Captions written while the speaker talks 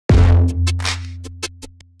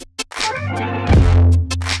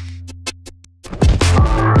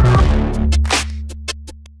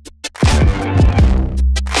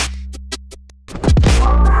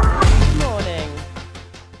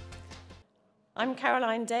I'm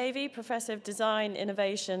Caroline Davey, Professor of Design,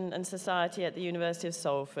 Innovation and Society at the University of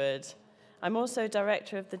Salford. I'm also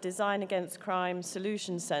Director of the Design Against Crime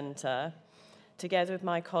Solutions Centre, together with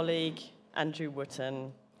my colleague, Andrew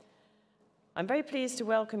Wootton. I'm very pleased to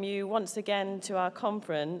welcome you once again to our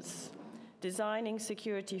conference, Designing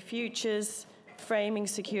Security Futures, Framing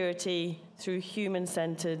Security Through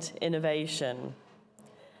Human-Centred Innovation.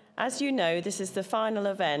 As you know, this is the final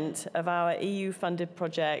event of our EU-funded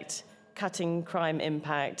project, Cutting Crime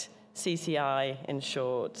Impact, CCI in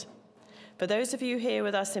short. For those of you here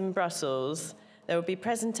with us in Brussels, there will be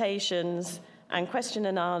presentations and question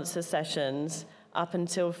and answer sessions up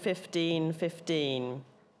until 15:15.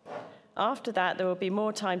 After that, there will be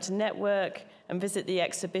more time to network and visit the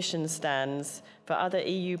exhibition stands for other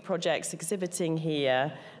EU projects exhibiting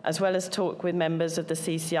here, as well as talk with members of the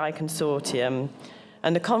CCI Consortium.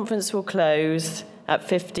 And the conference will close at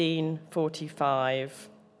 15:45.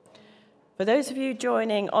 For those of you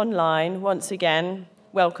joining online, once again,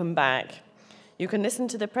 welcome back. You can listen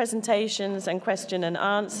to the presentations and question and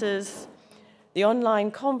answers. The online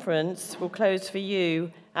conference will close for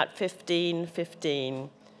you at 15:15.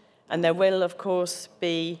 And there will, of course,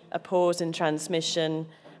 be a pause in transmission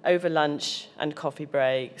over lunch and coffee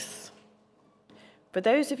breaks. For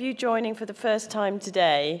those of you joining for the first time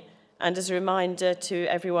today, and as a reminder to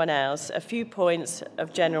everyone else, a few points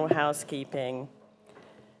of general housekeeping.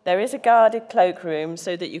 There is a guarded cloakroom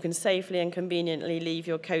so that you can safely and conveniently leave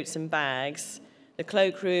your coats and bags. The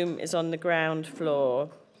cloakroom is on the ground floor.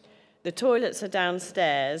 The toilets are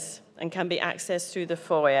downstairs and can be accessed through the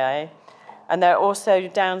foyer. And there are also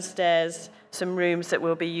downstairs some rooms that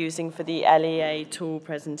we'll be using for the LEA tool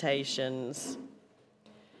presentations.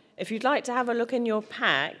 If you'd like to have a look in your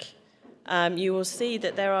pack, you will see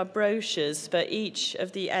that there are brochures for each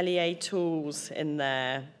of the LEA tools in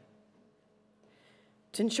there.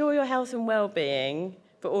 To ensure your health and well-being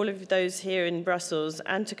for all of those here in Brussels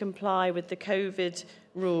and to comply with the COVID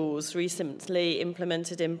rules recently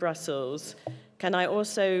implemented in Brussels, can I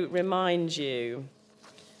also remind you,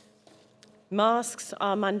 masks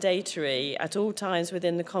are mandatory at all times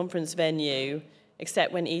within the conference venue,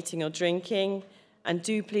 except when eating or drinking, and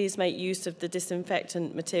do please make use of the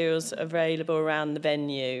disinfectant materials available around the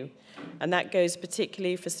venue. And that goes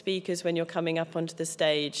particularly for speakers when you're coming up onto the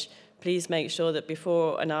stage. Please make sure that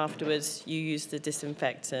before and afterwards you use the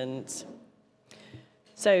disinfectant.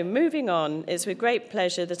 So moving on, it's with great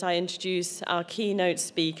pleasure that I introduce our keynote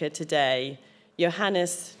speaker today,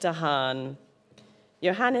 Johannes de Haan.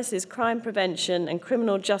 Johannes is Crime Prevention and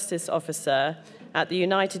Criminal Justice Officer at the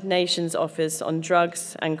United Nations Office on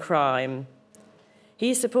Drugs and Crime.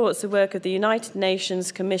 He supports the work of the United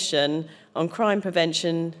Nations Commission on Crime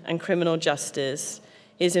Prevention and Criminal Justice.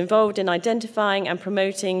 He is involved in identifying and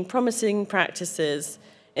promoting promising practices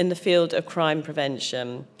in the field of crime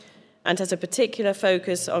prevention and has a particular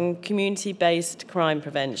focus on community-based crime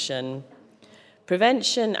prevention.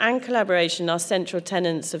 Prevention and collaboration are central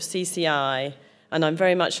tenets of CCI, and I'm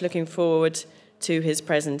very much looking forward to his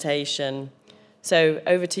presentation. So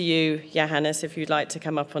over to you, Johannes, if you'd like to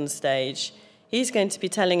come up on stage. He's going to be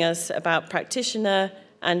telling us about practitioner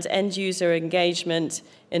and end-user engagement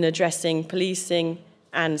in addressing policing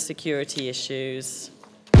and security issues.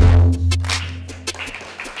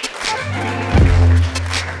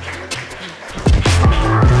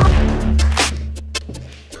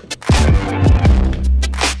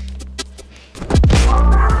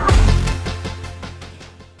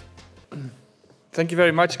 Thank you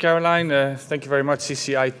very much, Caroline. Thank you very much,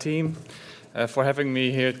 CCI team, for having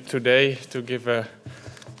me here today to give a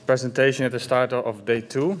presentation at the start of day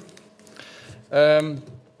 2.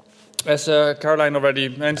 As Caroline already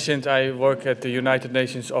mentioned, I work at the United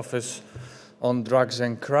Nations Office on Drugs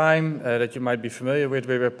and Crime that you might be familiar with.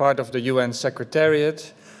 We were part of the UN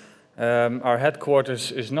Secretariat. Our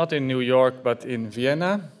headquarters is not in New York, but in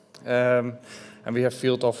Vienna. And we have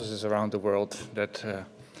field offices around the world that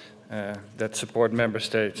support member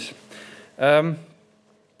states.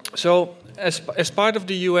 So as part of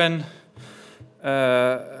the UN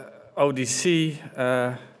ODC,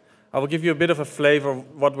 I will give you a bit of a flavor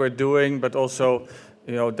of what we're doing, but also,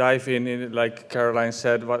 dive in, like Caroline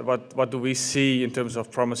said, what do we see in terms of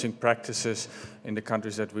promising practices in the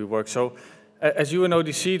countries that we work. So, as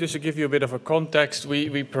UNODC, just to give you a bit of a context,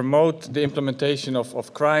 we promote the implementation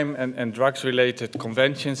of crime and drugs-related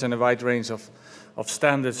conventions and a wide range of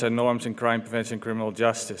standards and norms in crime prevention and criminal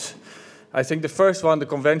justice. I think the first one, the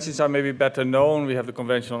conventions are maybe better known. We have the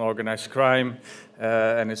Convention on Organized Crime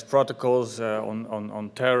and its protocols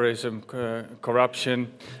on terrorism,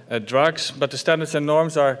 corruption, drugs. But the standards and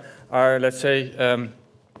norms are let's say,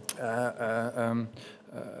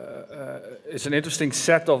 it's an interesting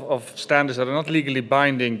set of standards that are not legally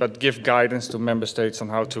binding, but give guidance to member states on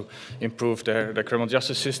how to improve their criminal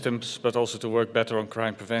justice systems, but also to work better on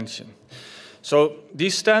crime prevention. So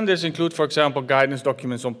these standards include, for example, guidance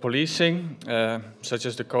documents on policing, such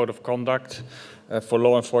as the Code of Conduct for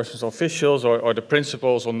law enforcement officials, or the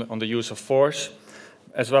principles on the use of force,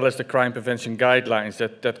 as well as the crime prevention guidelines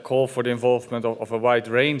that call for the involvement of a wide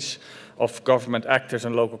range of government actors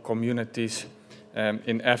and local communities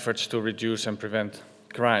in efforts to reduce and prevent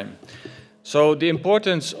crime. So the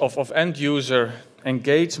importance of end-user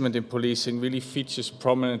engagement in policing really features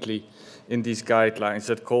prominently in these guidelines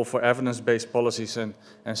that call for evidence-based policies and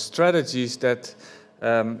strategies that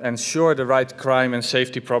ensure the right crime and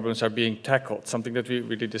safety problems are being tackled, something that we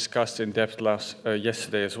really discussed in depth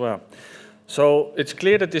yesterday as well. So it's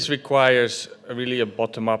clear that this requires really a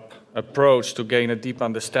bottom-up approach to gain a deep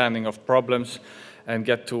understanding of problems and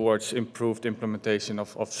get towards improved implementation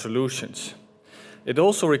of solutions. It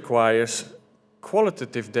also requires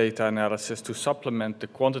qualitative data analysis to supplement the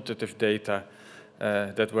quantitative data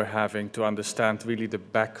that we're having to understand really the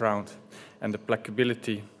background and the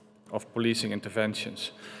applicability of policing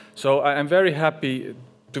interventions. So I'm very happy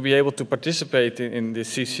to be able to participate in the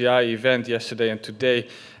CCI event yesterday and today,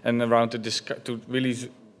 and around to really,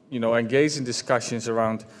 engage in discussions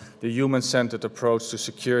around the human-centered approach to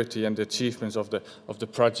security and the achievements of the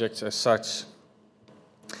projects as such.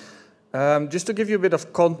 Just to give you a bit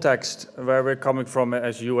of context where we're coming from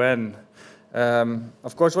as UN.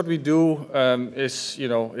 Of course, what we do is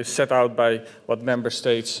set out by what member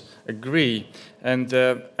states agree. And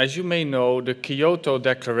as you may know, the Kyoto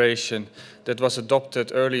Declaration that was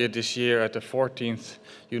adopted earlier this year at the 14th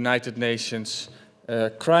United Nations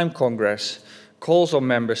Crime Congress calls on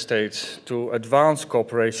member states to advance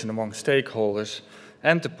cooperation among stakeholders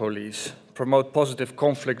and the police, promote positive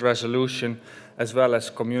conflict resolution, as well as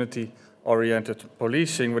community-oriented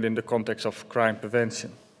policing within the context of crime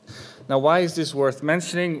prevention. Now, why is this worth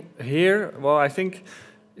mentioning here? Well, I think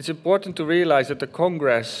it's important to realize that the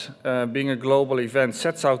Congress, being a global event,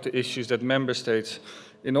 sets out the issues that member states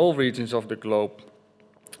in all regions of the globe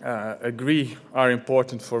agree are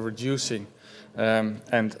important for reducing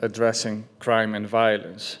and addressing crime and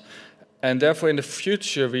violence. And therefore, in the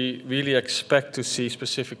future, we really expect to see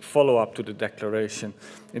specific follow-up to the declaration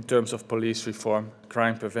in terms of police reform,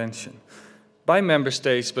 crime prevention, by member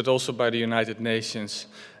states, but also by the United Nations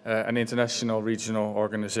and international regional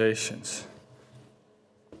organizations.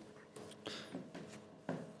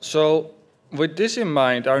 So, with this in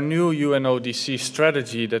mind, our new UNODC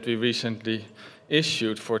strategy that we recently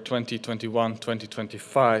issued for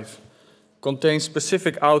 2021-2025 contains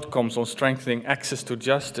specific outcomes on strengthening access to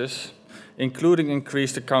justice, including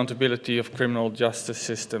increased accountability of criminal justice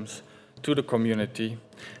systems to the community,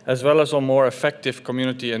 as well as on more effective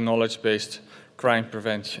community and knowledge-based crime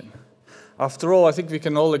prevention. After all, I think we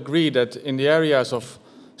can all agree that in the areas of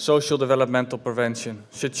social developmental prevention,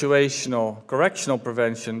 situational, correctional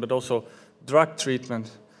prevention, but also drug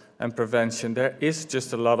treatment and prevention, there is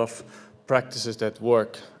just a lot of practices that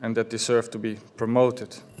work and that deserve to be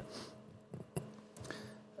promoted.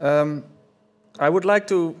 I would like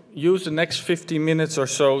to use the next 15 minutes or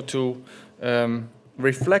so to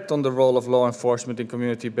reflect on the role of law enforcement in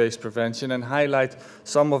community-based prevention and highlight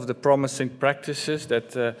some of the promising practices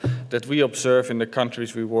that we observe in the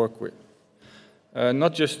countries we work with.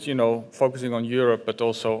 Not just, focusing on Europe, but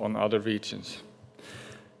also on other regions.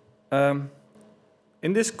 In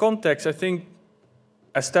this context, I think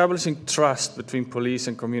establishing trust between police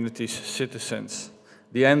and community citizens,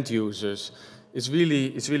 the end users, is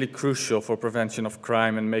really crucial for prevention of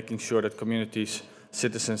crime and making sure that communities,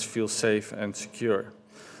 citizens feel safe and secure.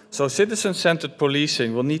 So citizen-centered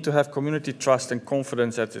policing will need to have community trust and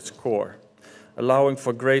confidence at its core, allowing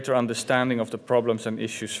for greater understanding of the problems and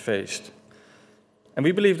issues faced. And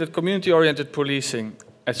we believe that community-oriented policing,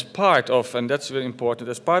 as part of, and that's very important,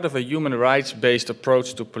 as part of a human rights-based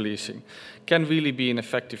approach to policing, can really be an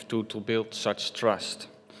effective tool to build such trust.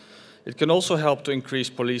 It can also help to increase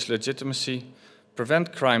police legitimacy,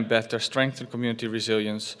 prevent crime better, strengthen community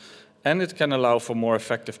resilience, and it can allow for more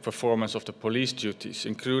effective performance of the police duties,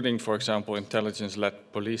 including, for example, intelligence-led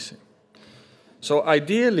policing. So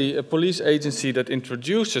ideally, a police agency that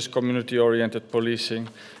introduces community-oriented policing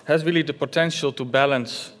has really the potential to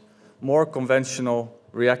balance more conventional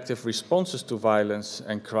reactive responses to violence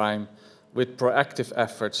and crime with proactive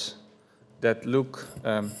efforts that look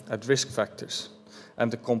at risk factors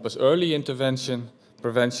and encompass early intervention,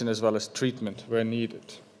 prevention, as well as treatment where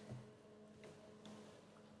needed.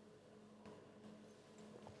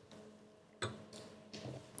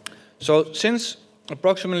 So since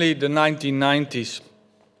approximately the 1990s,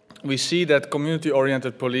 we see that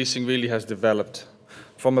community-oriented policing really has developed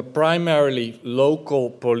from a primarily local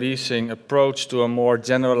policing approach to a more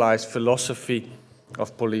generalized philosophy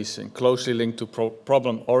of policing, closely linked to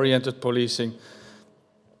problem-oriented policing,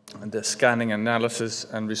 and the scanning analysis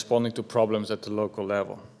and responding to problems at the local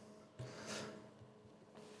level.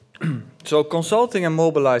 So consulting and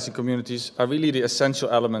mobilizing communities are really the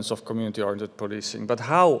essential elements of community-oriented policing, but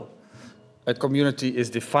how a community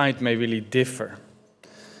is defined may really differ.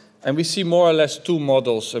 And we see more or less two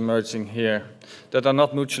models emerging here that are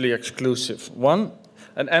not mutually exclusive. One,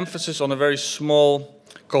 an emphasis on a very small,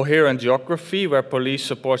 coherent geography where police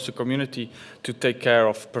supports the community to take care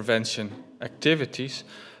of prevention activities.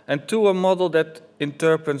 And two, a model that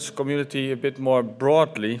interprets community a bit more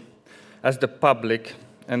broadly as the public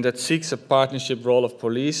and that seeks a partnership role of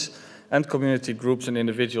police and community groups and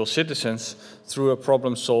individual citizens through a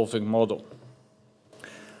problem-solving model.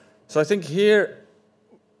 So I think here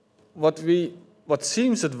what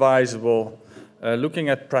seems advisable, looking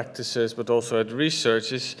at practices but also at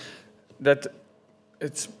research, is that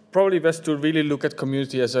it's probably best to really look at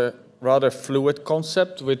community as a rather fluid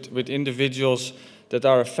concept with individuals that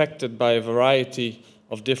are affected by a variety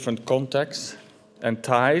of different contexts and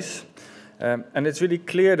ties. And it's really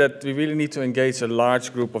clear that we really need to engage a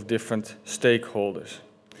large group of different stakeholders.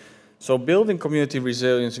 So building community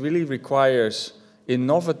resilience really requires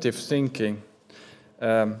innovative thinking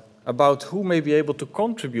about who may be able to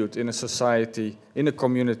contribute in a society, in a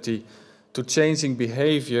community, to changing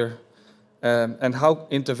behavior, and how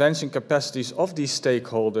intervention capacities of these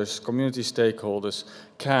stakeholders, community stakeholders,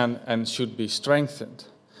 can and should be strengthened.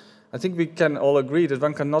 I think we can all agree that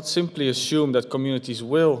one cannot simply assume that communities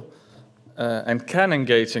will and can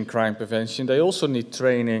engage in crime prevention. They also need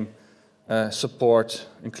training, support,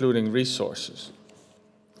 including resources.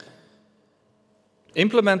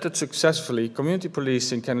 Implemented successfully, community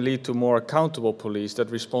policing can lead to more accountable police that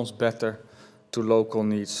responds better to local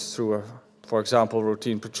needs through, for example,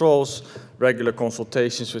 routine patrols, regular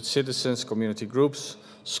consultations with citizens, community groups,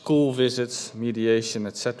 school visits, mediation,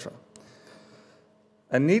 etc.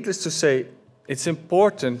 And needless to say, it's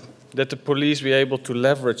important that the police be able to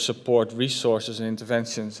leverage support, resources, and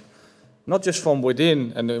interventions, not just from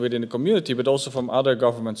within and within the community, but also from other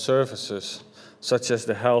government services, such as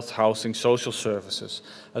the health, housing, social services,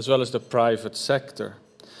 as well as the private sector,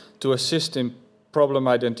 to assist in problem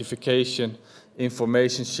identification,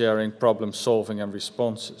 information sharing, problem solving, and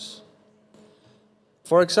responses.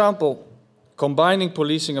 For example, combining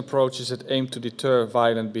policing approaches that aim to deter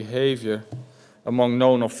violent behavior among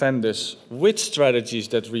known offenders with strategies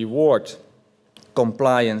that reward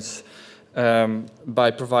compliance by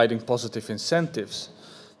providing positive incentives,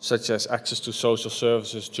 such as access to social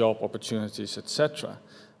services, job opportunities, etc.,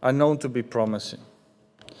 are known to be promising.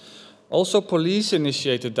 Also,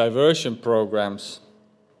 police-initiated diversion programs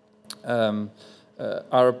are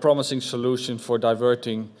a promising solution for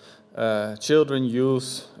diverting children,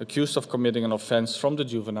 youth accused of committing an offense from the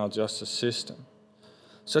juvenile justice system.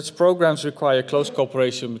 Such programs require close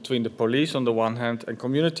cooperation between the police on the one hand and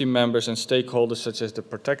community members and stakeholders such as the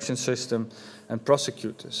protection system and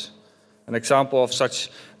prosecutors. An example of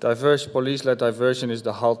such diverse police-led diversion is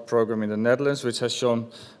the HALT program in the Netherlands, which has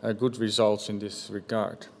shown good results in this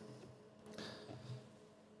regard.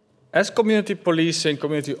 As community policing,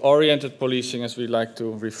 community-oriented policing, as we like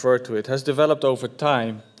to refer to it, has developed over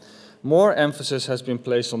time, more emphasis has been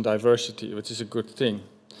placed on diversity, which is a good thing.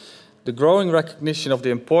 The growing recognition of the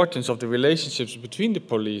importance of the relationships between the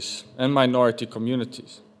police and minority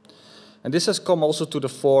communities. And this has come also to the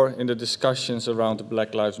fore in the discussions around the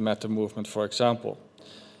Black Lives Matter movement, for example.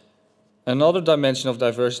 Another dimension of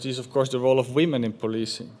diversity is, of course, the role of women in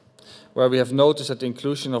policing, where we have noticed that the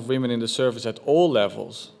inclusion of women in the service at all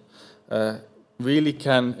levels really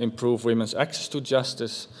can improve women's access to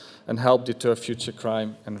justice and help deter future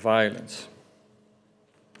crime and violence.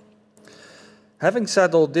 Having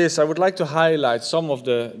said all this, I would like to highlight some of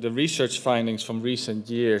the research findings from recent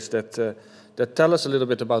years that tell us a little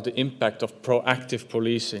bit about the impact of proactive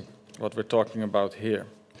policing, what we're talking about here.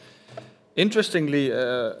 Interestingly,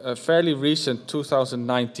 a fairly recent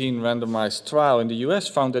 2019 randomized trial in the US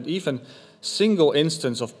found that even single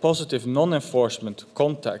instance of positive non-enforcement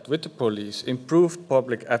contact with the police improved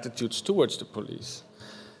public attitudes towards the police.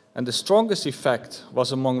 And the strongest effect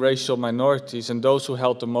was among racial minorities and those who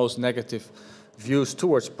held the most negative views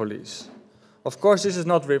towards police. Of course, this is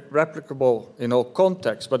not replicable in all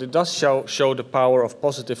contexts, but it does show the power of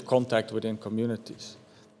positive contact within communities.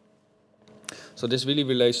 So this really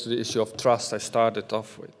relates to the issue of trust I started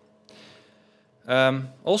off with.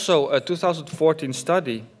 Also, a 2014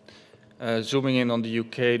 study zooming in on the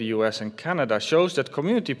UK, the US, and Canada, shows that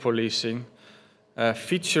community policing,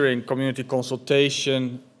 featuring community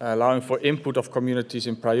consultation, allowing for input of communities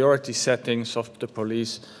in priority settings of the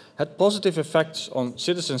police, had positive effects on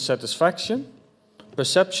citizen satisfaction,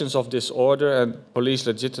 perceptions of disorder, and police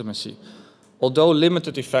legitimacy, although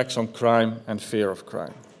limited effects on crime and fear of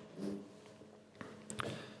crime.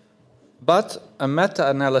 But a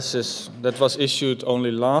meta-analysis that was issued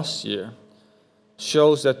only last year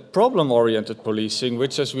shows that problem-oriented policing,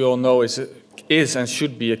 which, as we all know, is and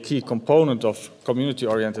should be a key component of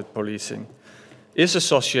community-oriented policing, is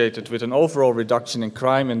associated with an overall reduction in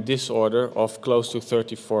crime and disorder of close to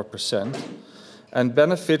 34%, and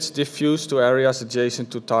benefits diffuse to areas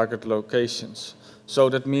adjacent to target locations. So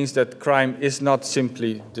that means that crime is not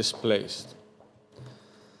simply displaced.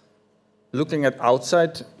 Looking at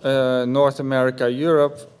outside North America,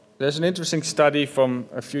 Europe, there's an interesting study from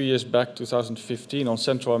a few years back, 2015, on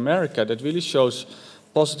Central America that really shows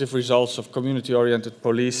positive results of community-oriented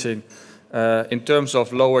policing in terms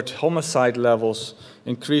of lowered homicide levels,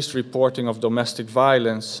 increased reporting of domestic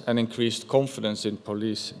violence, and increased confidence in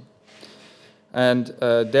policing. And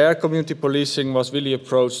their community policing was really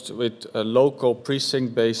approached with local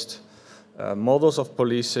precinct-based models of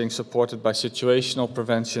policing supported by situational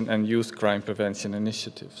prevention and youth crime prevention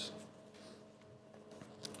initiatives.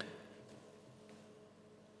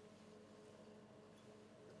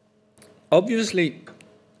 Obviously,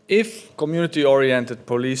 if community-oriented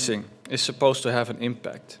policing is supposed to have an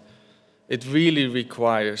impact, it really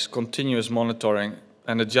requires continuous monitoring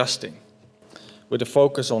and adjusting, with a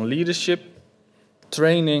focus on leadership,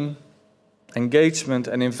 training, engagement,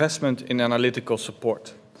 and investment in analytical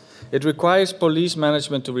support. It requires police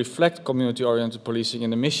management to reflect community-oriented policing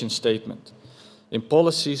in the mission statement, in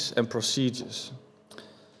policies and procedures.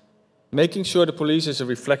 Making sure the police is a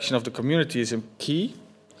reflection of the community is key,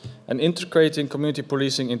 and integrating community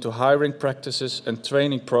policing into hiring practices and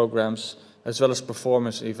training programs, as well as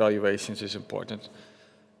performance evaluations, is important.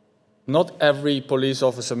 Not every police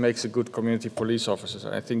officer makes a good community police officer,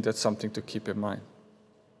 and I think that's something to keep in mind.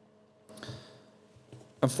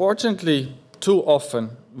 Unfortunately, too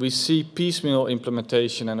often we see piecemeal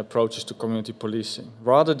implementation and approaches to community policing,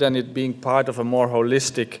 rather than it being part of a more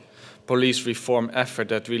holistic police reform effort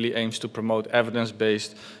that really aims to promote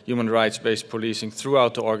evidence-based, human rights-based policing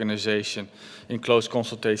throughout the organization in close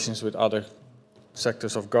consultations with other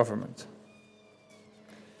sectors of government.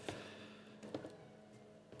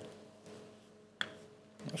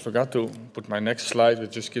 I forgot to put my next slide,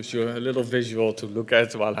 which just gives you a little visual to look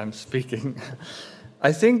at while I'm speaking.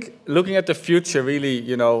 I think looking at the future really,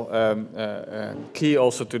 key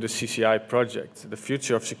also to the CCI project, the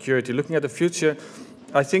future of security. Looking at the future,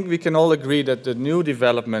 I think we can all agree that the new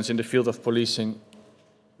developments in the field of policing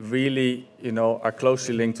really, are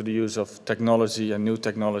closely linked to the use of technology, and new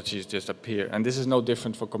technologies just appear. And this is no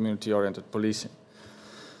different for community-oriented policing.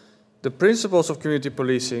 The principles of community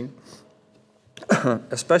policing,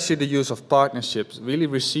 especially the use of partnerships, really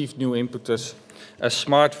received new impetus as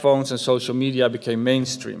smartphones and social media became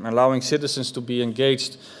mainstream, allowing citizens to be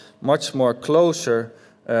engaged much more closer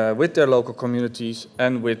with their local communities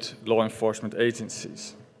and with law enforcement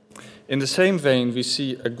agencies. In the same vein, we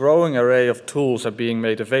see a growing array of tools are being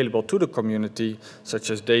made available to the community, such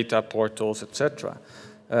as data portals, etc.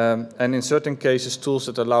 And in certain cases, tools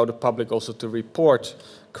that allow the public also to report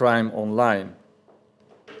crime online.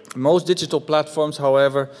 Most digital platforms,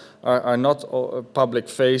 however, are not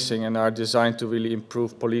public-facing and are designed to really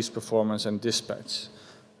improve police performance and dispatch.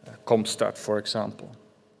 Comstat, for example.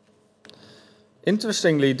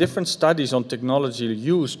 Interestingly, different studies on technology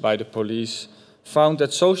used by the police found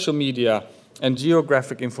that social media and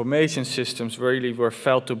geographic information systems really were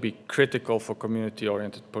felt to be critical for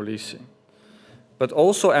community-oriented policing, but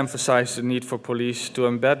also emphasized the need for police to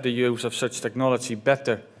embed the use of such technology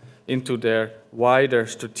better into their wider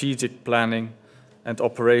strategic planning and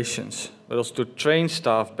operations, but also to train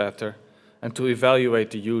staff better and to evaluate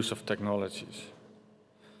the use of technologies.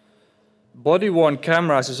 Body-worn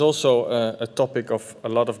cameras is also a topic of a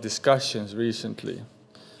lot of discussions recently.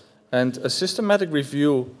 And a systematic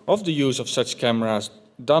review of the use of such cameras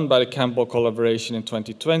done by the Campbell Collaboration in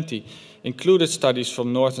 2020 included studies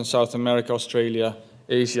from North and South America, Australia,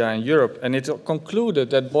 Asia, and Europe, and it concluded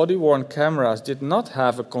that body-worn cameras did not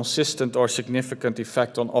have a consistent or significant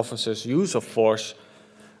effect on officers' use of force,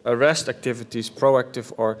 arrest activities,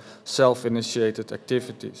 proactive or self-initiated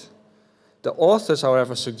activities. The authors,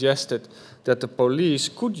 however, suggested that the police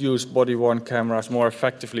could use body-worn cameras more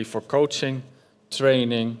effectively for coaching,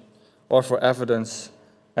 training, or for evidence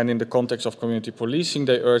And in the context of community policing,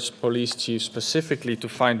 they urged police chiefs specifically to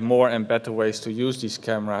find more and better ways to use these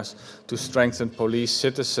cameras to strengthen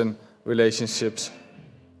police-citizen relationships,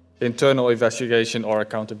 internal investigation or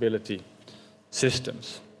accountability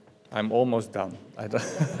systems. I'm almost done.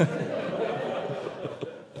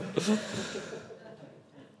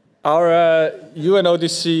 Our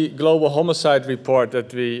UNODC Global Homicide Report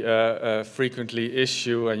that we frequently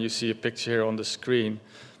issue, and you see a picture here on the screen,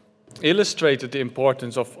 illustrated the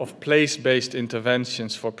importance of place-based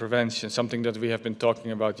interventions for prevention, something that we have been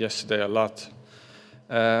talking about yesterday a lot.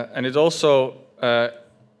 And it also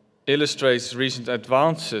illustrates recent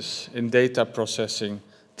advances in data processing,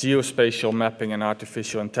 geospatial mapping, and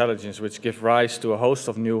artificial intelligence, which give rise to a host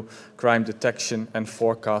of new crime detection and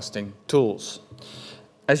forecasting tools.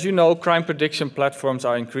 As you know, crime prediction platforms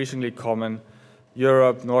are increasingly common,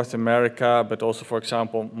 Europe, North America, but also, for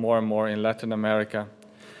example, more and more in Latin America.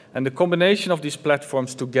 And the combination of these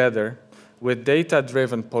platforms together with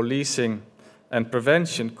data-driven policing and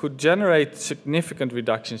prevention could generate significant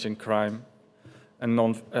reductions in crime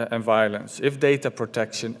and violence if data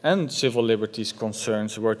protection and civil liberties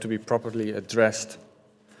concerns were to be properly addressed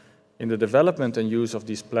in the development and use of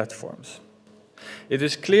these platforms. It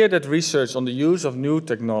is clear that research on the use of new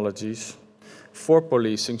technologies for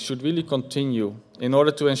policing should really continue in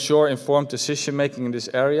order to ensure informed decision-making in this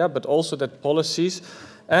area, but also that policies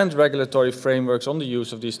and regulatory frameworks on the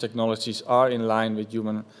use of these technologies are in line with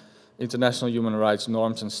international human rights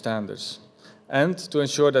norms and standards, and to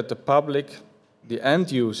ensure that the public, the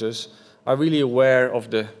end users, are really aware of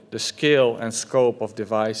the scale and scope of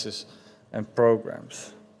devices and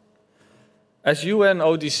programs. As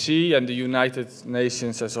UNODC and the United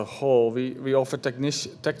Nations as a whole, we offer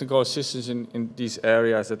technical assistance in these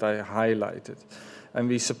areas that I highlighted, and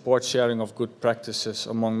we support sharing of good practices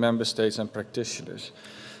among member states and practitioners.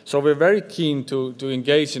 So we're very keen to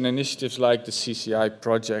engage in initiatives like the CCI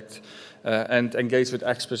project and engage with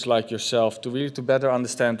experts like yourself to better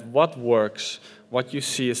understand what works, what you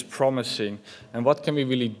see as promising, and what can we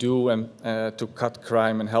really do to cut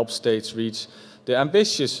crime and help states reach the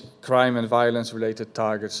ambitious crime and violence-related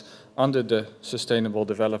targets under the Sustainable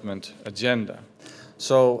Development Agenda.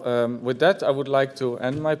 So with that, I would like to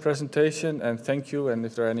end my presentation, and thank you. And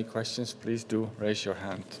if there are any questions, please do raise your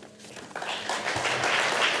hand.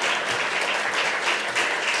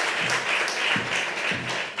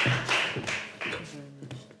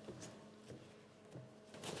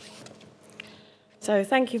 So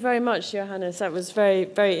thank you very much, Johannes. That was very,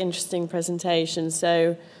 very interesting presentation.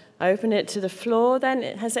 So I open it to the floor then.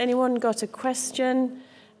 Has anyone got a question?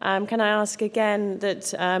 Can I ask again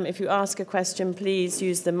that if you ask a question, please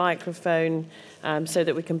use the microphone so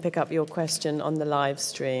that we can pick up your question on the live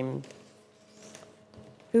stream.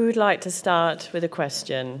 Who would like to start with a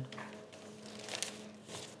question?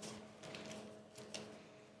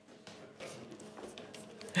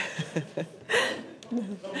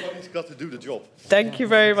 Somebody's got to do the job. Thank you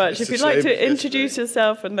very much. If you'd like to introduce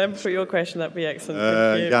yourself and then put your question, that'd be excellent.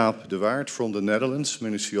 Thank you. Jaap de Waard from the Netherlands,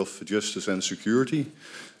 Ministry of Justice and Security.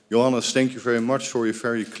 Johannes, thank you very much for your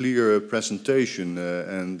very clear presentation.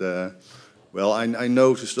 Well, I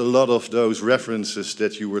noticed a lot of those references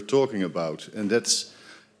that you were talking about, and that's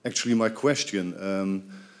actually my question.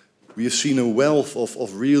 We have seen a wealth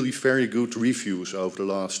of really very good reviews over the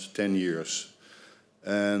last 10 years.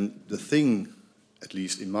 And the thing, at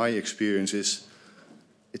least in my experience, is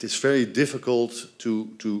it is very difficult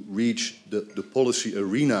to reach the policy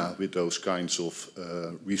arena with those kinds of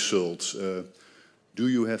results. Do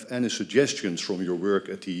you have any suggestions from your work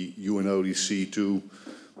at the UNODC to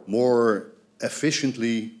more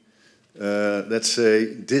efficiently, let's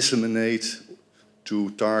say, disseminate to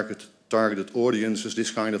targeted audiences this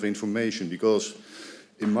kind of information? Because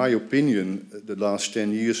in my opinion, the last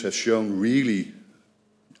 10 years have shown really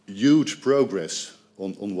huge progress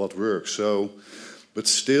on what works. So, but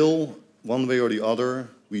still, one way or the other,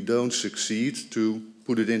 we don't succeed to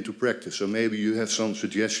put it into practice. So maybe you have some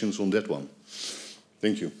suggestions on that one.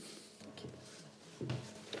 Thank you.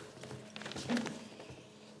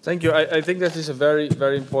 Thank you. I think that is a very,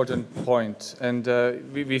 very important point. And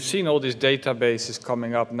we've seen all these databases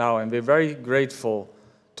coming up now, and we're very grateful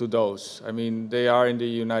to those. I mean, they are in the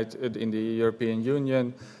European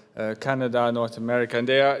Union, Canada, North America, and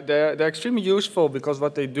they're extremely useful because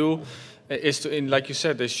what they do is to, like you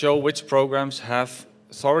said, they show which programs have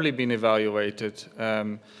thoroughly been evaluated,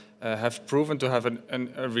 have proven to have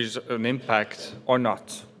an impact or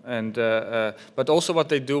not, and but also what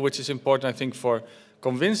they do, which is important, I think, for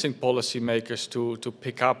convincing policymakers to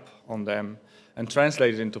pick up on them and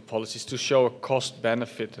translate it into policies to show a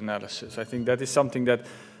cost-benefit analysis. I think that is something that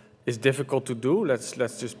is difficult to do, let's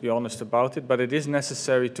just be honest about it, but it is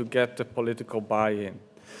necessary to get the political buy-in.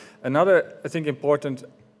 Another, I think, important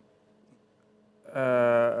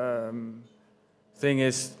thing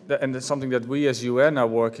is, and it's something that we as UN are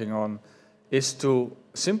working on, is to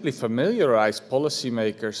simply familiarize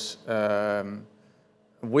policymakers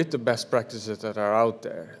with the best practices that are out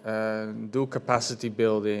there, do capacity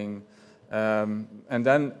building, and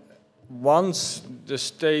then once the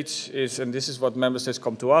stage is, and this is what member states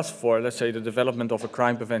come to us for, let's say the development of a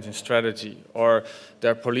crime prevention strategy or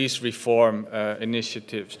their police reform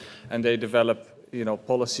initiatives, and they develop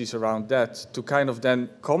policies around that, to kind of then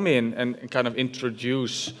come in and kind of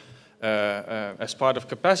introduce as part of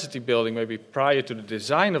capacity building, maybe prior to the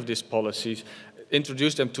design of these policies,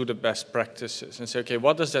 introduce them to the best practices and say, okay,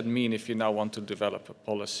 what does that mean if you now want to develop a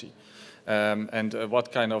policy? And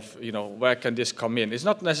what kind of, where can this come in? It's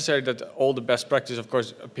not necessary that all the best practices, of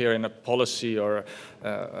course, appear in a policy or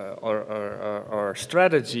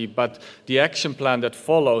strategy, but the action plan that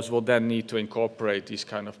follows will then need to incorporate these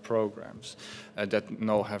kind of programs that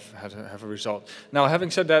have a result. Now,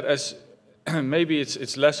 having said that, as maybe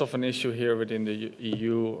it's less of an issue here within the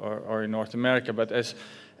EU or in North America, but as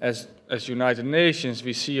United Nations,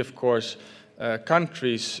 we see, of course,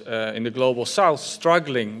 countries in the global south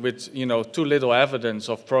struggling with too little evidence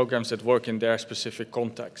of programs that work in their specific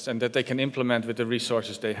context and that they can implement with the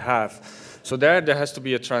resources they have. So there has to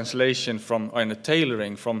be a translation from, and a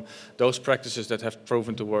tailoring from those practices that have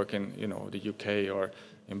proven to work in the UK or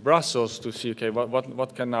in Brussels, to see, okay,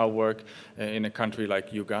 what can now work in a country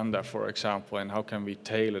like Uganda, for example, and how can we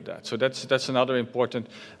tailor that? So that's another important,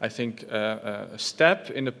 I think, step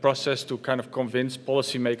in the process to kind of convince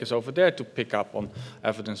policymakers over there to pick up on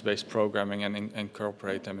evidence-based programming and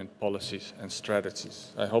incorporate them in policies and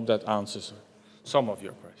strategies. I hope that answers some of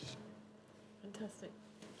your questions. Fantastic.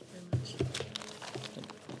 Thank you very much.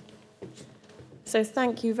 So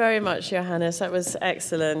thank you very much, Johannes. That was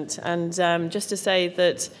excellent. And just to say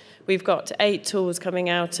that we've got 8 tools coming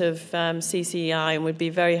out of CCI, and we'd be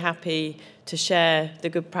very happy to share the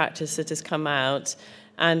good practice that has come out.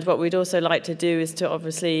 And what we'd also like to do is to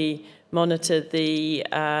obviously monitor the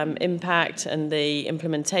impact and the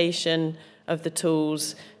implementation of the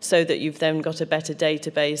tools so that you've then got a better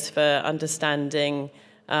database for understanding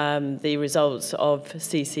the results of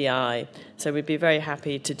CCI. So we'd be very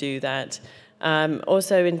happy to do that.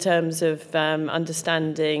 Also in terms of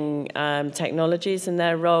understanding technologies and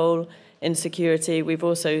their role in security, we've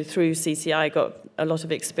also, through CCI, got a lot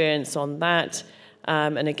of experience on that.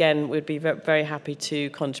 And again, we'd be very happy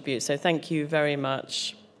to contribute. So thank you very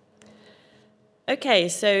much. Okay,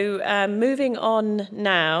 so moving on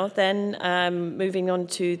now, then moving on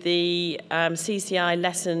to the CCI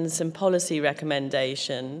lessons and policy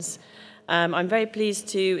recommendations. I'm very pleased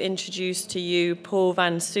to introduce to you Paul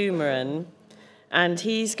van Sumeren, and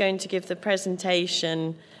he's going to give the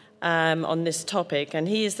presentation on this topic. And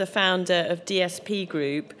he is the founder of DSP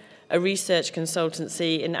Group, a research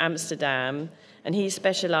consultancy in Amsterdam, and he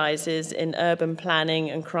specialises in urban planning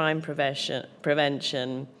and crime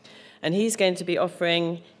prevention. And he's going to be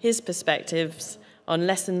offering his perspectives on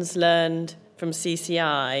lessons learned from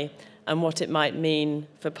CCI and what it might mean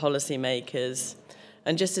for policymakers.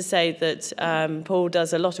 And just to say that Paul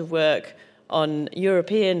does a lot of work on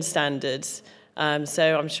European standards,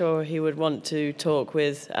 so I'm sure he would want to talk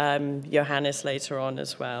with Johannes later on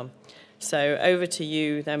as well. So over to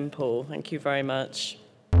you then, Paul. Thank you very much.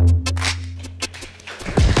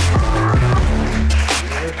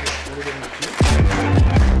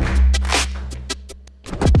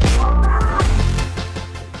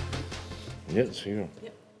 Yes, here.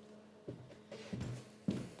 Yep.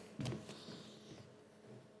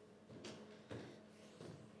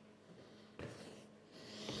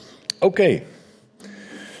 Okay.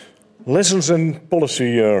 Lessons and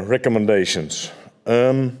policy recommendations.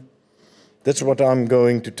 That's what I'm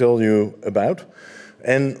going to tell you about.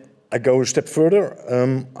 And I go a step further.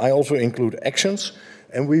 I also include actions.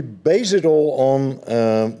 And we base it all on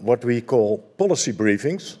what we call policy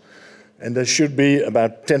briefings. And there should be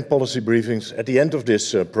about 10 policy briefings at the end of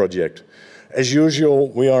this project. As usual,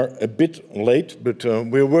 we are a bit late, but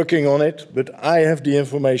we're working on it. But I have the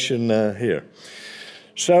information here.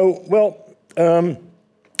 So, well,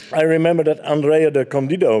 I remember that Andrea de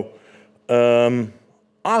Candido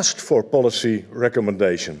asked for policy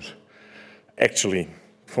recommendations, actually,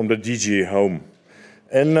 from the DG Home.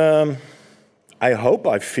 And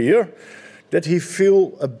I fear, that he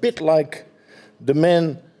feel a bit like the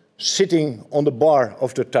man sitting on the bar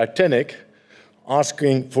of the Titanic,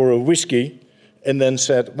 asking for a whiskey, and then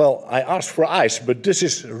said, well, I asked for ice, but this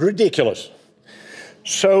is ridiculous.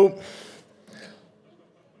 So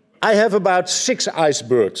I have about 6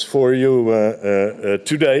 icebergs for you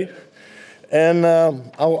today, and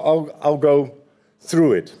I'll go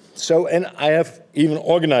through it. So, and I have even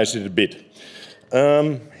organized it a bit.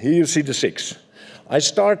 Here you see the 6. I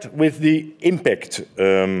start with the impact,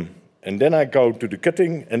 and then I go to the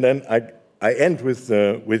cutting, and then I end with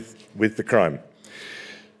the crime.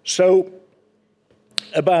 So,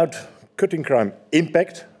 about cutting crime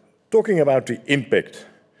impact, talking about the impact.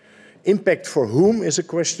 Impact for whom is a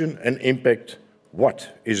question, and impact what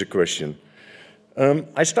is a question.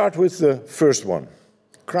 I start with the first one.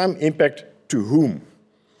 Crime impact to whom?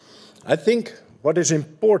 I think what is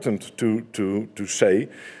important to say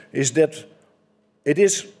is that it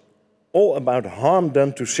is all about harm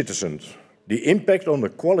done to citizens. The impact on the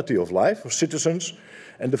quality of life of citizens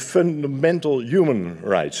and the fundamental human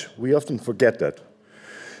rights. We often forget that.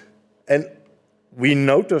 And we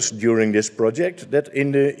noticed during this project that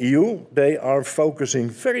in the EU they are focusing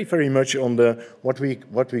very, very much on the what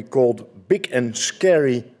we called big and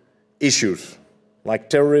scary issues, like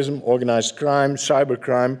terrorism, organized crime,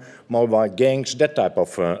 cybercrime, mobile gangs, that type of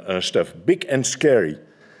stuff. Big and scary.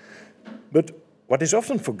 But what is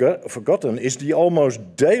often forgotten is the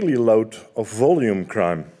almost daily load of volume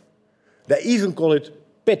crime. They even call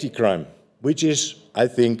it petty crime, which is, I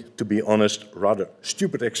think, to be honest, rather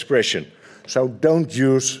stupid expression. So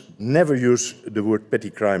never use the word petty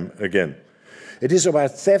crime again. It is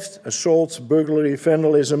about theft, assault, burglary,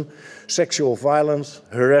 vandalism, sexual violence,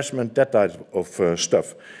 harassment, that type of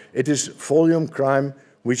stuff. It is volume crime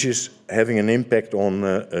which is having an impact on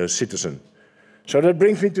a citizen. So that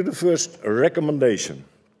brings me to the first recommendation.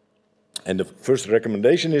 And the first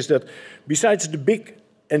recommendation is that besides the big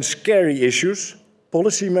and scary issues,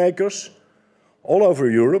 policymakers all over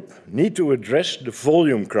Europe need to address the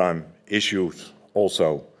volume crime issues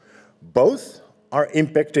also. Both are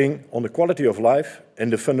impacting on the quality of life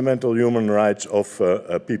and the fundamental human rights of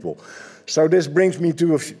people. So this brings me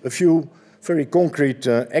to a few very concrete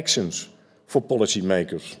actions for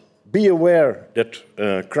policymakers. Be aware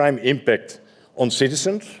that crime impact on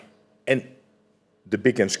citizens and the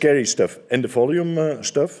big and scary stuff and the volume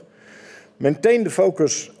stuff. Maintain the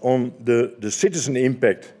focus on the citizen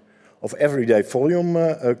impact of everyday volume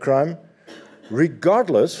crime,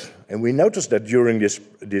 regardless, and we noticed that during this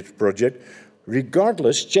project,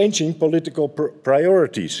 regardless changing political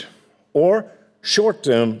priorities or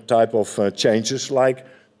short-term type of changes like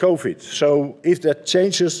COVID. So if that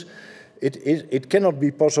changes, it cannot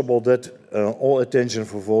be possible that all attention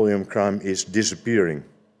for volume crime is disappearing.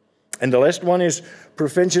 And the last one is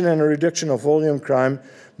prevention and reduction of volume crime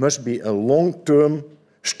must be a long-term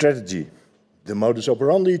strategy. The modus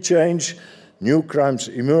operandi change, new crimes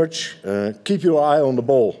emerge, keep your eye on the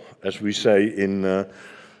ball, as we say in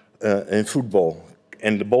football.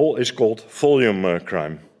 And the ball is called volume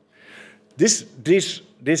crime. This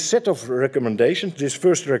set of recommendations, these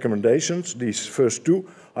first recommendations, these first 2,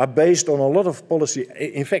 are based on a lot of policy,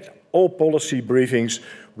 in fact, all policy briefings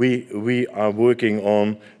we are working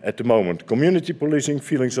on at the moment. Community policing,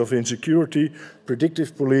 feelings of insecurity,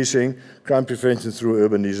 predictive policing, crime prevention through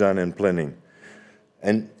urban design and planning.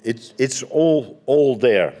 And it's all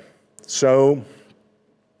there. So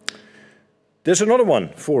there's another one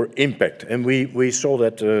for impact, and we saw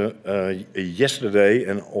that yesterday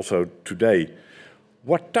and also today.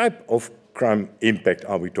 What type of crime impact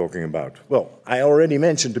are we talking about? Well, I already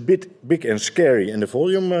mentioned the big and scary and the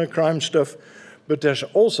volume crime stuff, but there's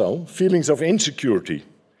also feelings of insecurity.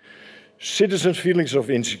 Citizens' feelings of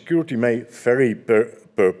insecurity may vary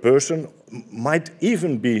per person, might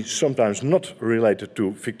even be sometimes not related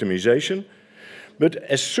to victimization, but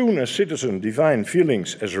as soon as citizens define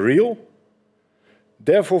feelings as real,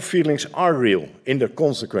 therefore feelings are real in their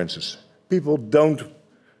consequences. People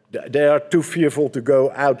they are too fearful to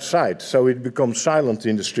go outside, so it becomes silent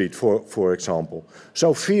in the street, for example.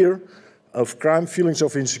 So fear of crime, feelings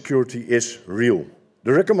of insecurity is real.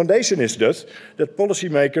 The recommendation is thus that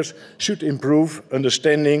policymakers should improve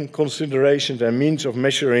understanding, considerations and means of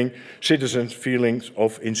measuring citizens' feelings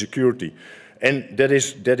of insecurity. And that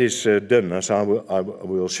is done, as I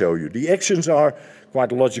will show you. The actions are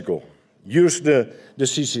quite logical. Use the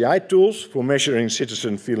CCI tools for measuring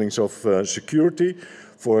citizen feelings of security.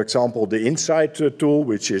 For example, the Insight tool,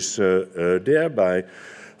 which is there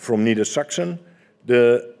from Niedersachsen.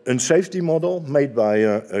 The unsafety model made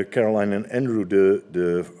by Caroline and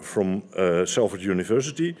Andrew from Salford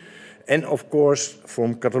University. And of course,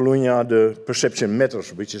 from Catalonia, the Perception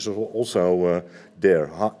Matters, which is also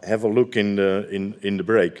there. Have a look in the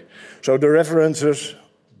break. So the references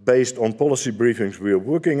based on policy briefings we are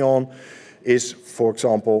working on is, for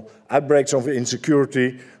example, outbreaks of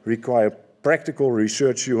insecurity require practical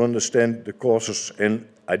research, you understand the causes and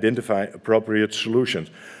identify appropriate solutions.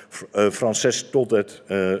 Frances told that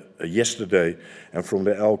yesterday, and from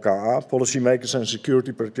the LKA, policymakers and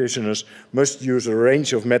security practitioners must use a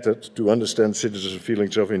range of methods to understand citizens'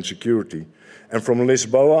 feelings of insecurity. And from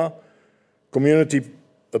Lisboa, community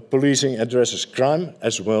policing addresses crime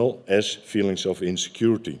as well as feelings of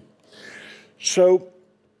insecurity. So,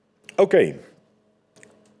 okay,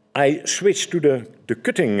 I switch to the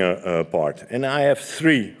cutting part, and I have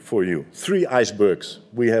three for you, three icebergs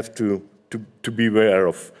we have to be aware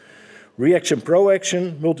of. Reaction,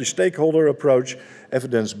 proaction, multi-stakeholder approach,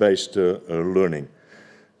 evidence-based learning.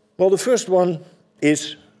 Well, the first one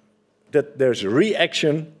is that there's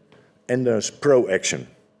reaction and there's proaction.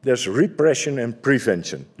 There's repression and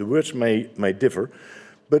prevention. The words may differ,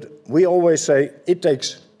 but we always say it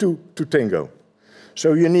takes two to tango.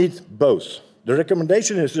 So you need both. The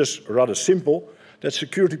recommendation is just rather simple, that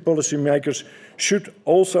security policymakers should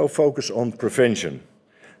also focus on prevention.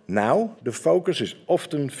 Now, the focus is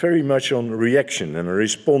often very much on reaction and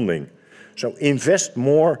responding. So invest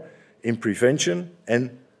more in prevention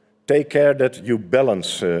and take care that you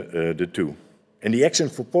balance the two. And the action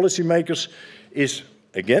for policymakers is,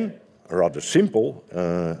 again, rather simple.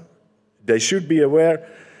 They should be aware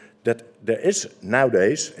that there is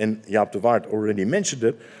nowadays, and Jaap de Waard already mentioned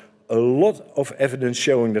it, a lot of evidence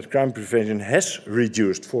showing that crime prevention has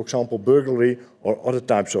reduced, for example, burglary or other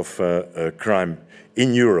types of crime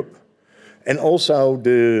in Europe. And also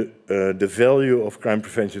the value of crime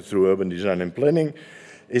prevention through urban design and planning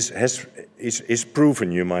is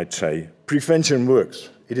proven, you might say. Prevention works.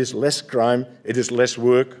 It is less crime, it is less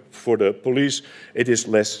work for the police, it is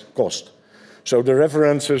less cost. So the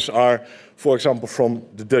references are, for example, from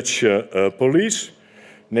the Dutch police,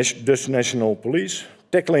 Dutch National Police.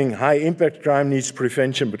 Tackling high-impact crime needs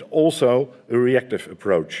prevention, but also a reactive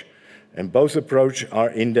approach. And both approaches are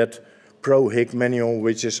in that Pro-HIC manual,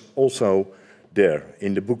 which is also there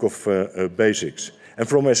in the Book of Basics. And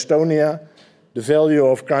from Estonia, the value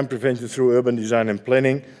of crime prevention through urban design and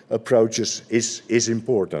planning approaches is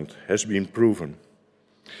important, has been proven.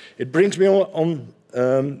 It brings me on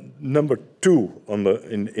number two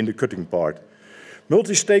in the cutting part.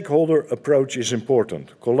 Multi-stakeholder approach is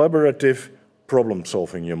important. Collaborative problem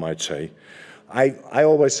solving, you might say. I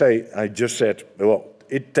always say, I just said, well,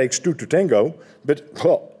 it takes two to tango, but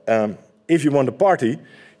well, if you want a party,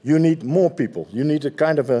 you need more people. You need a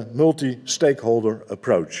kind of a multi-stakeholder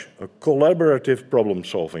approach, a collaborative problem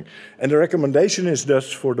solving. And the recommendation is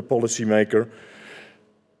thus for the policymaker,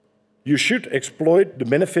 you should exploit the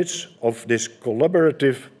benefits of this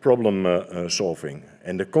collaborative problem solving.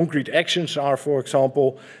 And the concrete actions are, for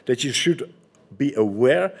example, that you should be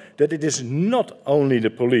aware that it is not only the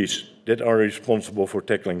police that are responsible for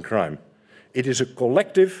tackling crime. It is a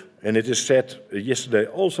collective, and it is said yesterday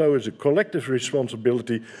also, is a collective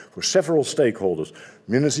responsibility for several stakeholders,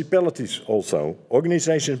 municipalities also,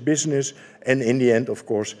 organizations, business, and in the end, of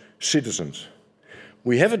course, citizens.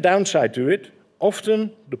 We have a downside to it.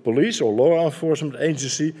 Often the police or law enforcement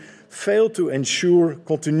agency fail to ensure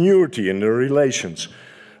continuity in the relations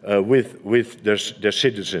with their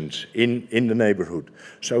citizens in the neighborhood.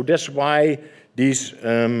 So that's why this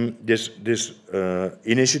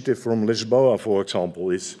initiative from Lisboa, for example,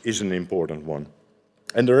 is an important one.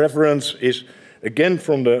 And the reference is, again,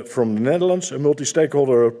 from the Netherlands. A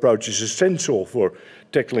multi-stakeholder approach is essential for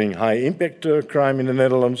tackling high-impact crime in the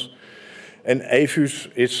Netherlands. And EFUS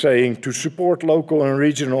is saying to support local and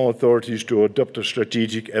regional authorities to adopt a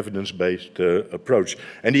strategic evidence-based approach.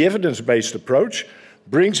 And the evidence-based approach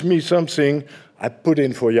brings me something I put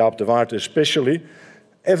in for Jaap de Waard especially,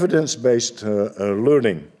 evidence-based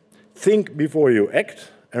learning. Think before you act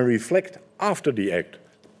and reflect after the act.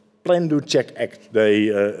 Plan, do, check, act, they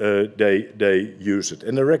use it.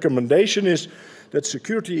 And the recommendation is that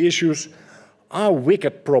security issues are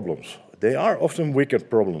wicked problems. They are often wicked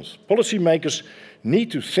problems. Policymakers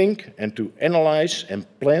need to think and to analyze and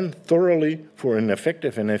plan thoroughly for an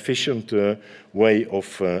effective and efficient way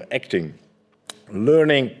of acting.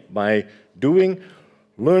 Learning by doing,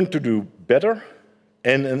 learn to do better,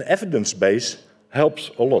 and an evidence base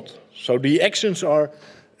helps a lot. So the actions are,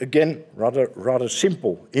 again, rather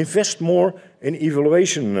simple. Invest more in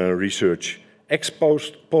evaluation research, ex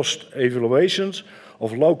post evaluations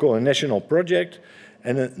of local and national projects,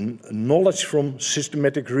 and knowledge from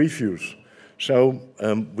systematic reviews. So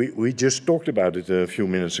we just talked about it a few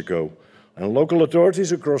minutes ago. And local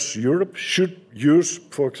authorities across Europe should use,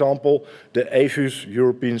 for example, the EFUS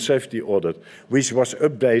European Safety Audit, which was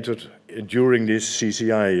updated during this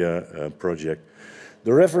CCI project.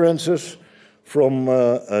 The references from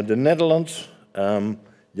the Netherlands,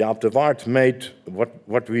 Jaap de Waard made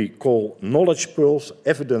what we call knowledge pearls,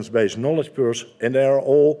 evidence-based knowledge pearls, and they are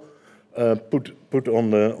all put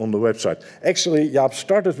on the website. Actually, Jaap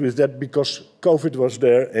started with that because COVID was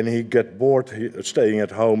there and he got bored staying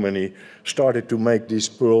at home, and he started to make these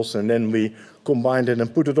pearls, and then we combined it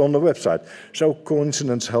and put it on the website. So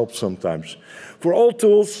coincidence helps sometimes. For all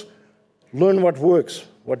tools, learn what works,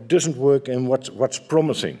 what doesn't work, and what's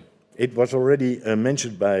promising. It was already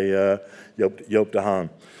mentioned by Joop de Haan.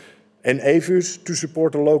 And EVU's to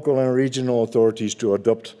support the local and regional authorities to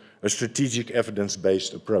adopt a strategic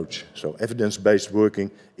evidence-based approach. So evidence-based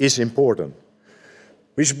working is important.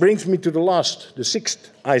 Which brings me to the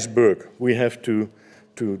sixth iceberg we have to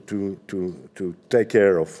take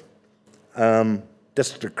care of.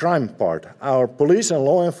 That's the crime part. Our police and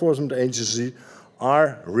law enforcement agencies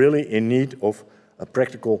are really in need of a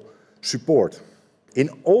practical support. In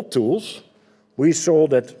all tools, we saw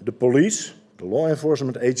that the police, the law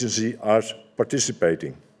enforcement agency, are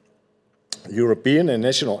participating. European and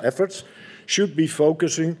national efforts should be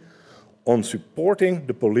focusing on supporting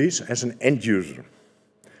the police as an end user.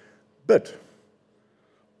 But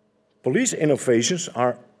police innovations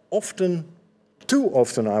are often, too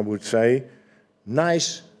often I would say,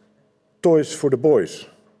 nice toys for the boys.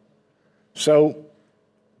 So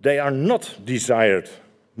they are not desired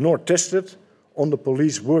nor tested on the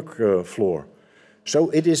police work floor. So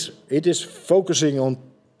it is focusing on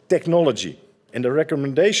technology. And the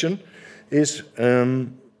recommendation is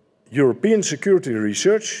European security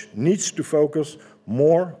research needs to focus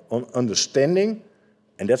more on understanding,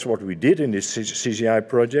 and that's what we did in this CCI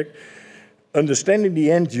project, understanding the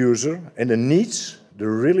end user and the needs,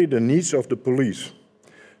 really the needs of the police.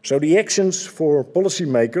 So the actions for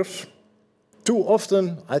policymakers, too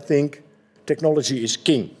often I think technology is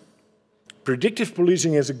king. Predictive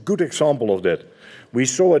policing is a good example of that. We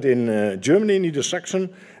saw it in Germany, Niedersachsen,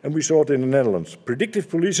 and we saw it in the Netherlands. Predictive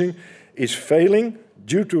policing is failing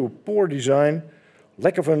due to poor design,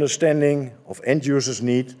 lack of understanding of end users'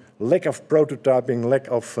 need, lack of prototyping, lack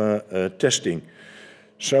of testing.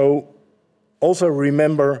 So also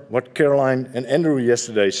remember what Caroline and Andrew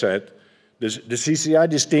yesterday said. The CCI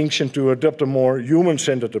distinction to adopt a more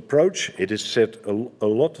human-centered approach, it is said a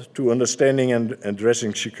lot to understanding and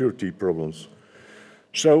addressing security problems.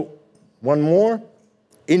 So one more,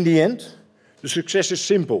 in the end, the success is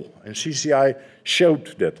simple, and CCI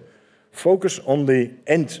showed that. Focus on the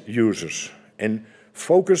end users, and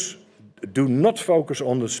do not focus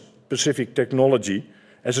on the specific technology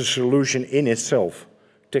as a solution in itself.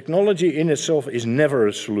 Technology in itself is never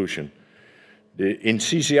a solution. In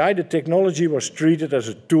CCI, the technology was treated as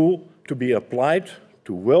a tool to be applied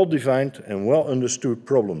to well-defined and well-understood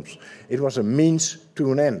problems. It was a means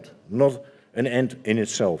to an end, not an end in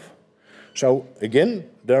itself. So again,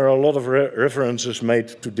 there are a lot of references made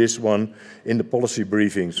to this one in the policy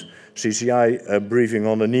briefings. CCI briefing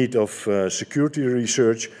on the need of security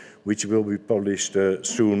research, which will be published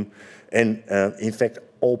soon. And in fact,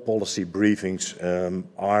 all policy briefings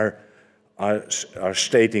are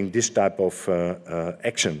stating this type of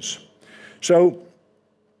actions. So,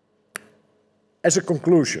 as a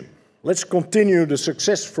conclusion, let's continue the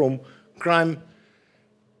success from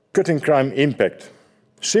cutting crime impact.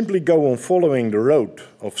 Simply go on following the road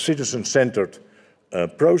of citizen-centered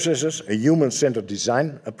processes, a human-centered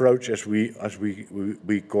design approach, as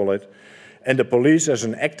we call it, and the police as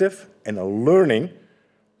an active and a learning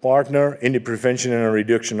partner in the prevention and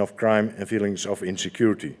reduction of crime and feelings of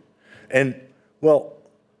insecurity. And, well,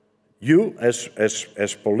 you as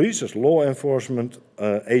police, as law enforcement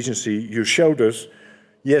agency, you showed us,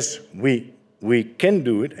 yes, we can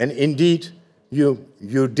do it, and indeed you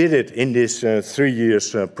did it in this 3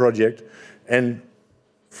 years project, and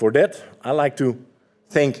for that I like to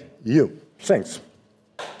thank you. Thanks.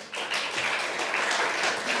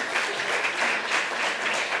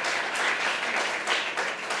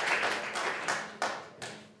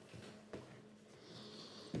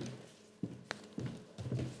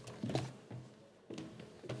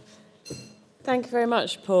 Thank you very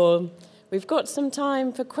much, Paul. We've got some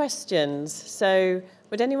time for questions, so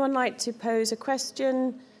would anyone like to pose a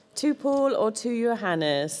question to Paul or to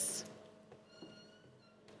Johannes?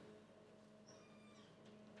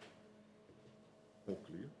 All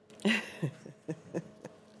clear.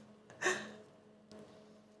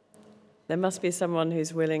 There must be someone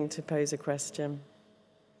who's willing to pose a question.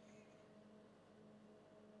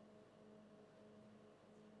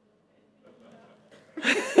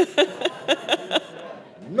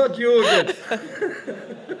 Not you again.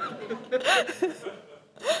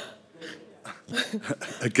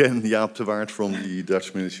 Again, Jaap de Waard from the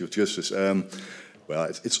Dutch Ministry of Justice. Well,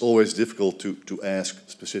 it's always difficult to ask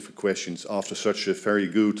specific questions after such a very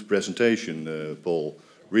good presentation, Paul.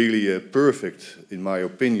 Really perfect, in my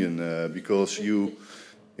opinion, because you,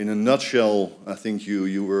 in a nutshell, I think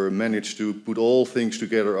you were managed to put all things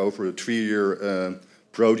together over a 3-year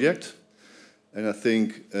project. And I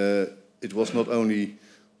think it was not only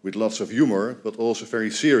with lots of humor, but also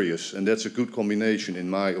very serious. And that's a good combination, in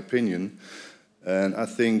my opinion. And I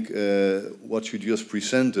think what you just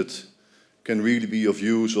presented can really be of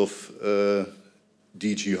use of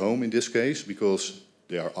DG Home in this case, because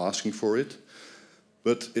they are asking for it.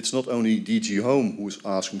 But it's not only DG Home who is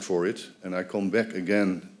asking for it, and I come back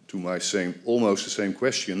again to my almost the same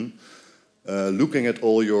question. Looking at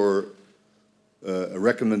all your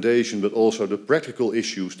recommendation, but also the practical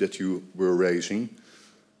issues that you were raising,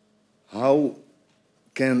 how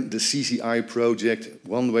can the CCI project,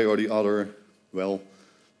 one way or the other, well,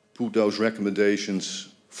 put those recommendations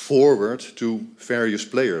forward to various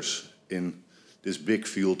players in this big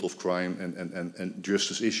field of crime and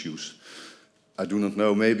justice issues? I do not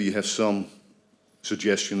know, maybe you have some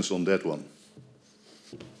suggestions on that one.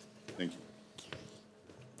 Thank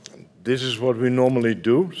you. This is what we normally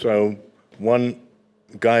do. So one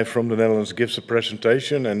guy from the Netherlands gives a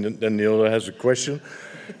presentation and then the other has a question.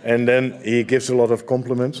 And then he gives a lot of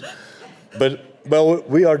compliments. But well,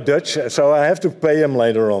 we are Dutch, so I have to pay him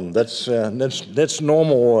later on. That's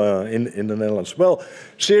normal in the Netherlands. Well,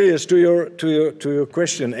 serious to your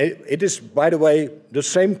question. It is, by the way, the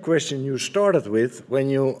same question you started with when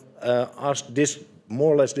you asked this,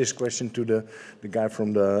 more or less this question to the guy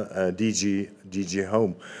from the DG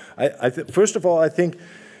Home. First of all, I think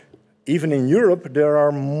even in Europe there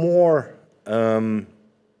are more.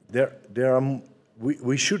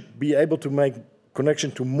 We should be able to make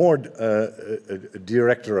connection to more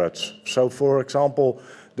directorates. So, for example,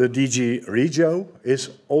 the DG Regio is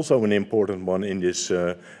also an important one in this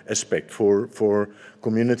aspect for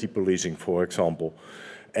community policing, for example.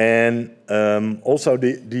 And also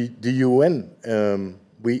the UN,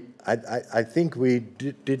 I think we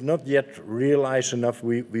did not yet realize enough.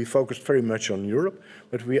 We focused very much on Europe,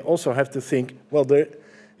 but we also have to think, well,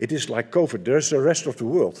 it is like COVID. There's the rest of the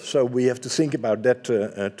world, so we have to think about that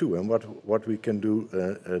too, and what we can do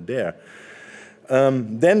there.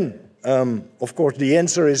 Then, of course, the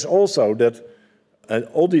answer is also that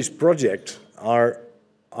all these projects are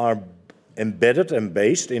embedded and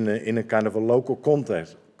based in a kind of a local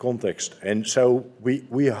context, and so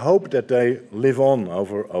we hope that they live on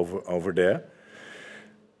over there.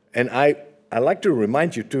 And I like to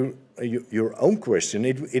remind you to your own question.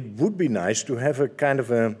 It would be nice to have a kind of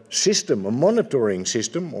a system, a monitoring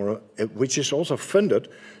system, which is also funded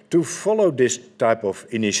to follow this type of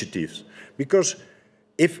initiatives. Because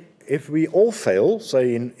if we all fail,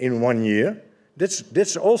 say in 1 year,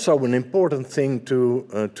 that's also an important thing to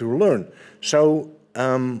learn. So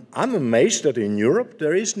I'm amazed that in Europe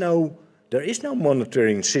there is no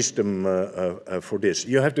monitoring system for this.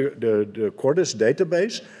 You have the Cordis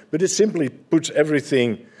database, but it simply puts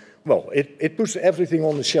everything. Well, it puts everything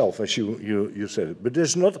on the shelf, as you said it. But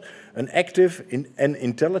there's not an active and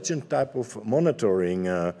intelligent type of monitoring.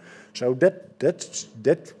 So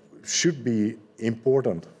that should be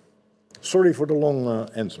important. Sorry for the long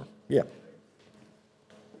answer. Yeah.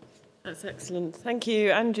 That's excellent. Thank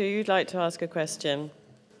you. Andrew, you'd like to ask a question?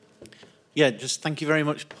 Yeah, just thank you very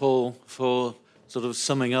much, Paul, for sort of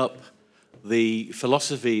summing up the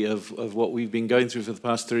philosophy of what we've been going through for the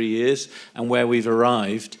past 3 years and where we've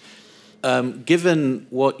arrived. Given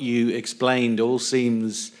what you explained all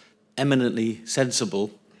seems eminently sensible,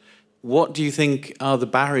 what do you think are the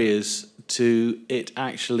barriers to it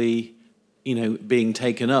actually, being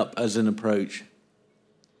taken up as an approach?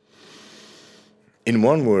 In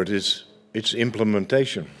one word, it's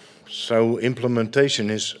implementation. So implementation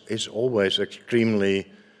is always extremely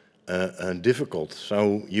difficult.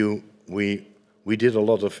 So we did a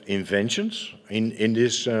lot of inventions in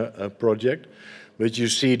this project, but you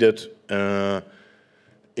see that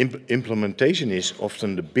implementation is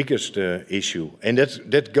often the biggest issue, and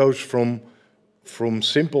that goes from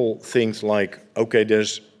simple things like, okay,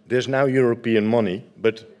 there's now European money,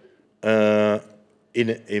 but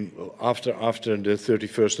after the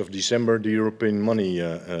 31st of December, the European money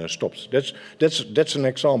stops. That's an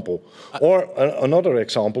example. Or another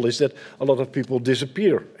example is that a lot of people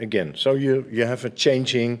disappear again. So you have a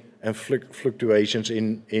changing and fluctuations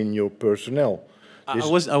in your personnel. I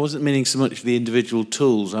wasn't meaning so much the individual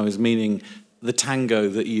tools. I was meaning the tango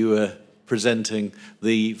that you were presenting,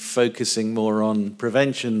 the focusing more on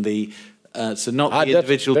prevention, so not the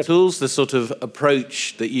individual tools, the sort of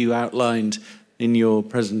approach that you outlined in your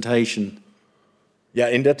presentation. Yeah,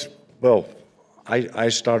 in that, well, I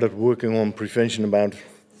started working on prevention about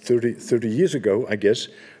 30 years ago, I guess.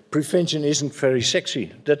 Prevention isn't very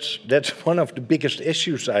sexy. That's one of the biggest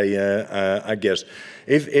issues, I guess.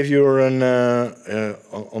 If you're on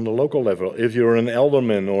the local level, if you're an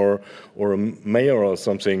alderman or a mayor or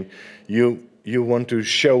something, you want to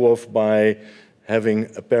show off by having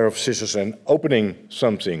a pair of scissors and opening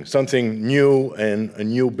something new and a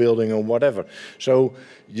new building or whatever. So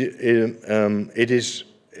it is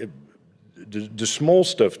the small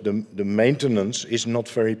stuff, the maintenance is not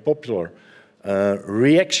very popular.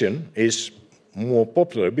 Reaction is more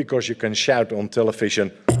popular because you can shout on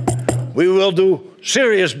television, we will do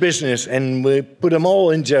serious business and we put them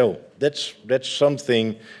all in jail. That's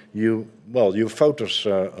something you voters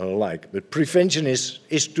like. But prevention is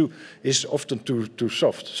often too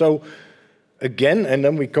soft. So again, and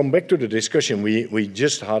then we come back to the discussion we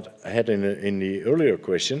just had in the earlier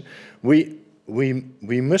question. We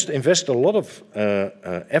must invest a lot of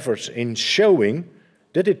efforts in showing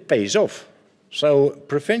that it pays off. So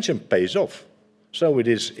prevention pays off. So it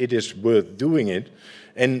is worth doing it.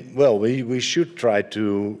 And well, we should try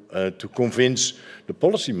to convince the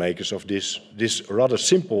policymakers of this rather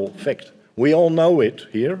simple fact. We all know it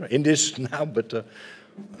here in this now, but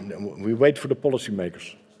we wait for the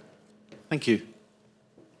policymakers. Thank you.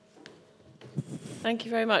 Thank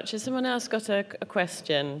you very much. Has someone else got a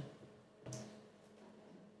question?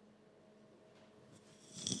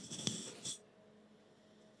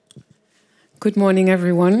 Good morning,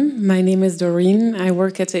 everyone. My name is Doreen. I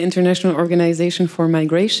work at the International Organization for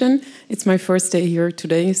Migration. It's my first day here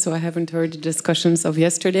today, so I haven't heard the discussions of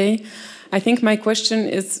yesterday. I think my question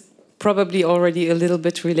is probably already a little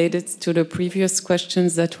bit related to the previous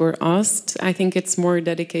questions that were asked. I think it's more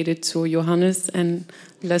dedicated to Johannes and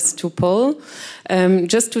less to Paul.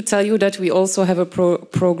 Just to tell you that we also have a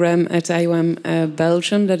program at IOM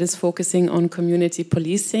Belgium that is focusing on community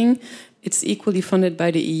policing. It's equally funded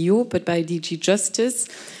by the EU, but by DG Justice.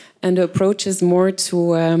 And the approach is more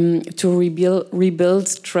to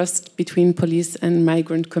rebuild trust between police and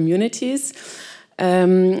migrant communities.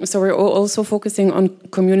 So we're also focusing on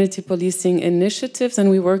community policing initiatives,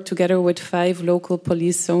 and we work together with 5 local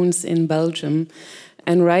police zones in Belgium.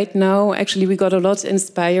 And right now, actually, we got a lot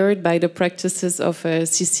inspired by the practices of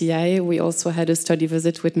CCI. We also had a study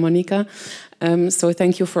visit with Monica. So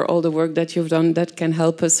thank you for all the work that you've done that can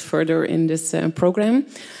help us further in this program.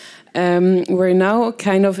 We're now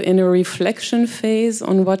kind of in a reflection phase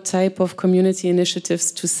on what type of community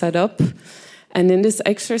initiatives to set up. And in this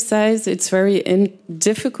exercise, it's very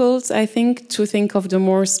difficult, I think, to think of the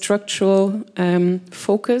more structural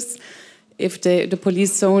focus. If the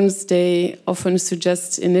police zones, they often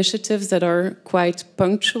suggest initiatives that are quite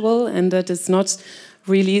punctual and that is not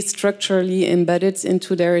really structurally embedded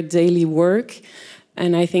into their daily work.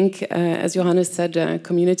 And I think, as Johannes said,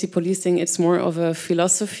 community policing, it's more of a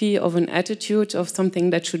philosophy, of an attitude, of something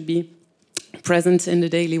that should be present in the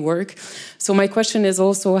daily work. So my question is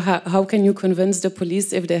also, how can you convince the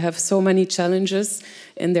police, if they have so many challenges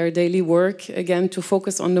in their daily work, again, to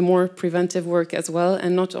focus on the more preventive work as well,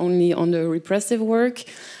 and not only on the repressive work?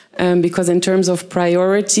 Because in terms of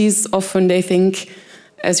priorities, often they think,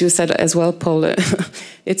 as you said as well, Paul,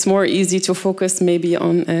 it's more easy to focus maybe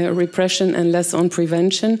on repression and less on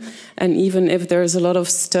prevention. And even if there's a lot of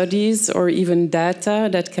studies or even data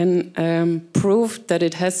that can prove that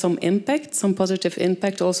it has some impact, some positive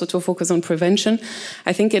impact, also to focus on prevention,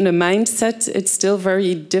 I think in the mindset, it's still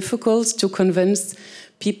very difficult to convince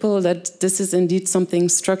people that this is indeed something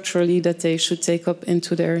structurally that they should take up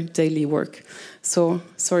into their daily work. So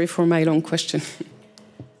sorry for my long question.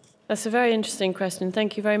 That's a very interesting question.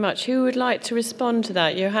 Thank you very much. Who would like to respond to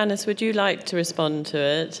that? Johannes, would you like to respond to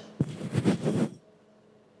it?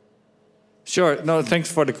 Sure. No, thanks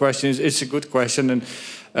for the question. It's a good question, and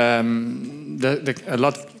there's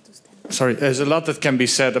a lot that can be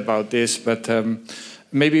said about this. But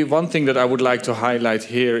maybe one thing that I would like to highlight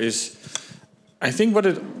here is, I think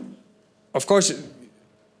of course,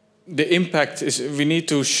 the impact is, we need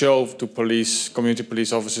to show to community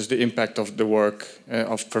police officers, the impact of the work,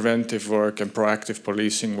 of preventive work and proactive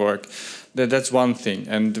policing work. That's one thing.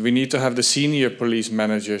 And we need to have the senior police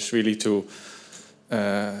managers really to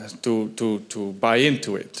buy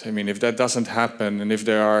into it. I mean, if that doesn't happen, and if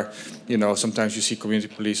there are, sometimes you see community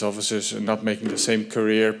police officers not making the same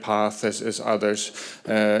career path as others,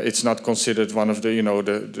 it's not considered one of the,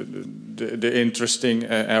 the interesting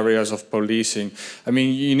areas of policing. I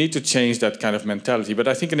mean, you need to change that kind of mentality. But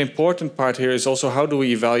I think an important part here is also, how do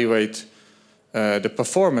we evaluate the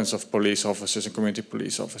performance of police officers and community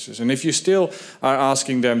police officers. And if you still are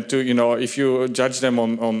asking them to, if you judge them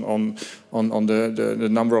on the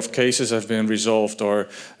number of cases that have been resolved or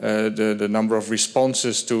the number of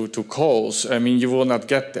responses to calls, I mean, you will not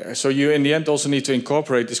get there. So you, in the end, also need to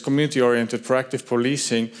incorporate this community-oriented proactive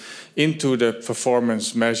policing into the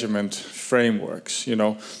performance measurement frameworks.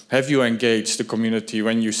 Have you engaged the community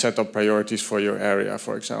when you set up priorities for your area,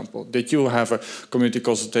 for example? Did you have a community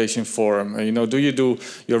consultation forum? Do you do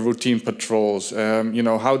your routine patrols?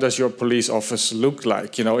 How does your police office look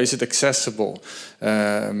like? Is it accessible?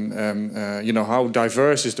 How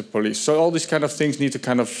diverse is the police? So all these kind of things need to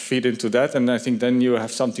kind of feed into that, and I think then you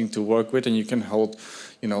have something to work with, and you can hold,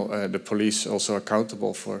 the police also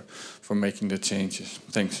accountable for making the changes.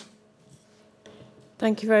 Thanks.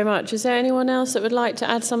 Thank you very much. Is there anyone else that would like to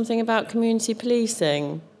add something about community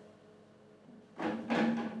policing?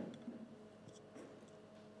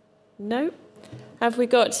 No? Have we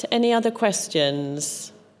got any other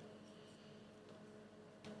questions?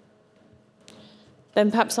 Then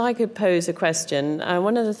perhaps I could pose a question.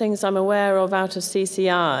 One of the things I'm aware of out of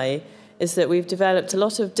CCI is that we've developed a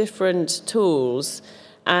lot of different tools,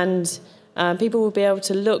 and people will be able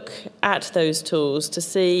to look at those tools to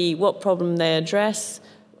see what problem they address,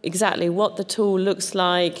 exactly what the tool looks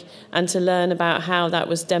like, and to learn about how that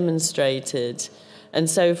was demonstrated. And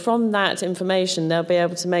so from that information, they'll be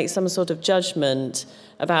able to make some sort of judgment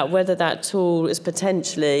about whether that tool is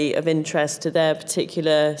potentially of interest to their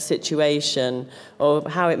particular situation or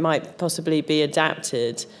how it might possibly be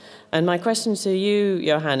adapted. And my question to you,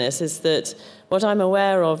 Johannes, is that what I'm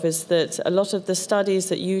aware of is that a lot of the studies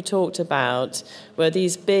that you talked about were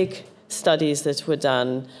these big studies that were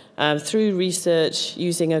done through research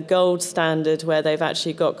using a gold standard where they've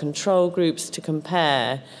actually got control groups to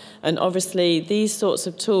compare. And obviously, these sorts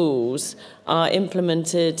of tools are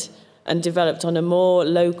implemented and developed on a more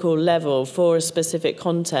local level for a specific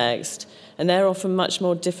context, and they're often much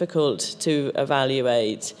more difficult to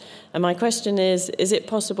evaluate. And my question is it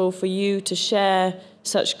possible for you to share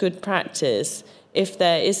such good practice if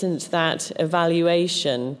there isn't that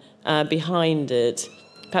evaluation behind it?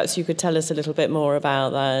 Perhaps you could tell us a little bit more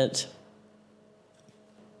about that.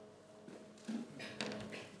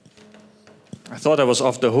 I thought I was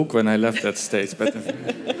off the hook when I left that stage, but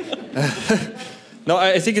no,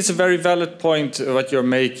 I think it's a very valid point what you're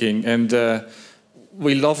making, and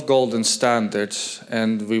we love golden standards,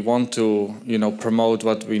 and we want to, promote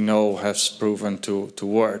what we know has proven to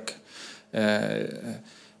work.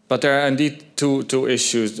 But there are indeed two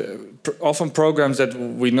issues. Often programs that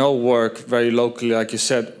we know work very locally, like you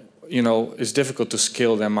said, it's difficult to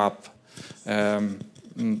scale them up.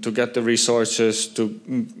 To get the resources, to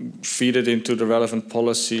feed it into the relevant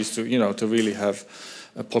policies, to really have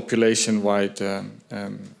a population-wide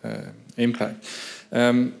impact.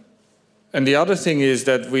 And the other thing is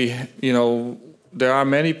that there are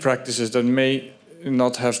many practices that may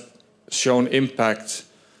not have shown impact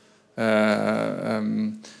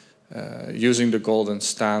using the golden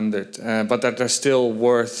standard, but that are still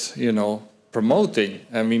worth promoting.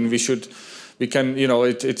 I mean, we can,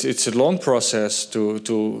 it's a long process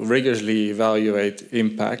to rigorously evaluate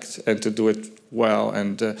impact and to do it well,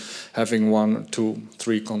 and having 1, 2,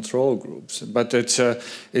 3 control groups. But it's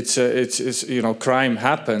crime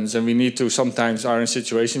happens, and we need to sometimes are in a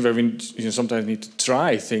situation where we sometimes need to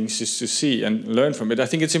try things just to see and learn from it. I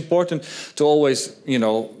think it's important to always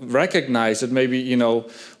recognize that maybe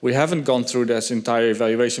we haven't gone through this entire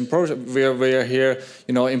evaluation process. We are here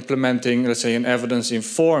implementing, let's say, an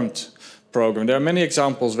evidence-informed program. There are many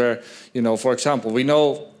examples where, for example, we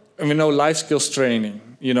know life skills training,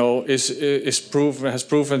 has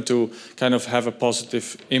proven to kind of have a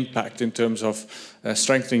positive impact in terms of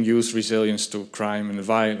strengthening youth resilience to crime and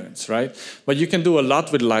violence, right? But you can do a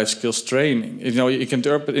lot with life skills training. You can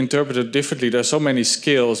interpret it differently. There are so many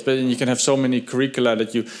skills, but you can have so many curricula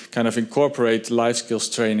that you kind of incorporate life skills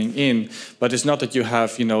training in. But it's not that you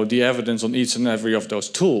have, the evidence on each and every of those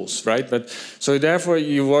tools, right? But so therefore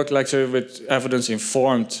you work with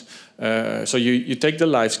evidence-informed. So you take the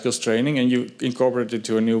life skills training and you incorporate it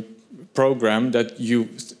into a new program that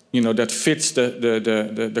that fits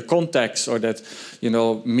the context, or that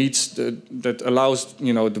meets that allows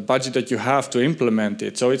the budget that you have to implement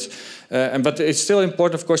it. So it's but it's still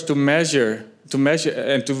important, of course, to measure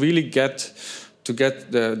and to really get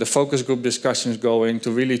the focus group discussions going,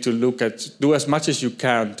 to do as much as you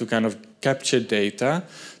can to kind of capture data,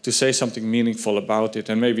 to say something meaningful about it,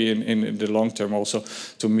 and maybe in the long term also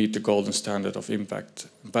to meet the golden standard of impact.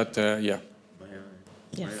 But yeah.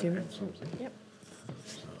 Yeah, yep.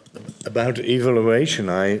 About evaluation,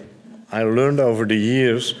 I learned over the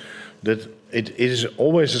years that it is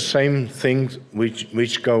always the same things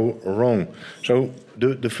which go wrong. So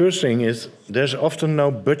the first thing is there's often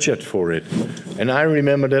no budget for it. And I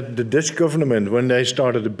remember that the Dutch government, when they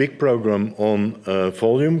started a big program on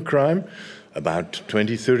volume crime, about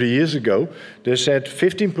 20, 30 years ago, they said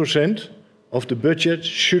 15% of the budget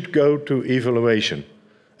should go to evaluation.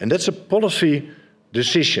 And that's a policy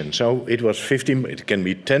decision. So it was 15, it can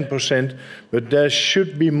be 10%, but there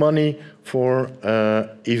should be money for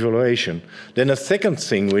evaluation. Then a second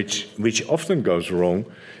thing which often goes wrong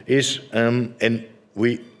is, and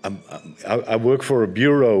I work for a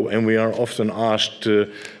bureau and we are often asked,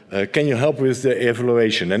 can you help with the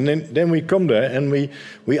evaluation? And then we come there and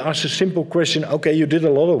we ask a simple question, okay, you did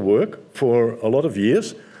a lot of work for a lot of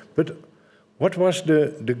years, but what was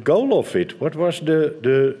the goal of it? What was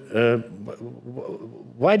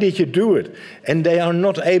why did you do it? And they are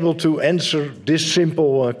not able to answer this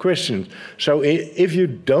simple question. So if you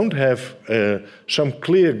don't have some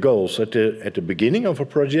clear goals at the beginning of a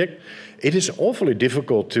project, it is awfully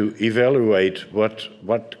difficult to evaluate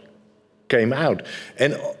what came out.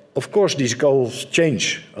 And of course, these goals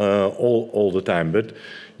change all the time, but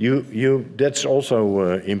that's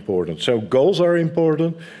also important. So goals are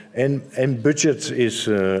important, and budget is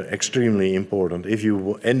extremely important.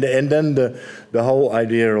 And then the whole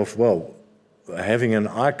idea of, well, having an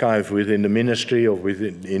archive within the ministry or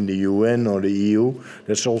in the UN or the EU,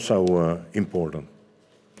 that's also important.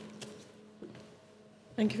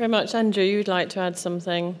 Thank you very much. Andrew, you'd like to add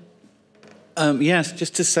something? Yes,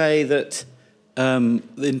 just to say that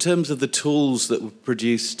in terms of the tools that were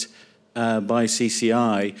produced by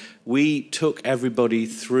CCI, we took everybody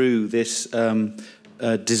through this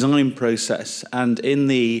design process. And in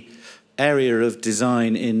the area of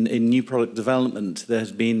design in new product development, there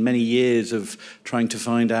has been many years of trying to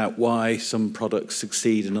find out why some products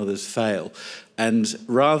succeed and others fail. And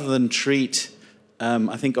rather than treat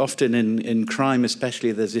I think often in crime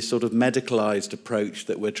especially, there's this sort of medicalized approach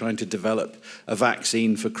that we're trying to develop a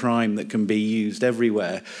vaccine for crime that can be used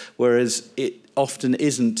everywhere, whereas it often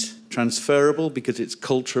isn't transferable because it's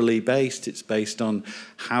culturally based. It's based on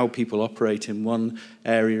how people operate in one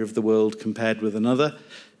area of the world compared with another.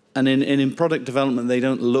 And in product development, they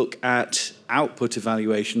don't look at output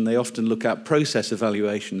evaluation. They often look at process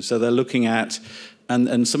evaluation. So they're looking at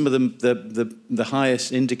and some of them, the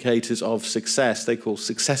highest indicators of success, they call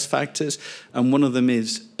success factors, and one of them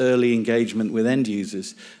is early engagement with end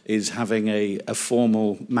users, is having a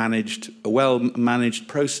formal a well-managed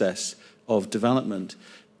process of development.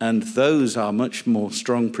 And those are much more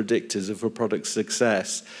strong predictors of a product's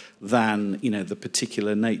success than, the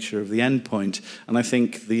particular nature of the endpoint. And I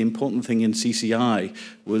think the important thing in CCI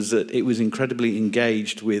was that it was incredibly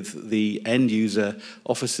engaged with the end user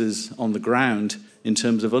officers on the ground in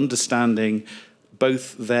terms of understanding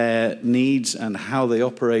both their needs and how they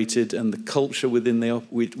operated and the culture within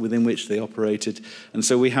which they operated. And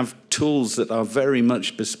so we have tools that are very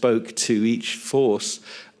much bespoke to each force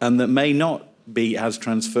and that may not be as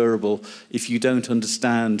transferable if you don't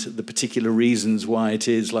understand the particular reasons why it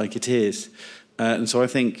is like it is. And so I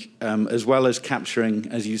think as well as capturing,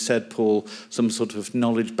 as you said, Paul, some sort of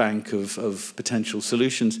knowledge bank of potential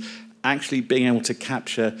solutions, actually being able to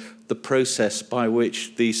capture the process by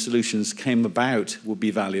which these solutions came about would be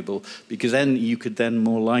valuable, because then you could then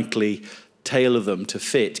more likely tailor them to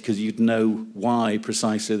fit, because you'd know why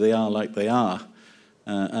precisely they are like they are,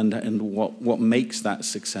 and what makes that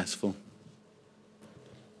successful.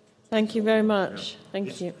 Thank you very much.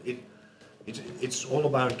 Thank you. It's all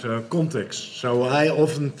about context. So I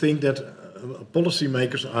often think that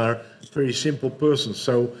policymakers are very simple persons.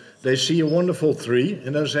 So they see a wonderful tree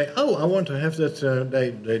and they say, "Oh, I want to have that.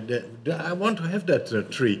 I want to have that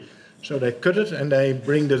tree." So they cut it and they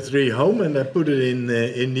bring the tree home and they put it in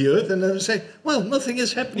the earth and then they say, "Well, nothing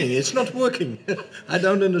is happening. It's not working." I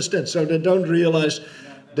don't understand. So they don't realize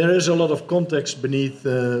there is a lot of context beneath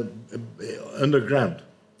underground.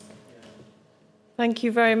 Thank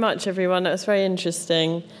you very much, everyone. That was very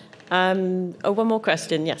interesting. One more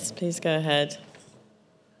question. Yes, please go ahead.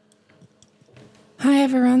 Hi,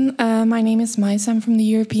 everyone. My name is Mais. I'm from the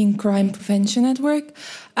European Crime Prevention Network.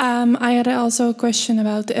 I had also a question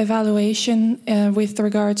about the evaluation with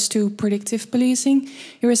regards to predictive policing.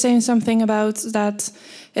 You were saying something about that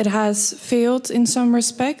it has failed in some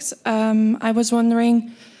respects. I was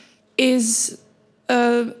wondering, is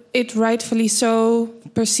it rightfully so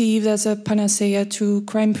perceived as a panacea to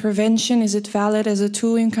crime prevention? Is it valid as a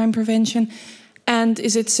tool in crime prevention? And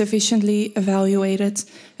is it sufficiently evaluated?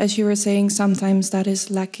 As you were saying, sometimes that is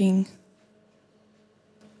lacking.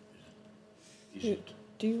 Do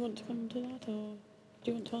you want to come to that, or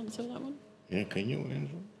do you want to answer that one? Yeah, can you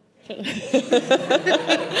answer?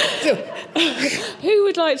 Who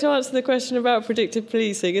would like to answer the question about predictive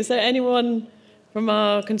policing? Is there anyone from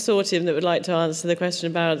our consortium that would like to answer the question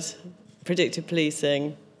about predictive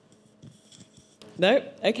policing? No?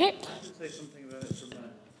 Okay. Say something about it from there.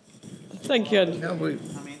 Thank you, Andy. No,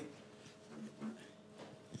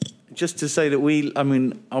 just to say that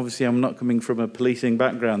obviously I'm not coming from a policing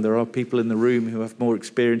background. There are people in the room who have more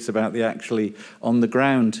experience about the actually on the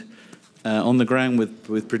ground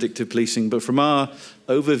with predictive policing. But from our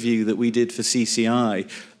overview that we did for CCI,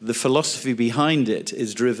 the philosophy behind it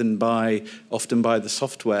is driven often by the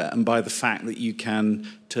software and by the fact that you can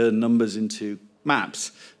turn numbers into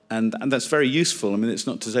maps. And that's very useful. I mean, it's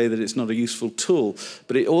not to say that it's not a useful tool,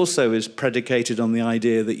 but it also is predicated on the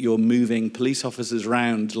idea that you're moving police officers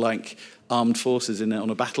around like armed forces on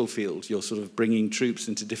a battlefield. You're sort of bringing troops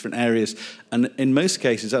into different areas. And in most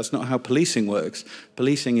cases, that's not how policing works.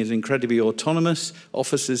 Policing is incredibly autonomous.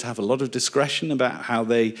 Officers have a lot of discretion about how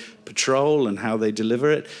they patrol and how they deliver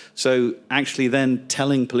it. So actually then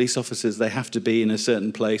telling police officers they have to be in a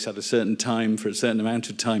certain place at a certain time for a certain amount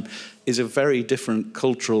of time is a very different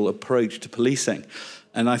cultural approach to policing.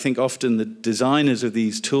 And I think often the designers of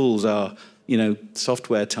these tools are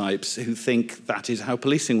software types who think that is how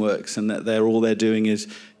policing works and that all they're doing is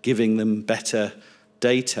giving them better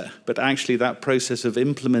data. But actually that process of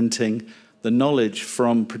implementing the knowledge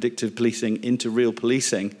from predictive policing into real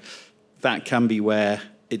policing, that can be where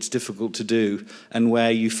it's difficult to do and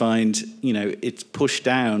where you find, it's pushed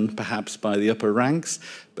down perhaps by the upper ranks,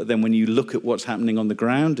 but then when you look at what's happening on the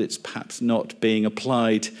ground, it's perhaps not being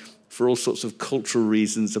applied for all sorts of cultural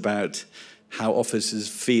reasons about how officers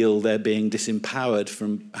feel they're being disempowered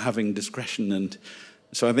from having discretion. And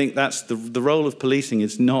so I think that's the role of policing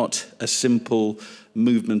is not a simple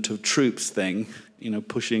movement of troops thing,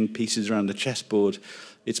 pushing pieces around the chessboard.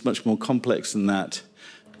 It's much more complex than that.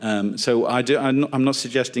 So I'm not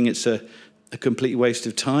suggesting it's a complete waste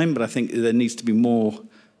of time, but I think there needs to be more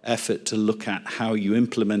effort to look at how you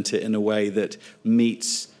implement it in a way that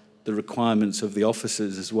meets the requirements of the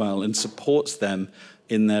officers as well and supports them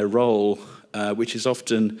in their role, which is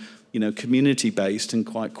often, community-based and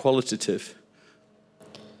quite qualitative.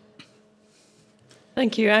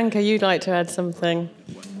 Thank you. Anke, you'd like to add something?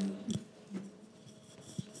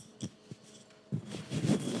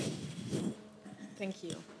 Thank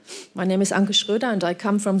you. My name is Anke Schröder, and I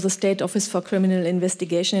come from the State Office for Criminal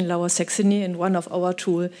Investigation in Lower Saxony, and one of our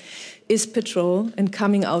tools is patrol and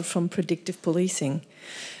coming out from predictive policing.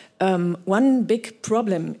 One big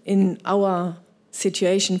problem in our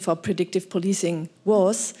situation for predictive policing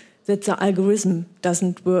was that the algorithm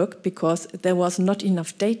doesn't work because there was not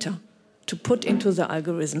enough data to put into the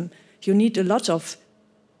algorithm. You need a lot of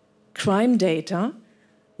crime data,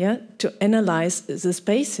 to analyze the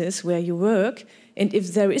spaces where you work. And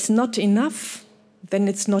if there is not enough, then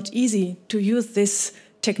it's not easy to use this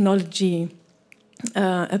technology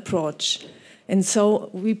approach. And so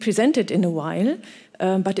we present it in a while,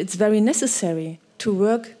 but it's very necessary to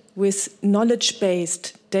work with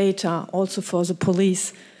knowledge-based data also for the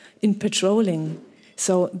police in patrolling.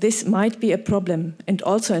 So this might be a problem. And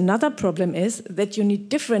also another problem is that you need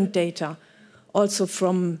different data also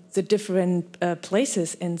from the different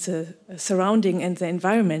places and the surrounding and the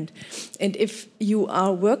environment. And if you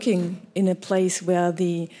are working in a place where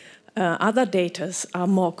the other data are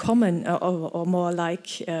more common or more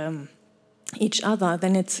like each other,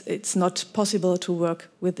 then it's not possible to work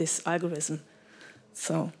with this algorithm.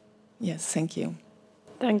 So, yes, thank you.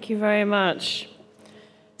 Thank you very much.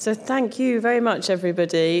 So thank you very much,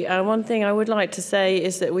 everybody. One thing I would like to say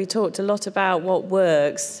is that we talked a lot about what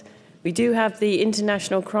works. We do have the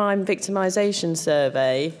International Crime Victimisation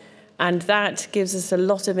Survey, and that gives us a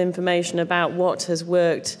lot of information about what has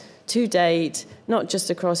worked to date, not just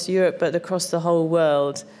across Europe, but across the whole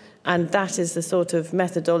world. And that is the sort of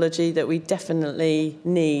methodology that we definitely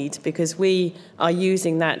need, because we are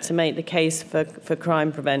using that to make the case for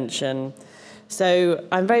crime prevention. So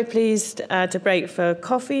I'm very pleased to break for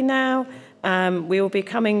coffee now. We will be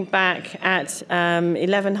coming back at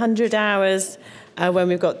 1100 hours when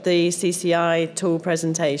we've got the CCI tool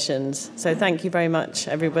presentations. So thank you very much,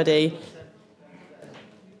 everybody.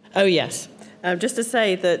 Oh, yes. Just to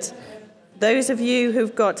say that those of you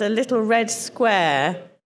who've got a little red square,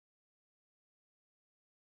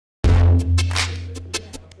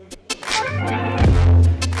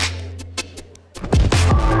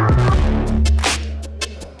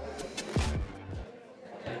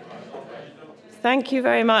 thank you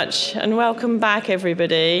very much, and welcome back,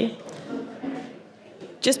 everybody.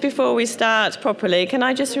 Just before we start properly, can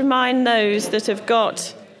I just remind those that have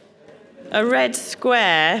got a red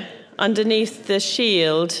square underneath the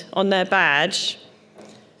shield on their badge,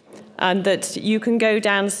 and that you can go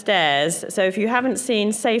downstairs. So if you haven't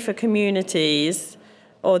seen Safer Communities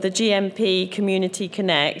or the GMP Community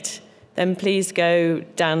Connect, then please go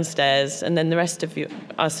downstairs, and then the rest of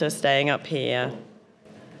us are staying up here.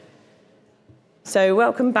 So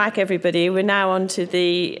welcome back, everybody. We're now on to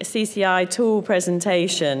the CCI tool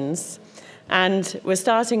presentations. And we're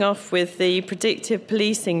starting off with the predictive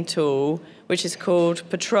policing tool, which is called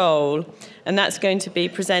Patrol. And that's going to be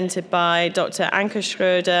presented by Dr. Anke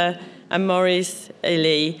Schröder and Maurice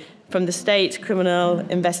Oreille from the State Criminal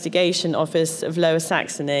Investigation Office of Lower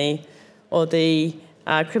Saxony, or the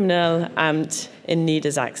Kriminalamt in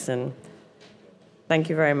Niedersachsen. Thank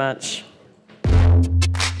you very much.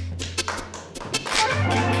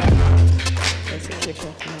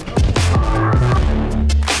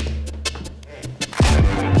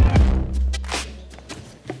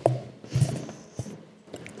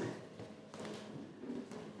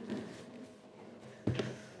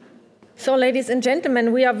 So, ladies and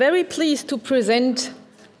gentlemen, we are very pleased to present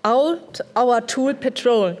our tool,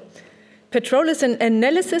 Patrol. Patrol is an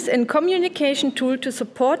analysis and communication tool to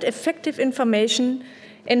support effective information,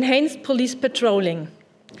 enhanced police patrolling.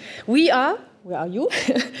 We are, where are you?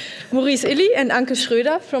 Maurice Oreille and Anke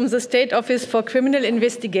Schröder from the State Office for Criminal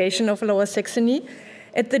Investigation of Lower Saxony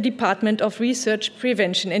at the Department of Research,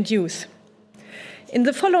 Prevention and Use. In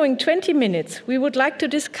the following 20 minutes, we would like to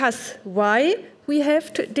discuss why we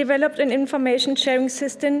have developed an information sharing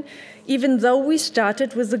system, even though we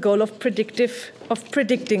started with the goal of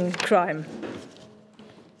predicting crime.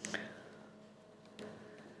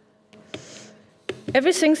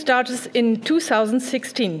 Everything started in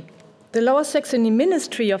 2016. The Lower Saxony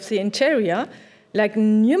Ministry of the Interior, like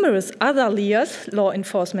numerous other LEAs, law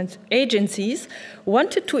enforcement agencies,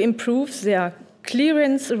 wanted to improve their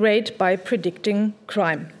clearance rate by predicting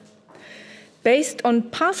crime. Based on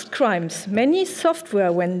past crimes, many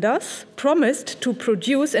software vendors promised to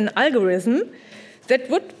produce an algorithm that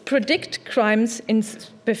would predict crimes in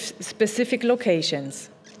specific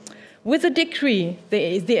locations. With a decree,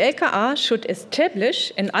 the LKA should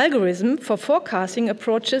establish an algorithm for forecasting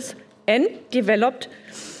approaches and developed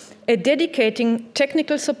a dedicated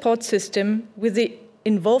technical support system with the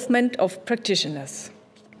involvement of practitioners.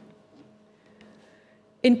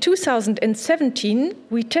 In 2017,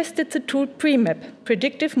 we tested the tool PreMap,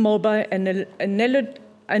 Predictive Mobile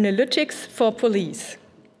Analytics for Police.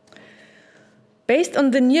 Based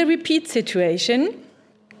on the near-repeat situation,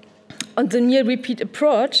 on the near-repeat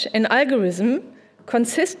approach, an algorithm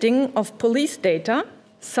consisting of police data,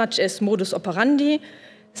 such as modus operandi,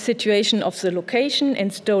 situation of the location,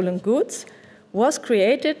 and stolen goods, was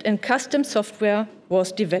created and custom software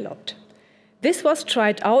was developed. This was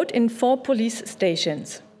tried out in 4 police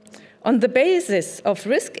stations. On the basis of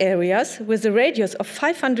risk areas with a radius of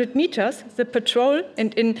 500 meters, the patrol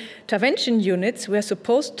and intervention units were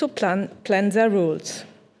supposed to plan their roles.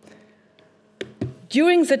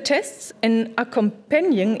 During the tests, an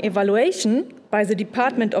accompanying evaluation by the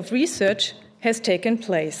Department of Research has taken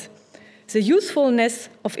place. The usefulness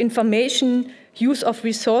of information, use of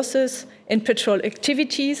resources, and patrol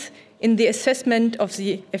activities in the assessment of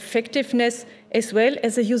the effectiveness as well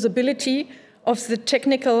as the usability of the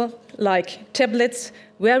technical, like tablets,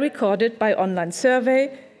 were recorded by online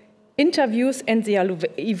survey, interviews, and the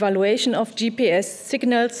evaluation of GPS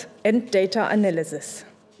signals and data analysis.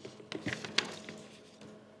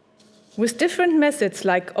 With different methods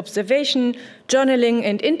like observation, journaling,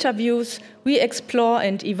 and interviews, we explore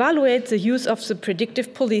and evaluate the use of the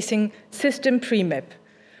predictive policing system PreMap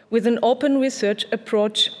with an open research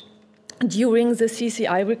approach during the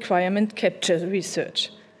CCI requirement capture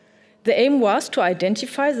research. The aim was to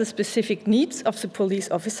identify the specific needs of the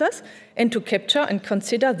police officers and to capture and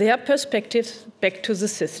consider their perspectives back to the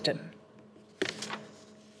system.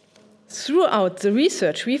 Throughout the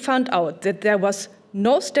research, we found out that there was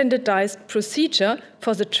no standardized procedure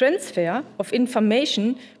for the transfer of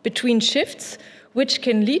information between shifts, which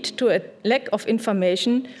can lead to a lack of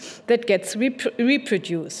information that gets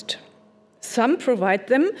reproduced. Some provide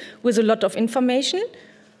them with a lot of information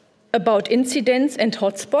about incidents and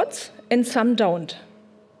hotspots, and some don't.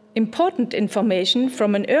 Important information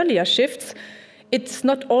from an earlier shift, it's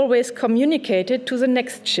not always communicated to the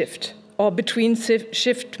next shift or between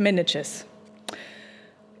shift managers.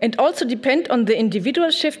 And also depend on the individual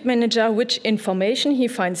shift manager which information he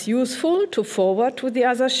finds useful to forward to the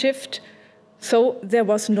other shift, so there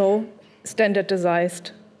was no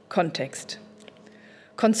standardized context.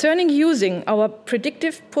 Concerning using our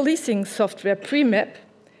predictive policing software PreMap,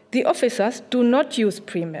 the officers do not use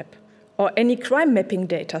PreMap or any crime mapping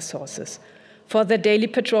data sources. for their daily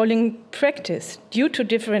patrolling practice due to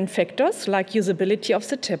different factors like usability of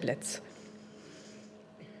the tablets.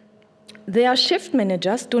 Their shift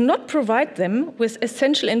managers do not provide them with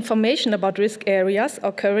essential information about risk areas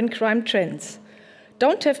or current crime trends,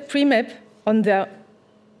 don't have pre-map on their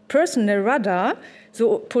personal radar,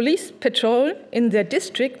 so police patrol in their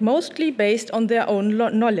district mostly based on their own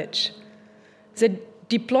knowledge. The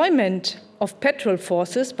deployment of patrol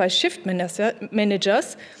forces by shift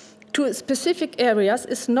managers to specific areas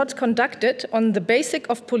is not conducted on the basis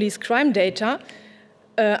of police crime data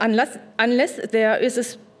unless there is a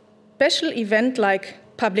special event like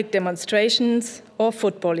public demonstrations or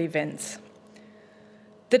football events.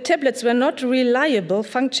 The tablets were not reliable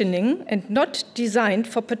functioning and not designed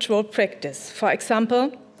for patrol practice. For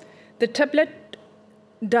example, the tablet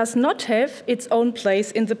does not have its own place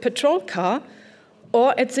in the patrol car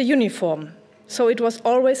or at the uniform, so it was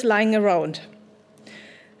always lying around.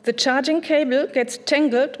 The charging cable gets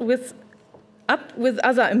tangled up with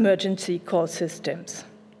other emergency call systems.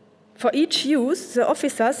 For each use, the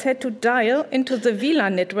officers had to dial into the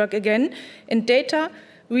VLAN network again, and data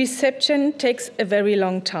reception takes a very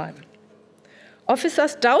long time.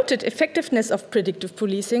 Officers doubted effectiveness of predictive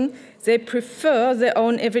policing. They prefer their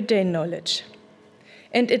own everyday knowledge.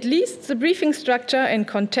 And at least the briefing structure and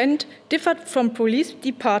content differed from police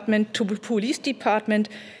department to police department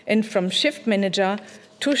and from shift manager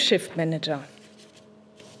to shift manager.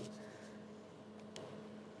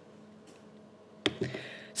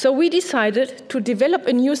 So we decided to develop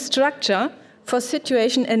a new structure for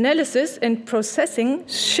situation analysis and processing,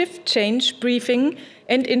 shift change, briefing,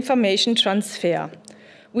 and information transfer.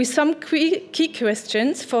 With some key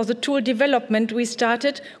questions for the tool development, we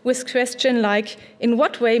started with questions like, in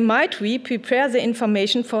what way might we prepare the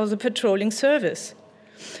information for the patrolling service?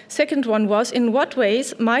 Second one was, in what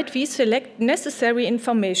ways might we select necessary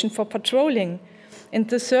information for patrolling? And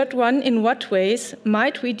the third one, in what ways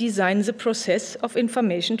might we design the process of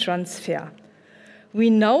information transfer? We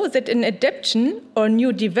know that an adaptation or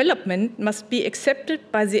new development must be accepted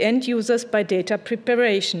by the end users by data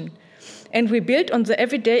preparation. And we built on the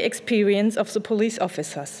everyday experience of the police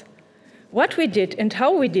officers. What we did and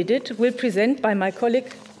how we did it will present by my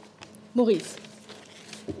colleague Maurice.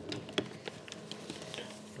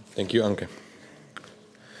 Thank you, Anke.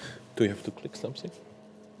 Do you have to click something?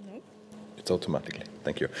 No. It's automatically.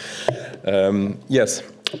 Thank you. Yes,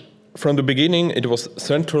 from the beginning, it was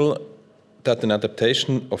central that an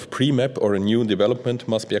adaptation of pre-map or a new development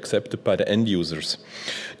must be accepted by the end users.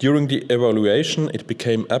 During the evaluation, it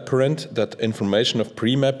became apparent that information of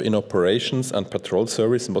pre-map in operations and patrol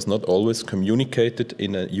service was not always communicated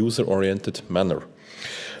in a user-oriented manner.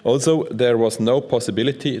 Also, there was no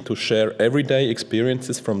possibility to share everyday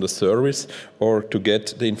experiences from the service or to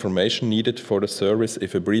get the information needed for the service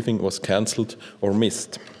if a briefing was cancelled or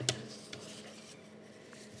missed.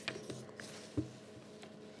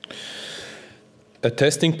 A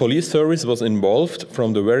testing police service was involved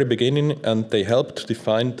from the very beginning, and they helped to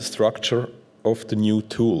define the structure of the new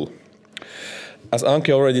tool. As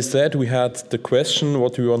Anke already said, we had the question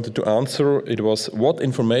what we wanted to answer. It was what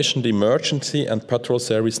information the emergency and patrol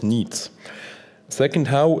service needs. Second,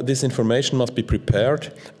 how this information must be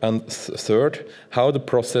prepared. And third, how the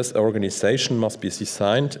process organization must be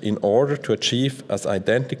designed in order to achieve as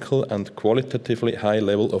identical and qualitatively high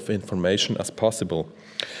level of information as possible.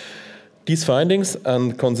 These findings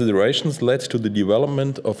and considerations led to the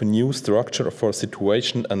development of a new structure for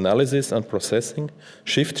situation analysis and processing,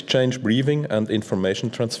 shift change briefing, and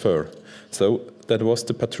information transfer. So that was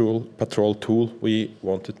the patrol tool we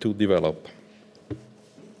wanted to develop.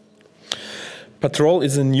 Patrol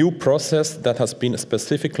is a new process that has been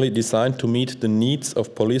specifically designed to meet the needs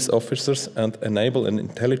of police officers and enable an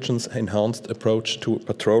intelligence-enhanced approach to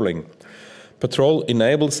patrolling. Patrol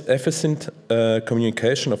enables efficient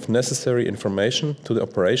communication of necessary information to the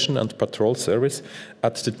operation and patrol service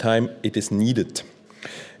at the time it is needed.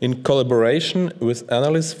 In collaboration with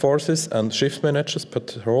analyst forces and shift managers,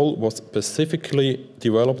 Patrol was specifically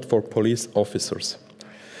developed for police officers.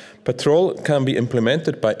 Patrol can be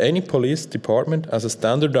implemented by any police department as a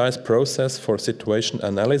standardized process for situation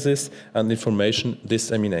analysis and information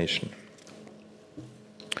dissemination.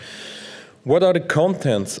 What are the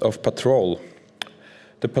contents of Patrol?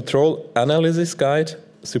 The Patrol Analysis Guide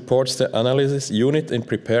supports the analysis unit in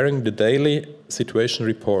preparing the daily situation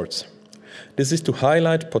reports. This is to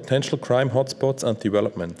highlight potential crime hotspots and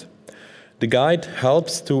development. The guide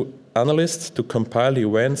helps to analysts to compile the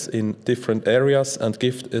events in different areas and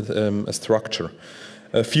give it a structure.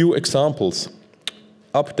 A few examples: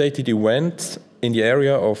 updated events in the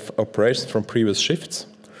area of operations from previous shifts,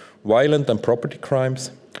 violent and property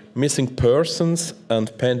crimes, missing persons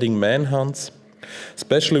and pending manhunts,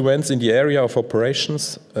 special events in the area of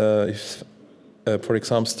operations, for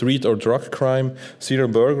example, street or drug crime, serial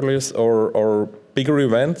burglaries, or bigger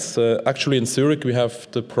events. Actually, in Zurich, we have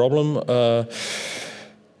the problem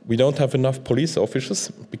we don't have enough police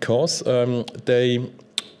officers because they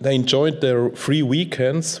enjoyed their free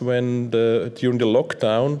weekends when during the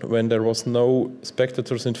lockdown, when there was no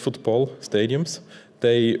spectators in football stadiums.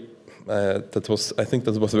 I think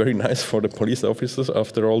that was very nice for the police officers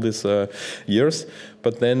after all these years.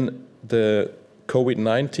 But then the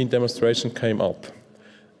COVID-19 demonstration came up.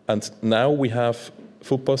 And now we have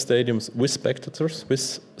football stadiums with spectators,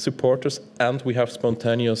 with supporters, and we have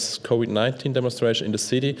spontaneous COVID-19 demonstration in the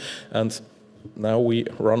city. And now we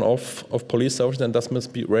run off of police officers, and that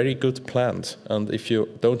must be very good planned. And if you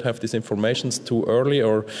don't have these informations too early,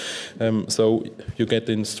 or so you get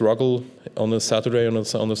in struggle on a Saturday and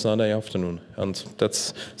on a Sunday afternoon. And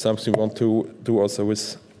that's something we want to do also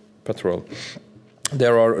with patrol.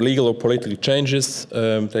 There are legal or political changes.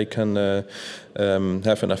 They can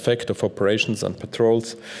have an effect of operations and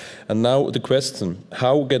patrols. And now the question,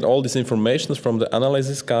 how get all this information from the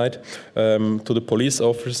analysis guide to the police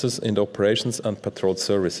officers in the operations and patrol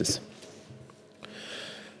services?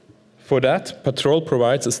 For that, patrol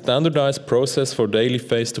provides a standardized process for daily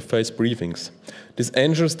face-to-face briefings. This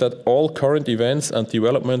ensures that all current events and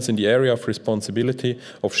developments in the area of responsibility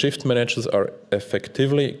of shift managers are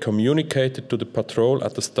effectively communicated to the patrol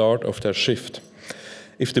at the start of their shift.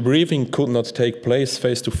 If the briefing could not take place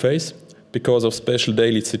face-to-face because of special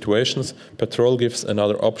daily situations, patrol gives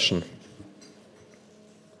another option.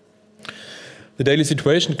 The daily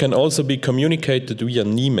situation can also be communicated via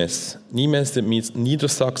NIMES. NIMES, that means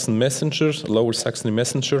Niedersachsen Messenger, Lower Saxony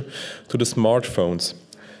Messenger, to the smartphones.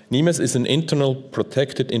 NIMES is an internal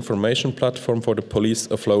protected information platform for the police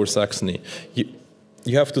of Lower Saxony.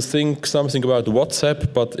 You have to think something about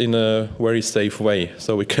WhatsApp, but in a very safe way,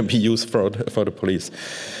 so it can be used for the police.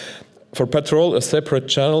 For patrol, a separate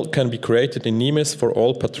channel can be created in NIMES for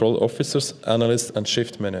all patrol officers, analysts, and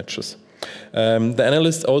shift managers. The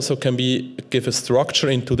analysts also can give a structure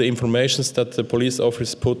into the information that the police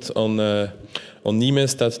officers put on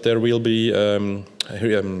NIMES, that there will be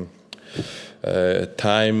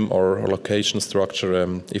time or location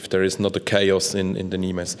structure if there is not a chaos in the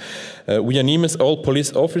NIMES. Via NIMES, all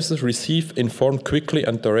police officers receive informed quickly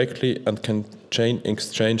and directly and can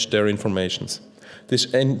exchange their informations. This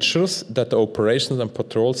ensures that the operations and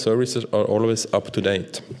patrol services are always up to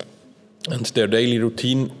date. And their daily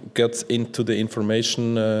routine gets into the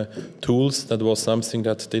information tools. That was something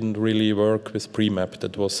that didn't really work with PreMap.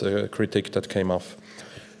 That was a critique that came off.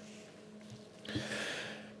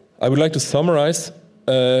 I would like to summarize.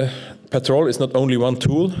 Patrol is not only one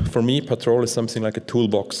tool. For me, patrol is something like a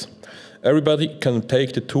toolbox. Everybody can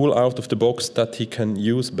take the tool out of the box that he can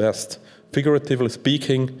use best. Figuratively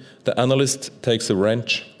speaking, the analyst takes a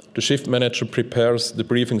wrench, the shift manager prepares the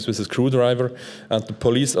briefings with a screwdriver, and the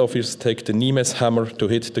police officers take the NIMES hammer to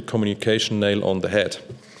hit the communication nail on the head.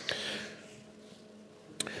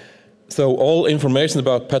 So all information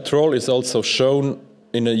about patrol is also shown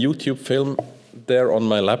in a YouTube film there on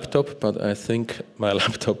my laptop, but I think my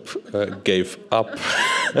laptop gave up.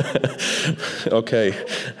 Okay,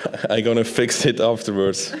 I'm gonna fix it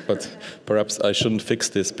afterwards, but perhaps I shouldn't fix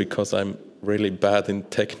this because I'm really bad in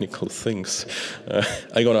technical things.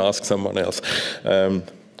 I'm gonna ask someone else.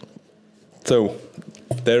 So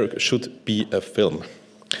there should be a film.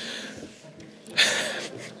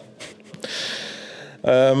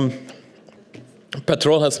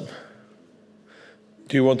 Patrol has...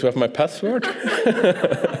 Do you want to have my password?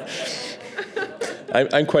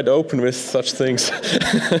 I'm quite open with such things.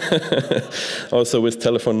 Also with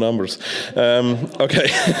telephone numbers. Okay.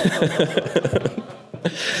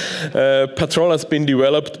 Patrol has been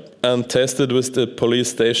developed and tested with the police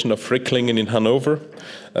station of Fricklingen in Hanover.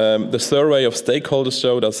 The survey of stakeholders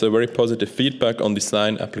showed us a very positive feedback on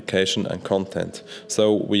design, application and content.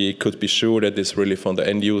 So we could be sure that it's really from the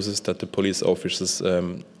end users that the police officers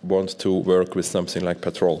want to work with something like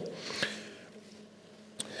Patrol.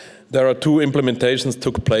 There are two implementations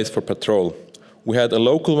took place for Patrol. We had a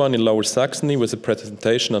local one in Lower Saxony with a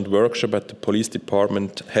presentation and workshop at the police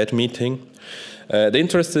department head meeting. The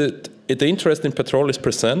interest in Patrol is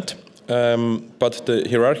present, but the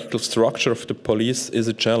hierarchical structure of the police is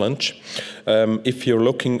a challenge if you're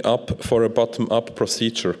looking up for a bottom-up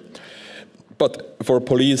procedure. But for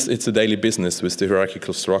police, it's a daily business with the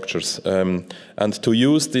hierarchical structures. And to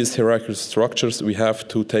use these hierarchical structures, we have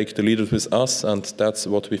to take the leaders with us, and that's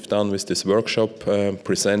what we've done with this workshop,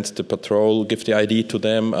 present the Patrol, give the ID to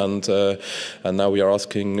them, and now we are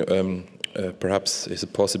asking perhaps is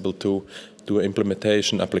it possible to do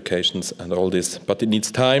implementation, applications, and all this. But it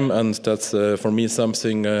needs time, and that's for me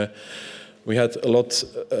something. We had a lot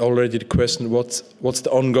already. The question, what's the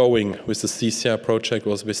ongoing with the CCI project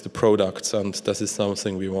was with the products, and this is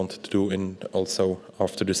something we want to do in also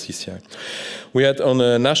after the CCI. We had on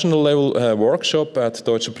a national level workshop at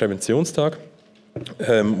Deutscher Präventionstag.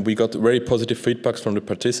 We got very positive feedbacks from the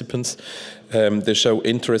participants. They show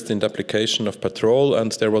interest in the application of patrol,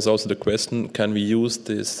 and there was also the question, can we use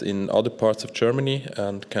this in other parts of Germany,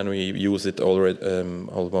 and can we use it already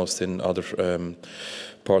almost in other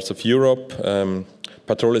parts of Europe?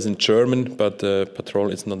 Patrol is in German, but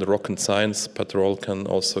patrol is not a rocket science. Patrol can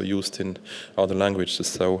also be used in other languages,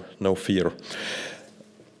 so no fear.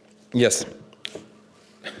 Yes.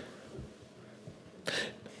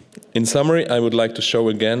 In summary, I would like to show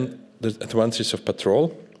again the advantages of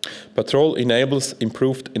patrol. Patrol enables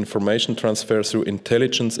improved information transfer through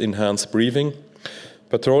intelligence-enhanced briefing.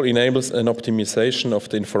 Patrol enables an optimization of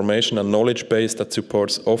the information and knowledge base that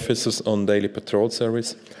supports officers on daily patrol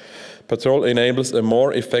service. Patrol enables a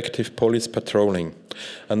more effective police patrolling.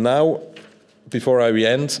 And now, before I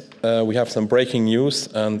end, we have some breaking news,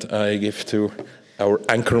 and I give to our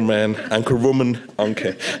anchorman, anchorwoman,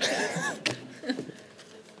 Anke.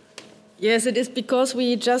 Yes, it is because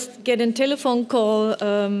we just get a telephone call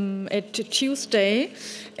at Tuesday,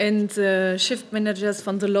 and the shift managers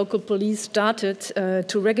from the local police started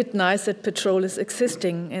to recognize that patrol is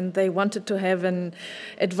existing, and they wanted to have an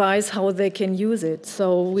advice how they can use it.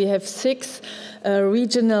 So we have 6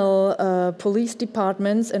 regional police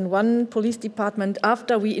departments, and 1 police department,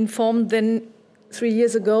 after we informed them 3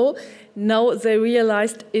 years ago, now they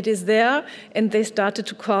realized it is there, and they started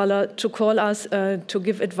to call us to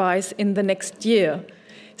give advice in the next year.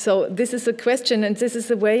 So this is a question, and this is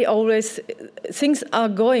the way always things are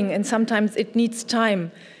going, and sometimes it needs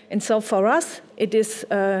time. And so for us, it is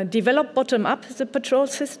developed bottom-up, the patrol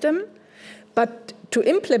system, but to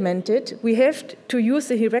implement it, we have to use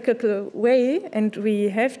the hierarchical way, and we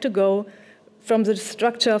have to go from the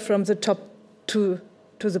structure from the top to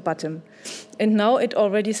the bottom. And now it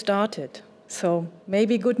already started. So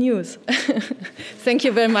maybe good news. Thank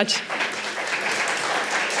you very much.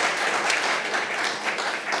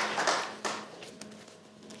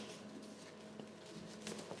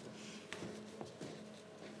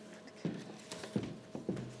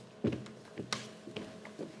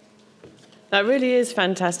 That really is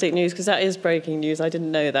fantastic news, because that is breaking news. I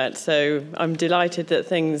didn't know that, so I'm delighted that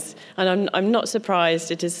things, and I'm not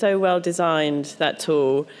surprised. It is so well designed, that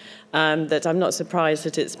tool, that I'm not surprised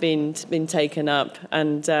that it's been taken up,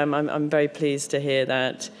 and I'm very pleased to hear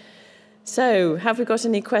that. So, have we got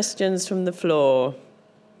any questions from the floor?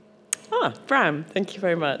 Bram, thank you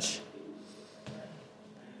very much.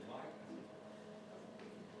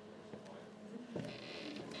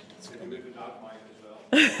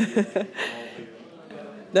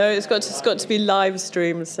 No, it's got to be live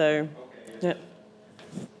streamed, so yeah.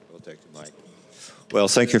 We'll take the mic. Well,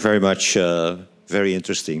 thank you very much. Very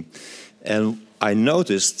interesting. And I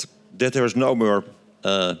noticed that there is no more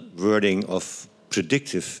wording of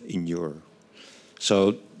predictive in your.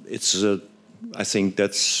 So it's. I think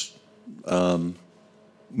that's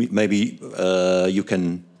maybe you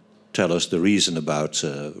can tell us the reason about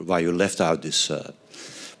why you left out this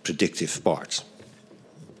predictive part.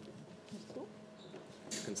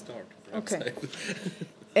 Okay.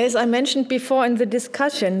 As I mentioned before in the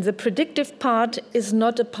discussion, the predictive part is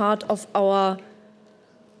not a part of our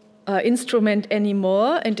instrument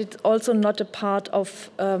anymore, and it's also not a part of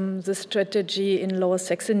the strategy in Lower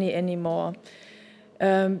Saxony anymore.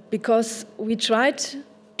 Because we tried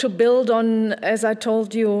to build on, as I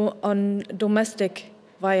told you, on domestic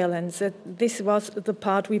violence. This was the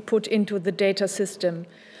part we put into the data system.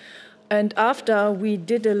 And after we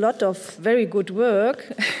did a lot of very good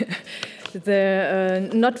work, the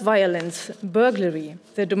not violence, burglary,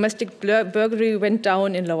 the domestic burglary went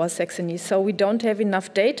down in Lower Saxony. So we don't have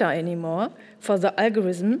enough data anymore for the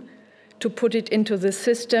algorithm to put it into the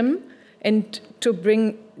system and to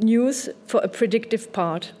bring news for a predictive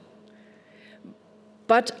part.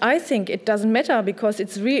 But I think it doesn't matter, because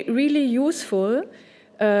it's really useful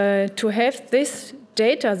to have this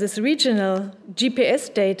data, this regional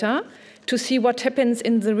GPS data, to see what happens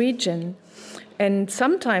in the region. And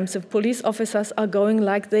sometimes the police officers are going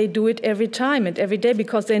like they do it every time and every day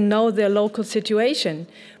because they know their local situation.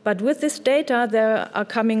 But with this data, there are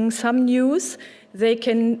coming some news they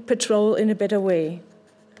can patrol in a better way.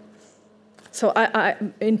 So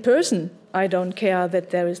in person, I don't care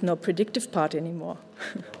that there is no predictive part anymore.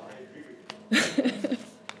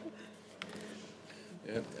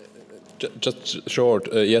 just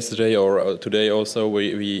short. Yesterday or today also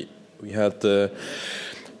we had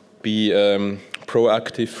be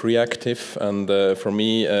proactive, reactive, and for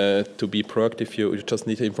me to be proactive you just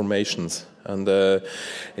need informations, and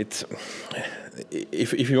it's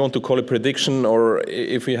if you want to call it prediction, or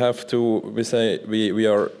if we have to say we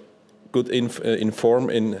are good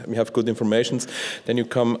we have good informations, then you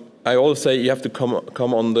come. I always say you have to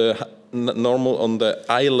come on the normal, on the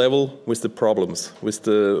eye level with the problems, with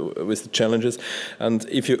the challenges, and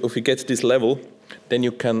if you get this level, then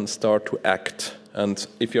you can start to act. And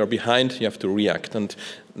if you are behind, you have to react. And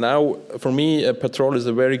now, for me, a patrol is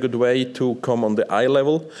a very good way to come on the eye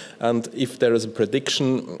level. And if there is a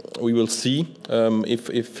prediction, we will see.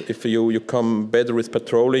 If you come better with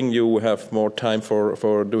patrolling, you have more time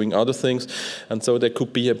for doing other things. And so there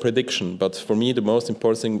could be a prediction. But for me, the most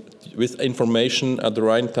important thing, with information at the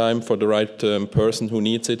right time for the right person who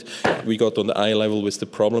needs it, we got on the eye level with the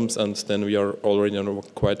problems, and then we are already on a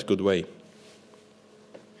quite good way.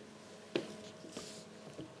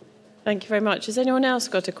 Thank you very much. Has anyone else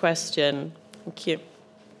got a question? Thank you.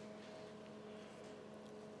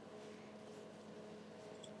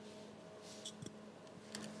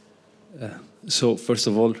 So first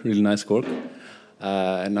of all, really nice work.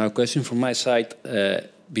 And now a question from my side.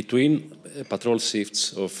 Between patrol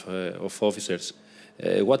shifts of officers,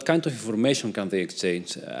 what kind of information can they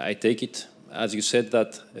exchange? I take it, as you said,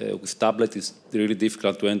 that with tablet it's really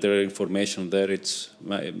difficult to enter information there. It's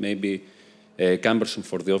maybe cumbersome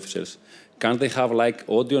for the officers. Can they have like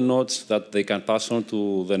audio notes that they can pass on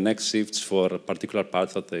to the next shifts for particular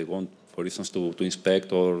parts that they want, for instance, to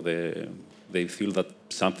inspect, or they feel that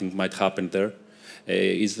something might happen there?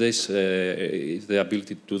 Is the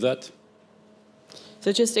ability to do that?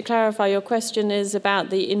 So just to clarify, your question is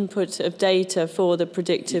about the input of data for the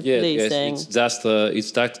predictive policing? Yes, it's just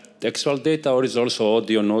it's that textual data, or is also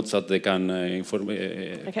audio notes that they can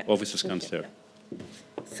officers can share?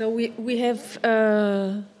 So we have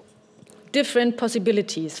different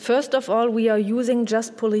possibilities. First of all, we are using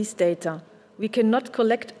just police data. We cannot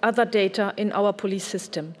collect other data in our police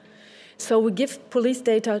system. So we give police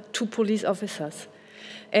data to police officers.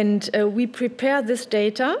 And we prepare this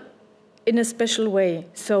data in a special way.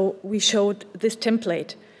 So we showed this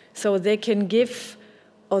template. So they can give,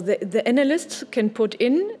 or the analysts can put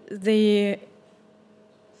in the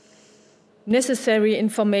necessary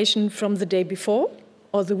information from the day before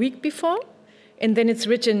or the week before, and then it's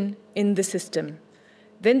written in the system.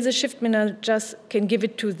 Then the shift managers can give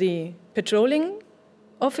it to the patrolling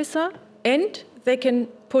officer, and they can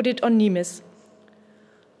put it on NIMIS,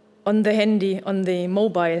 on the handy, on the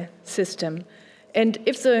mobile system. And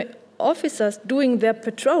if the officers doing their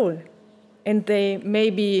patrol, and they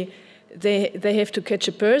have to catch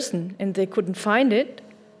a person and they couldn't find it,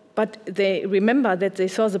 but they remember that they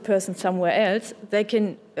saw the person somewhere else, they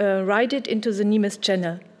can write it into the NIMIS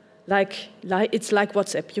channel. It's like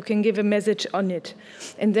WhatsApp. You can give a message on it.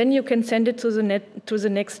 And then you can send it to the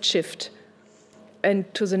next shift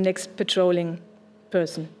and to the next patrolling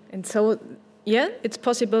person. And so, yeah, it's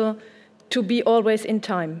possible to be always in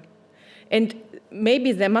time. And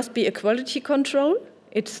maybe there must be a quality control.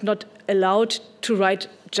 It's not allowed to write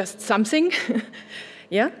just something.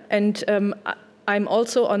 Yeah, and I'm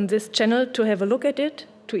also on this channel to have a look at it,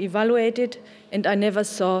 to evaluate it, and I never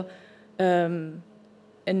saw an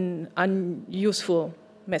unuseful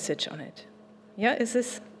message on it. Yeah, is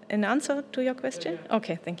this an answer to your question?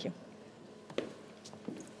 Okay, thank you.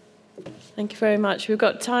 Thank you very much. We've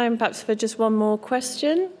got time perhaps for just one more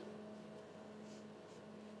question.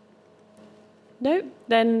 No?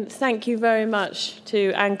 Then thank you very much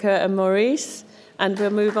to Anke and Maurice, and we'll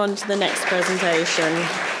move on to the next presentation.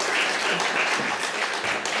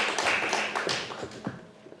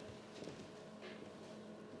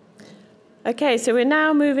 Okay, so we're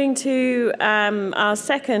now moving to our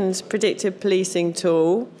second predictive policing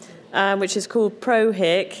tool, which is called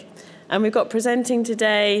ProHIC. And we've got presenting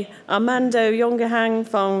today Armando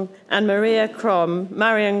Jongehanfong and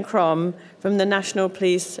Marion Krom from the National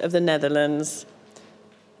Police of the Netherlands.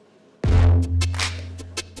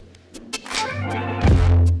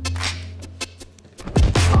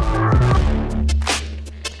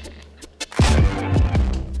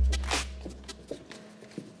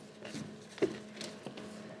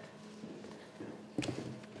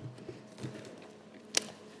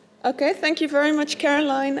 Okay, thank you very much,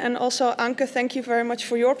 Caroline, and also Anke, thank you very much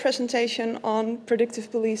for your presentation on predictive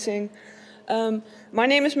policing. My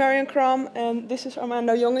name is Marion Krom, and this is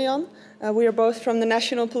Armando Jongehan. We are both from the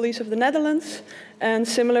National Police of the Netherlands, and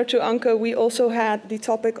similar to Anke, we also had the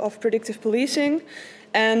topic of predictive policing.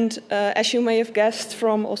 And as you may have guessed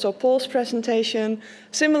from also Paul's presentation,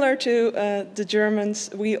 similar to the Germans,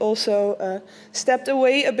 we also stepped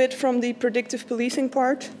away a bit from the predictive policing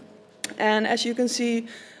part. And as you can see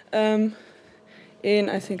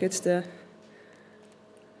I think it's the,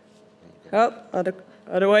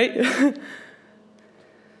 other way.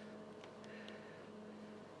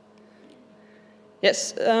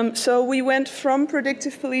 Yes, so we went from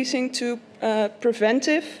predictive policing to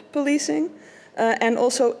preventive policing and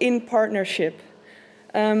also in partnership.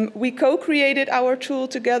 We co-created our tool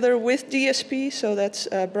together with DSP, so that's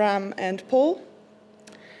Bram and Paul.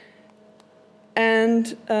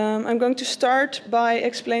 And I'm going to start by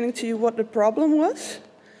explaining to you what the problem was.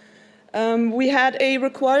 We had a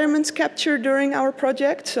requirements capture during our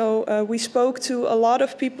project, so we spoke to a lot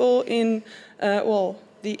of people in,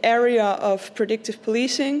 the area of predictive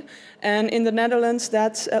policing, and in the Netherlands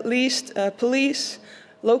that's at least police,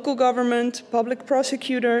 local government, public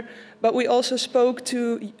prosecutor, but we also spoke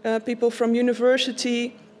to people from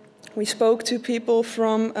university, we spoke to people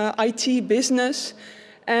from IT business,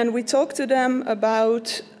 and we talked to them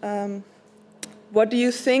about what do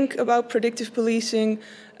you think about predictive policing,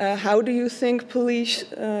 how do you think police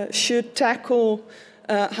should tackle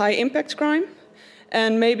high impact crime.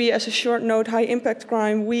 And maybe as a short note, high impact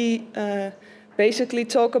crime, we basically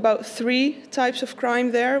talk about 3 types of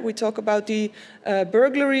crime there. We talk about the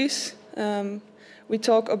burglaries, we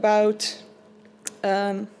talk about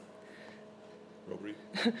robbery.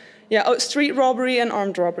 Street robbery and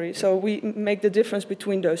armed robbery. So we make the difference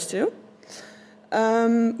between those 2.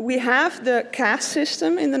 We have the CAS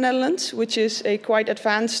system in the Netherlands, which is a quite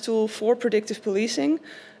advanced tool for predictive policing.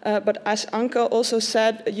 But as Anke also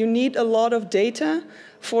said, you need a lot of data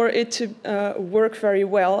for it to work very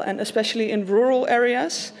well, and especially in rural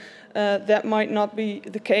areas, that might not be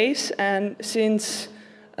the case. And since,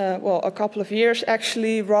 a couple of years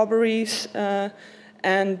actually, robberies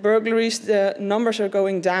and burglaries, the numbers are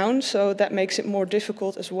going down, so that makes it more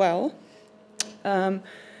difficult as well.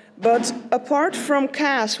 But apart from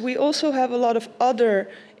CAS, we also have a lot of other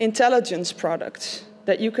intelligence products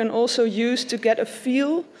that you can also use to get a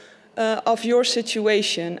feel of your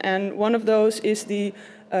situation. And one of those is the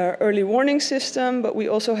early warning system, but we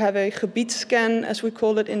also have a gebiedsscan, as we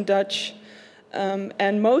call it in Dutch.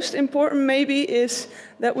 And most important maybe is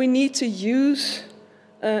that we need to use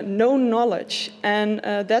known knowledge. And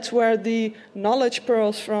that's where the knowledge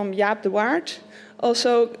pearls from Jaap de Waard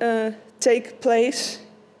also take place,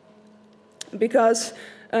 because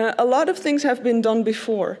a lot of things have been done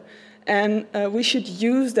before, and we should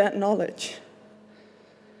use that knowledge.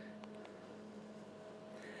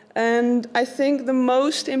 And I think the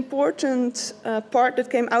most important part that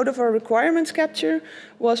came out of our requirements capture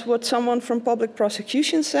was what someone from public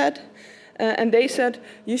prosecution said. And they said,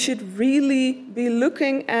 you should really be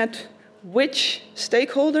looking at which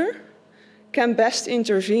stakeholder can best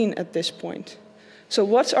intervene at this point. So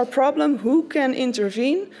what's our problem? Who can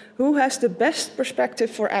intervene? Who has the best perspective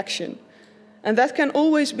for action? And that can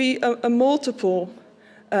always be a multiple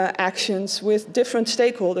actions with different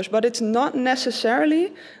stakeholders, but it's not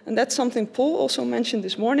necessarily, and that's something Paul also mentioned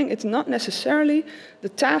this morning, it's not necessarily the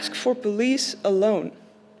task for police alone.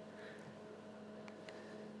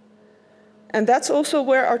 And that's also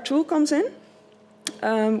where our tool comes in.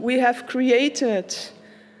 We have created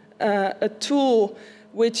a tool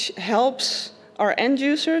which helps our end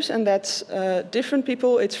users, and that's different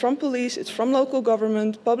people. It's from police, it's from local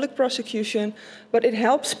government, public prosecution, but it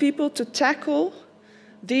helps people to tackle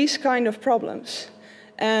these kind of problems.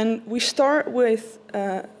 And we start with,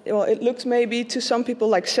 it looks maybe to some people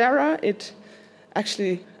like Sarah. It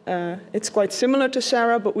actually, it's quite similar to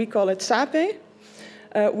Sarah, but we call it SAPE.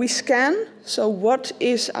 We scan, so what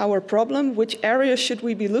is our problem? Which areas should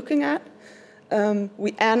we be looking at?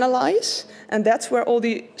 We analyze, and that's where all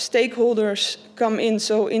the stakeholders come in.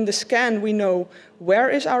 So in the scan, we know where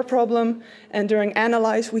is our problem, and during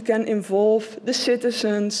analyze, we can involve the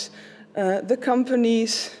citizens, the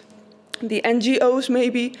companies, the NGOs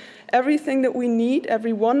maybe, everything that we need,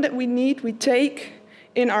 everyone that we need, we take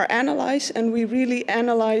in our analyze, and we really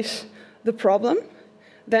analyze the problem.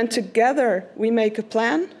 Then together we make a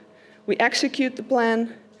plan, we execute the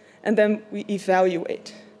plan, and then we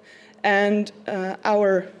evaluate. And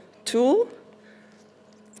our tool,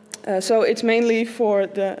 so it's mainly for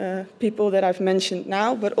the people that I've mentioned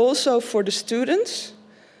now, but also for the students.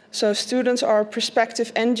 So students are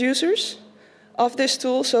prospective end users of this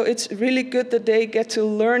tool, so it's really good that they get to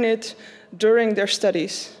learn it during their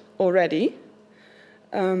studies already.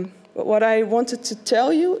 But what I wanted to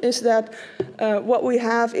tell you is that what we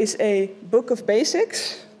have is a book of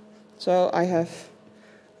basics. So I have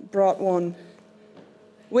brought one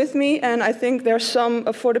with me, and I think there's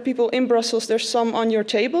some, for the people in Brussels, there's some on your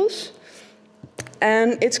tables.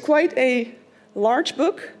 And it's quite a large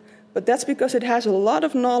book, but that's because it has a lot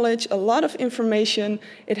of knowledge, a lot of information,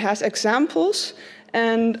 it has examples,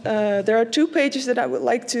 and there are 2 pages that I would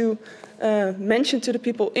like to mention to the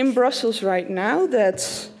people in Brussels right now.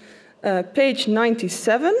 That's page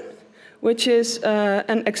 97, which is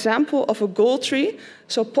an example of a goal tree.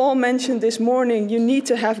 So Paul mentioned this morning, you need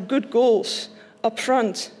to have good goals up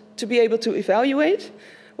front to be able to evaluate.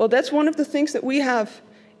 Well, that's one of the things that we have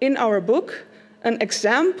in our book, an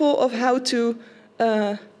example of how to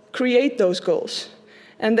create those goals.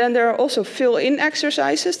 And then there are also fill-in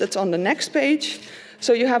exercises, that's on the next page.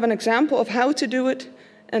 So you have an example of how to do it,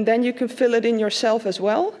 and then you can fill it in yourself as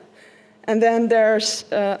well. And then there's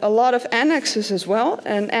a lot of annexes as well,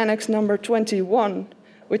 and annex number 21,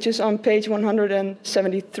 which is on page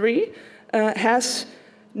 173, has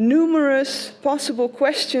numerous possible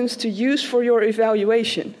questions to use for your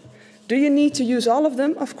evaluation. Do you need to use all of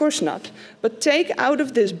them? Of course not. But take out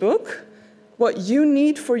of this book what you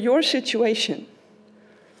need for your situation.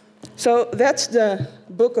 So that's the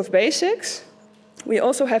book of basics. We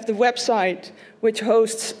also have the website which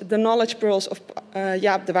hosts the knowledge pearls of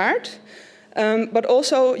Jaap de Waard. But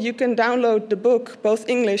also you can download the book, both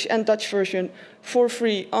English and Dutch version, for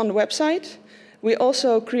free on the website. We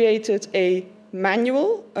also created a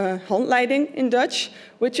manual, handleiding in Dutch,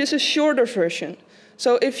 which is a shorter version.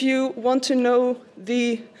 So if you want to know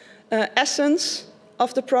the essence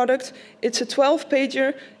of the product, it's a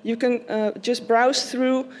 12-pager. You can just browse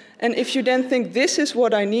through, and if you then think this is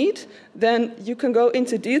what I need, then you can go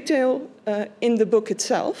into detail in the book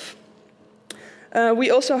itself. We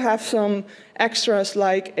also have some extras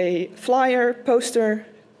like a flyer, poster,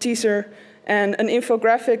 teaser, and an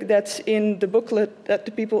infographic that's in the booklet that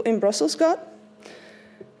the people in Brussels got.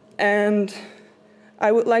 And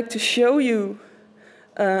I would like to show you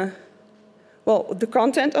the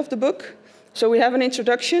content of the book. So we have an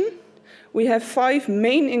introduction. We have 5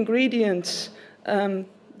 main ingredients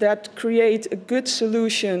that create a good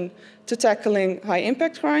solution to tackling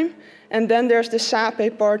high-impact crime. And then there's the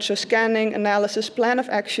SAPE part, so scanning, analysis, plan of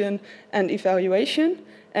action, and evaluation.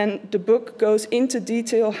 And the book goes into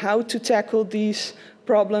detail how to tackle these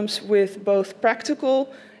problems with both practical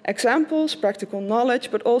examples, practical knowledge,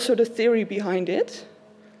 but also the theory behind it.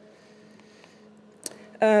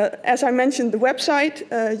 As I mentioned, the website,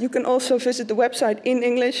 you can also visit the website in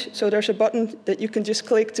English. So there's a button that you can just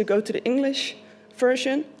click to go to the English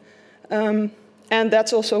version. And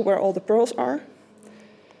that's also where all the pearls are.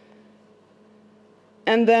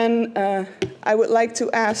 And then I would like to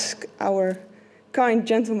ask our kind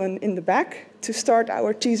gentleman in the back to start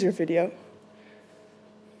our teaser video.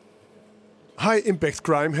 High-impact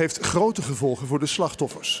crime heeft grote gevolgen voor de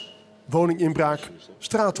slachtoffers. Woninginbraak,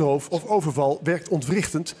 straatroof of overval werkt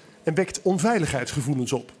ontwrichtend en wekt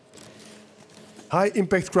onveiligheidsgevoelens op.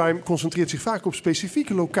 High-impact crime concentreert zich vaak op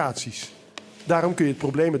specifieke locaties. Daarom kun je het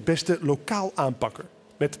probleem het beste lokaal aanpakken,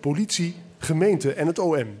 met politie, gemeente en het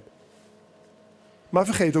OM. Maar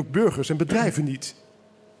vergeet ook burgers en bedrijven niet.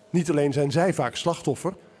 Niet alleen zijn zij vaak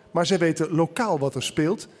slachtoffer, maar zij weten lokaal wat er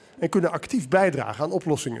speelt en kunnen actief bijdragen aan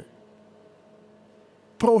oplossingen.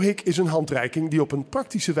 ProHIC is een handreiking die op een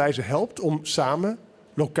praktische wijze helpt om samen,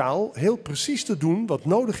 lokaal, heel precies te doen wat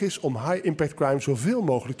nodig is om high-impact crime zoveel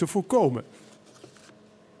mogelijk te voorkomen.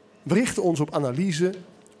 We richten ons op analyse,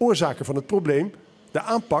 oorzaken van het probleem, de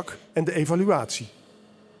aanpak en de evaluatie.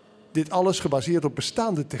 Dit alles gebaseerd op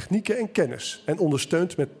bestaande technieken en kennis en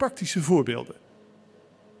ondersteund met praktische voorbeelden.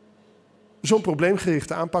 Zo'n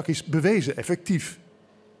probleemgerichte aanpak is bewezen effectief.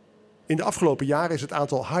 In de afgelopen jaren is het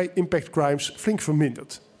aantal high-impact crimes flink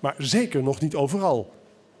verminderd, maar zeker nog niet overal.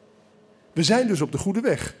 We zijn dus op de goede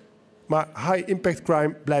weg, maar high-impact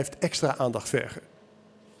crime blijft extra aandacht vergen.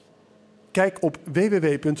 Kijk op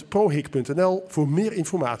www.prohic.nl voor meer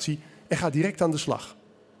informatie en ga direct aan de slag.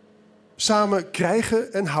 Samen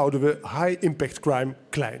krijgen en houden we high-impact crime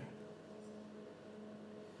klein.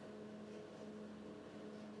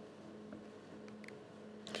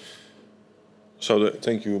 So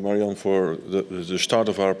thank you, Marianne, for the start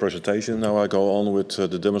of our presentation. Now I go on with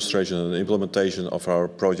the demonstration and implementation of our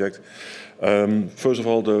project. First of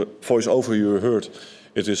all, the voice-over you heard,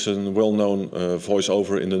 it is a well-known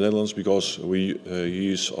voice-over in the Netherlands because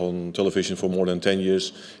he is on television for more than 10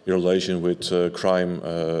 years in relation with crime,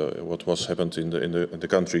 what was happened in the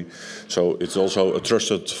country. So it's also a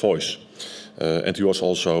trusted voice. And he was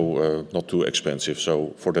also not too expensive,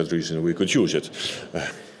 so for that reason we could use it.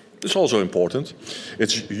 It's also important.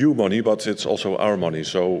 It's your money, but it's also our money,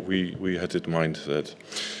 so we had in mind that.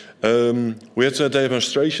 We had a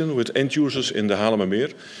demonstration with end users in the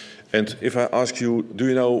Haarlemmermeer. And if I ask you, do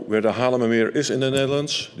you know where the Haarlemmermeer is in the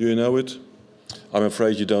Netherlands? Do you know it? I'm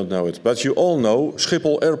afraid you don't know it. But you all know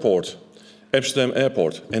Schiphol Airport, Amsterdam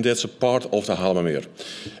Airport, and that's a part of the Haarlemmermeer.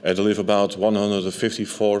 And there live about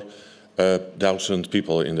 154,000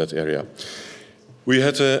 people in that area. We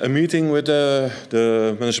had a meeting with the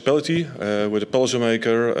municipality, with the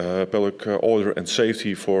policymaker, public order and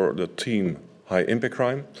safety for the team high impact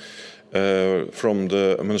crime. From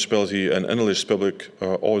the municipality, an analyst public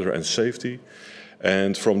order and safety.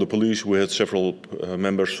 And from the police, we had several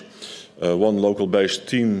members. One local-based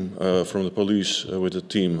team from the police with the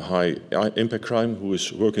team high impact crime, who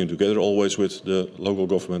is working together always with the local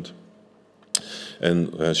government.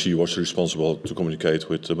 And she was responsible to communicate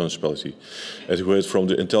with the municipality. And we had from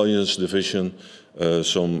the intelligence division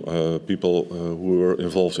some people who were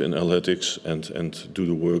involved in analytics and do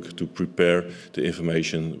the work to prepare the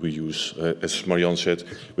information we use, as Marianne said,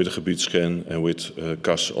 with the gebiedsscan and with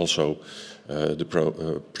CAS also, the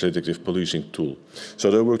predictive policing tool.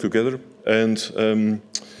 So they work together, and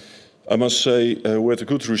I must say we had a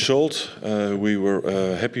good result. We were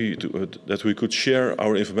happy that we could share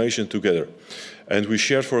our information together. And we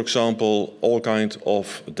shared, for example, all kinds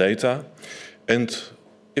of data. And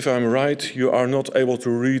if I'm right, you are not able to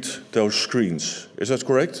read those screens. Is that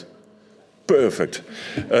correct? Perfect.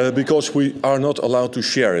 Because we are not allowed to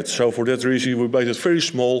share it. So for that reason, we made it very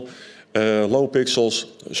small, low pixels.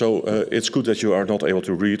 So it's good that you are not able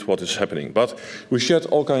to read what is happening. But we shared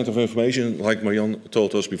all kinds of information, like Marianne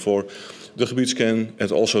told us before, the gebiedsscan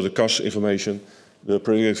and also the CAS information. The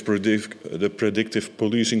predictive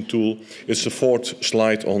policing tool. It's the fourth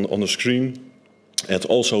slide on the screen. And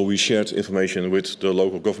also we shared information with the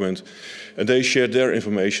local government. And they shared their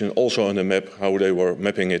information also on the map, how they were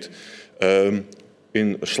mapping it,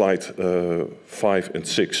 in slide 5 and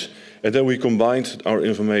 6. And then we combined our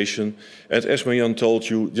information. And as Marianne told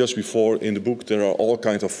you just before, in the book there are all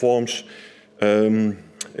kinds of forms. And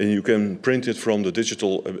you can print it from the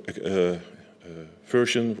digital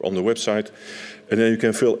version on the website. And then you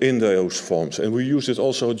can fill in those forms. And we used it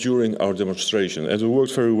also during our demonstration. And it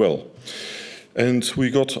worked very well. And we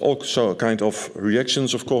got also kind of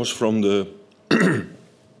reactions, of course, from the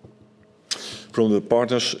from the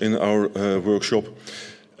partners in our workshop.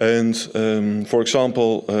 And for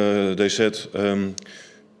example, they said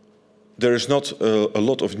there is not a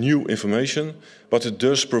lot of new information, but it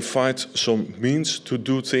does provide some means to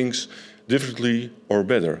do things differently or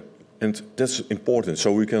better. And that's important,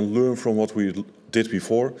 so we can learn from what we did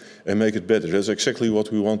before and make it better. That's exactly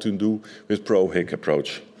what we want to do with Pro-HIC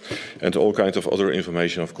approach. And all kinds of other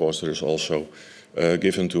information, of course, that is also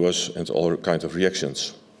given to us, and all kinds of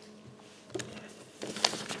reactions.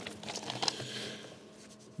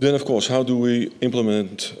 Then, of course, how do we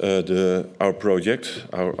implement our project,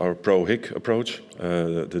 our Pro-HIC approach,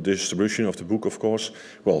 the distribution of the book, of course?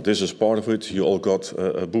 Well, this is part of it. You all got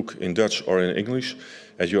a book in Dutch or in English,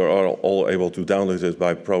 and you are all able to download it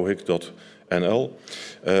by prohic.nl.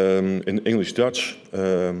 In English-Dutch,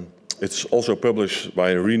 it's also published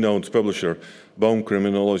by a renowned publisher, Bouche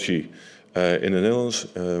Criminology, in the Netherlands.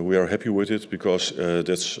 We are happy with it because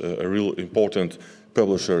that's a real important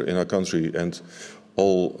publisher in our country, and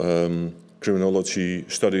all criminology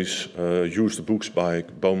studies use the books by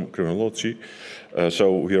Bouche Criminology,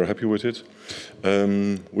 so we are happy with it.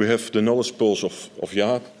 We have the knowledge pulse of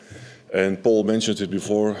Jaap, and Paul mentioned it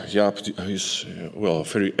before. Jaap is well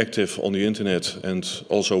very active on the internet and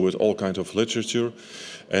also with all kinds of literature,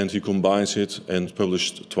 and he combines it and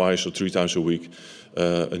published 2 or 3 times a week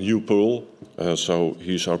a new pearl. So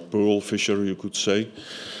he's our pearl fisher, you could say.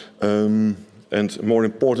 And more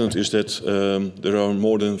important is that there are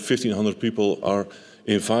more than 1,500 people are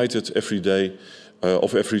invited every day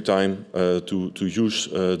of every time to use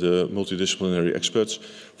the multidisciplinary experts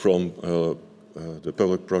from the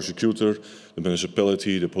public prosecutor, the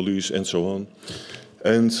municipality, the police, and so on.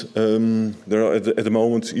 And there are at the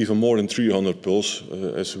moment even more than 300 pearls.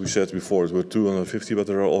 As we said before, it were 250, but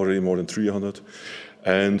there are already more than 300.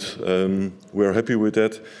 And we are happy with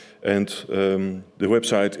that. And the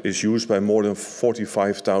website is used by more than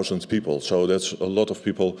 45,000 people. So that's a lot of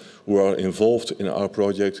people who are involved in our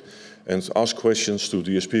project and ask questions to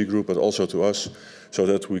the DSP group, but also to us, so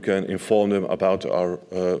that we can inform them about our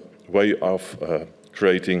way of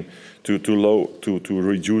creating to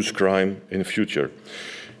reduce crime in the future.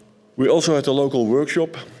 We also had a local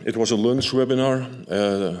workshop. It was a lunch webinar.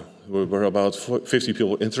 There were about 50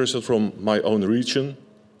 people interested from my own region.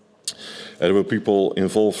 There were people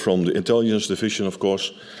involved from the intelligence division, of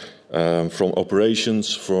course. from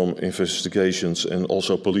operations, from investigations, and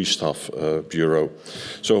also police staff bureau.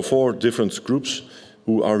 So 4 different groups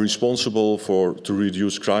who are responsible to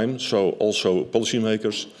reduce crime, so also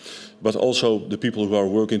policymakers, but also the people who are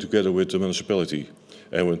working together with the municipality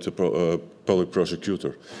and with the public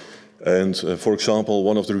prosecutor. And for example,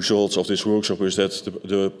 one of the results of this workshop is that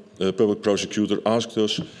the public prosecutor asked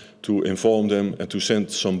us to inform them and to send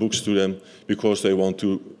some books to them because they want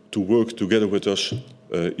to work together with us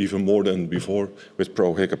even more than before with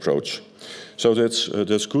pro-hack approach. So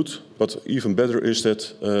that's good, but even better is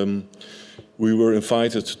that we were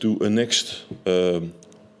invited to a next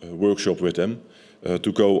workshop with them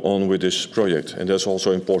to go on with this project, and that's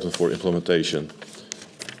also important for implementation.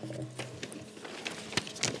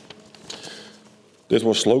 That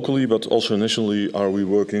was locally, but also nationally are we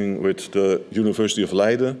working with the University of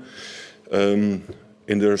Leiden.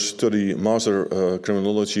 In their study Master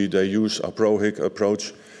Criminology, they use a pro-hack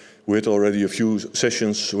approach. We had already a few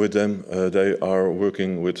sessions with them. They are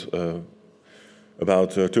working with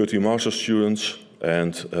about 30 master students,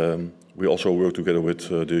 and we also work together with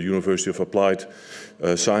the University of Applied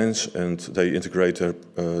Science, and they integrate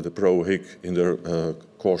the pro-hack in their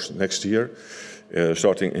course next year,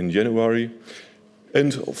 starting in January.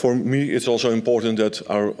 And for me, it's also important that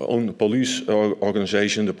our own police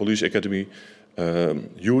organization, the Police Academy,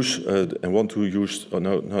 use and want to use.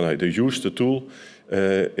 They use the tool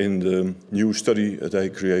in the new study they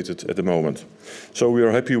created at the moment. So we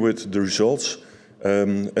are happy with the results,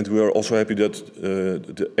 and we are also happy that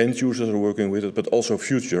the end users are working with it, but also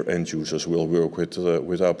future end users will work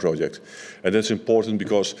with our project, and that's important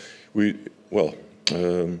because it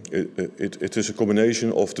is a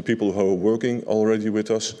combination of the people who are working already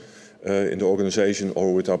with us in the organization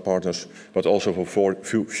or with our partners, but also for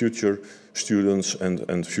future students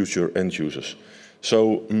and future end users.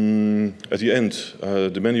 So at the end,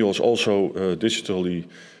 the manual is also digitally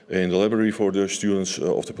in the library for the students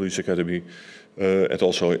of the Police Academy, and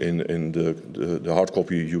also in the hard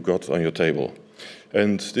copy you got on your table.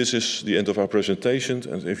 And this is the end of our presentation,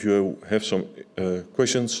 and if you have some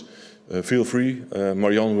questions, feel free.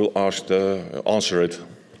 Marianne will answer it.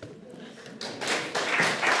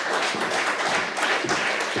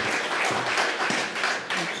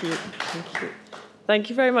 Thank you. Thank you. Thank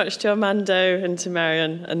you very much to Armando and to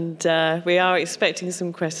Marion. And we are expecting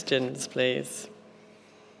some questions, please.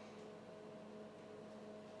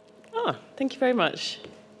 Thank you very much.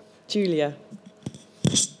 Julia.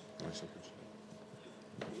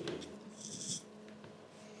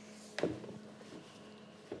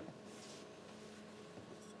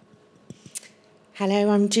 Hello,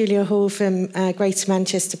 I'm Julia Hall from Greater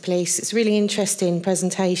Manchester Police. It's a really interesting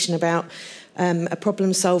presentation about a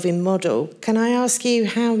problem-solving model. Can I ask you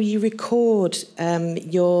how you record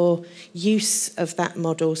your use of that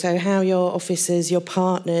model? So how your officers, your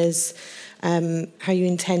partners, how you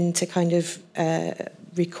intend to kind of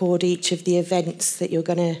record each of the events that you're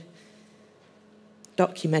going to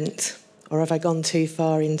document? Or have I gone too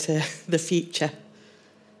far into the future?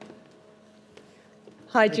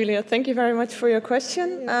 Hi, Julia. Thank you very much for your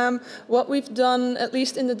question. What we've done, at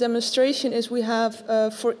least in the demonstration, is we have,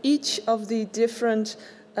 for each of the different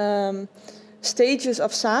stages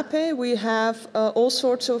of SAPE, we have all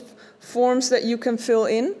sorts of forms that you can fill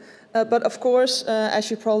in. But of course,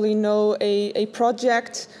 as you probably know, a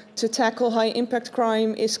project to tackle high-impact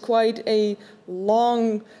crime is quite a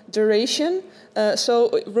long duration. So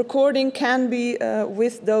recording can be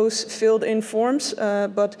with those filled-in forms,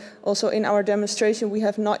 but also in our demonstration we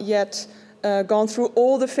have not yet gone through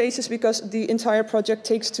all the phases because the entire project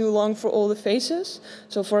takes too long for all the phases.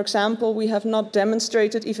 So for example, we have not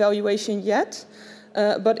demonstrated evaluation yet,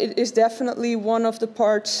 but it is definitely one of the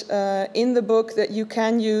parts in the book that you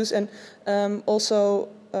can use, and also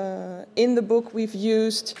in the book we've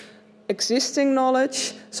used existing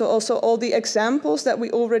knowledge. So also all the examples that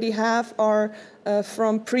we already have are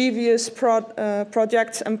from previous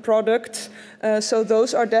projects and products. So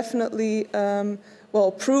those are definitely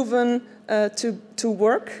proven to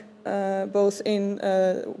work, both in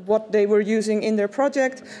what they were using in their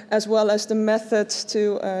project, as well as the methods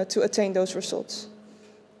to attain those results.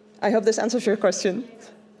 I hope this answers your question.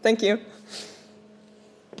 Thank you.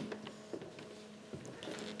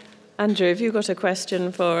 Andrew, have you got a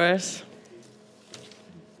question for us?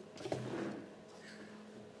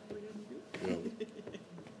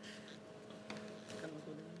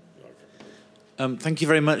 Thank you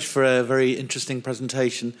very much for a very interesting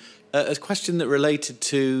presentation. A question that related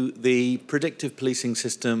to the predictive policing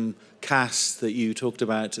system, CAS, that you talked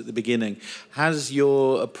about at the beginning. Has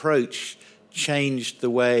your approach changed the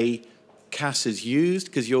way CAS is used?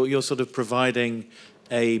 Because you're sort of providing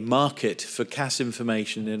a market for CAS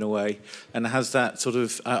information in a way, and has that sort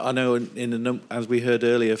of, I know as we heard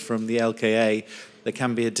earlier from the LKA, there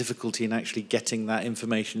can be a difficulty in actually getting that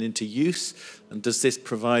information into use, and does this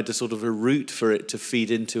provide a sort of a route for it to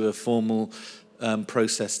feed into a formal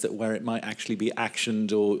process where it might actually be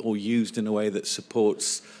actioned or used in a way that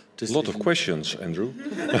supports decision? A lot of questions, Andrew.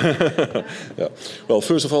 Yeah. Well,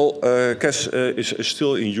 first of all, CAS is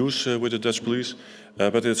still in use with the Dutch police.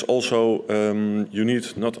 But it's also, you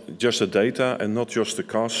need not just the data and not just the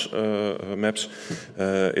CAS maps.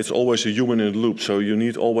 It's always a human in the loop. So you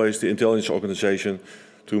need always the intelligence organization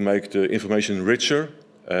to make the information richer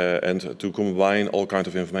and to combine all kinds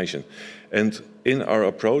of information. And in our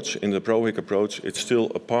approach, in the ProHIC approach, it's still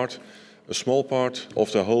a small part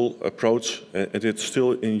of the whole approach, and it's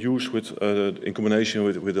still in use in combination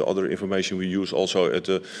with the other information we use also at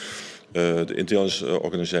the intelligence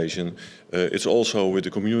organization. It's also with the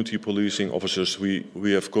community policing officers.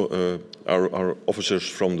 We have our officers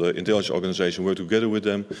from the intelligence organization work together with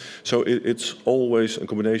them. So it's always a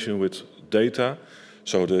combination with data,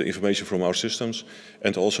 so the information from our systems,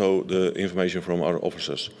 and also the information from our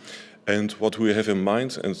officers. And what we have in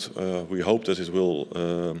mind, and we hope that it will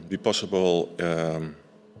be possible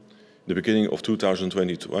the beginning of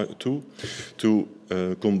 2022 to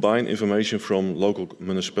combine information from local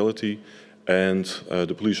municipality and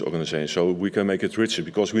the police organization, so we can make it richer,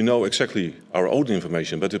 because we know exactly our own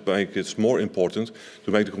information, but it's more important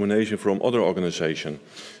to make the combination from other organization,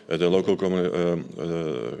 the local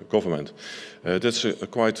government. That's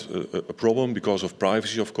quite a problem because of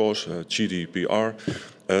privacy, of course, GDPR,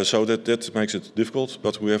 so that makes it difficult,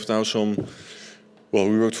 but we have now well,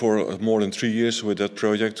 we worked for more than 3 years with that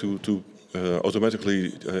project to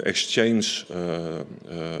automatically exchange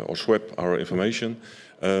or swap our information.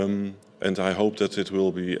 And I hope that it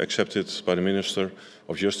will be accepted by the Minister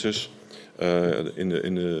of Justice in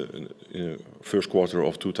the first quarter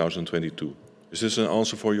of 2022. Is this an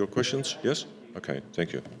answer for your questions? Yes? Okay,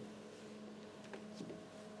 thank you.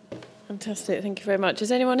 Fantastic, thank you very much.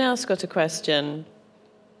 Has anyone else got a question?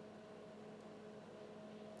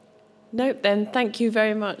 No, then thank you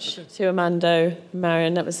very much to Armando,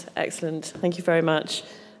 Marion. That was excellent. Thank you very much.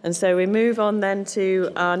 And so we move on then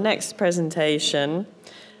to our next presentation.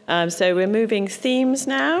 So we're moving themes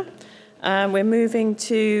now. We're moving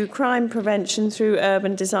to crime prevention through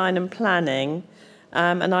urban design and planning.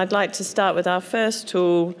 And I'd like to start with our first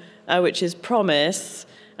tool, which is Promise.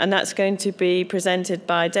 And that's going to be presented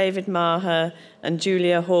by David Maher and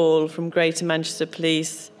Julia Hall from Greater Manchester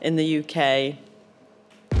Police in the UK.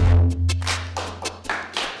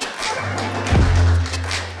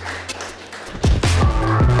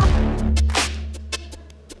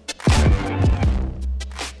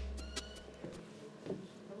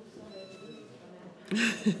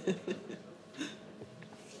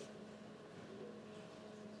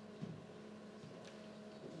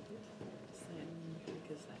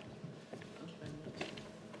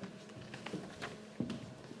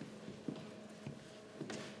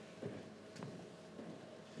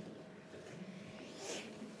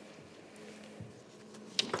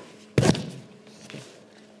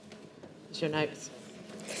 Your notes.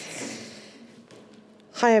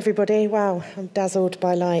 Hi everybody, wow, I'm dazzled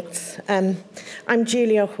by lights. I'm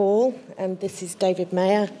Julia Hall and this is David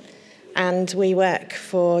Mayer, and we work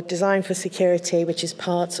for Design for Security, which is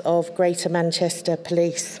part of Greater Manchester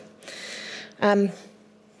Police. Oh,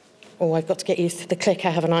 I've got to get used to the clicker,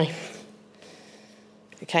 haven't I?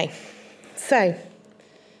 Okay, so,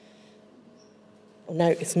 oh no,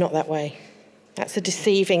 it's not that way. That's a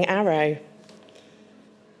deceiving arrow.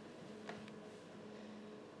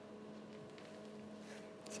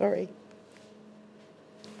 Sorry.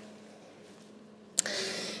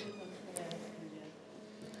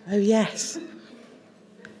 Oh, yes.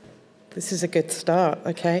 This is a good start,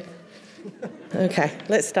 okay. Okay,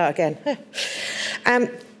 let's start again.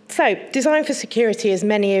 So, Design for Security, as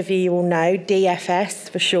many of you will know, DFS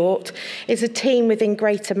for short, is a team within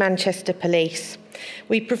Greater Manchester Police.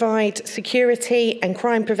 We provide security and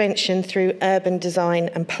crime prevention through urban design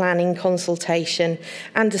and planning consultation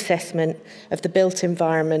and assessment of the built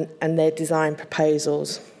environment and their design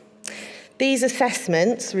proposals. These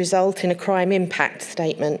assessments result in a crime impact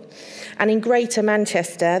statement, and in Greater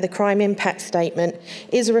Manchester, the crime impact statement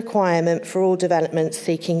is a requirement for all developments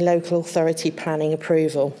seeking local authority planning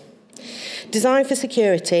approval. Design for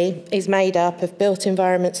Security is made up of built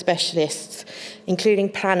environment specialists, including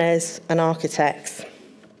planners and architects.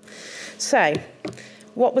 So,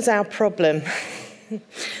 what was our problem?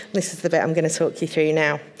 This is the bit I'm going to talk you through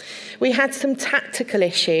now. We had some tactical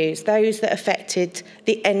issues, those that affected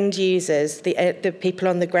the end users, the people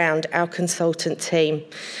on the ground, our consultant team.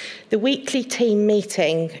 The weekly team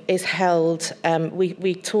meeting is held,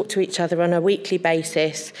 we talk to each other on a weekly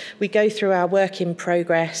basis, we go through our work in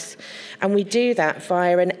progress, and we do that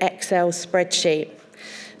via an Excel spreadsheet.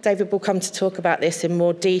 David will come to talk about this in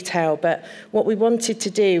more detail, but what we wanted to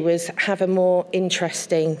do was have a more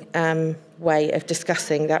interesting way of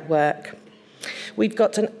discussing that work. We've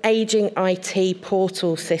got an ageing IT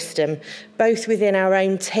portal system, both within our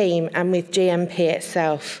own team and with GMP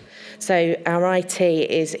itself. So our IT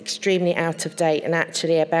is extremely out of date and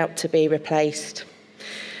actually about to be replaced.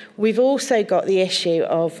 We've also got the issue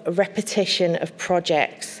of repetition of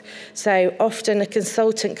projects. So often a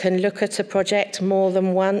consultant can look at a project more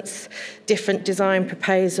than once, different design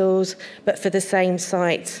proposals, but for the same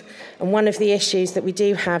site. And one of the issues that we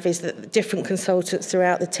do have is that different consultants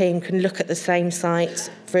throughout the team can look at the same site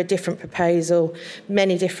for a different proposal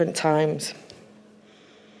many different times.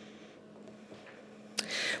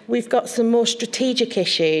 We've got some more strategic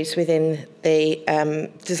issues within the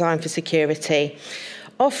design for security.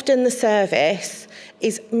 Often the service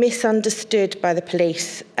is misunderstood by the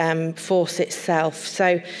police force itself.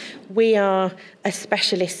 So we are a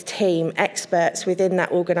specialist team, experts within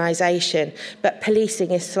that organisation, but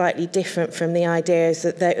policing is slightly different from the ideas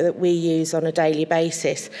that we use on a daily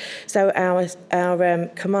basis. So our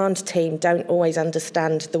command team don't always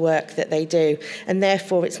understand the work that they do, and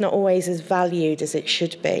therefore it's not always as valued as it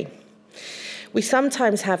should be. We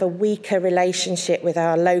sometimes have a weaker relationship with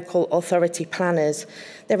our local authority planners.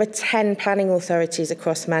 There are 10 planning authorities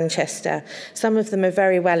across Manchester. Some of them are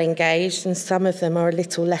very well engaged and some of them are a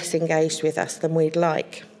little less engaged with us than we'd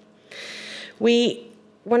like.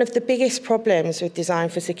 One of the biggest problems with design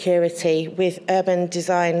for security, with urban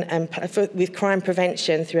design and with crime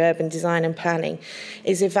prevention through urban design and planning,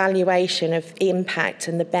 is evaluation of impact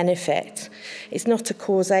and the benefit. It's not a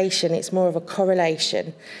causation, it's more of a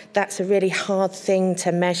correlation. That's a really hard thing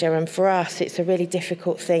to measure, and for us it's a really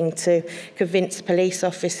difficult thing to convince police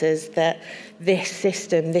officers that this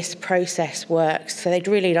system, this process works. So they'd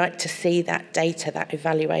really like to see that data, that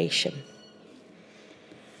evaluation.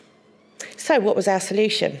 So what was our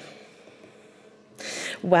solution?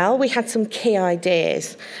 Well, we had some key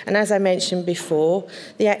ideas. And as I mentioned before,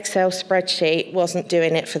 the Excel spreadsheet wasn't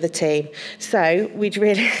doing it for the team. So we'd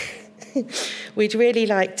really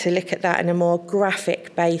like to look at that in a more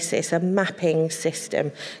graphic basis, a mapping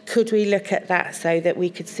system. Could we look at that so that we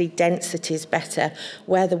could see densities better,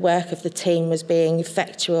 where the work of the team was being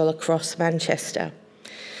effectual across Manchester?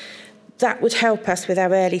 That would help us with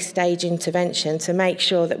our early stage intervention to make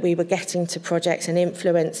sure that we were getting to projects and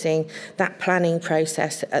influencing that planning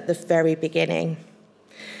process at the very beginning.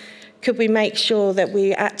 Could we make sure that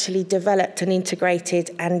we actually developed an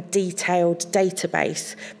integrated and detailed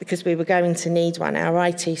database, because we were going to need one? Our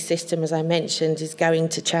IT system, as I mentioned, is going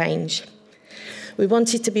to change. We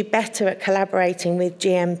wanted to be better at collaborating with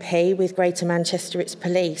GMP, with Greater Manchester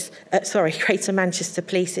Police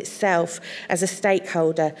itself as a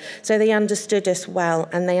stakeholder, so they understood us well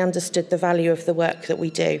and they understood the value of the work that we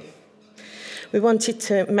do. We wanted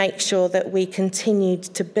to make sure that we continued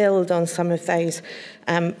to build on some of those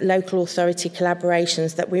local authority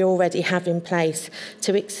collaborations that we already have in place,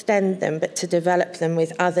 to extend them, but to develop them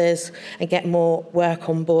with others and get more work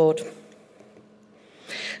on board.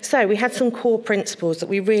 So we had some core principles that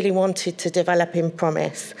we really wanted to develop in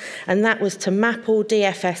Promise, and that was to map all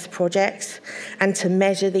DFS projects and to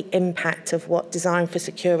measure the impact of what design for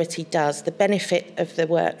security does, the benefit of the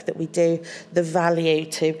work that we do, the value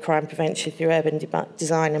to crime prevention through urban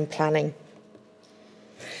design and planning.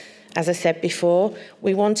 As I said before,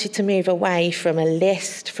 we wanted to move away from a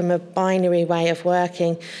list, from a binary way of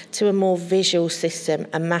working, to a more visual system,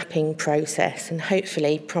 a mapping process, and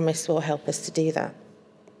hopefully Promise will help us to do that.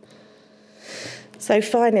 So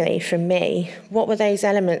finally, from me, what were those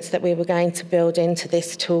elements that we were going to build into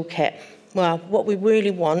this toolkit? Well, what we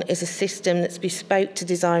really want is a system that's bespoke to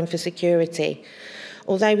design for security.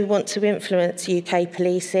 Although we want to influence UK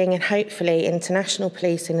policing and hopefully international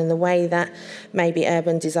policing in the way that maybe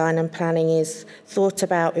urban design and planning is thought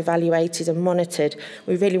about, evaluated and monitored,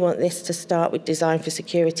 we really want this to start with design for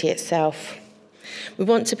security itself. We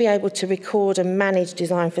want to be able to record and manage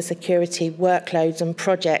design for security workloads and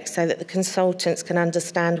projects so that the consultants can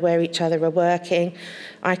understand where each other are working.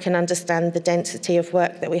 I can understand the density of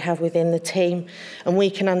work that we have within the team, and we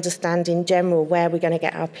can understand in general where we're going to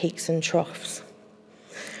get our peaks and troughs.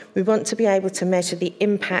 We want to be able to measure the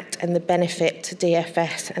impact and the benefit to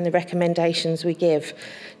DFS and the recommendations we give.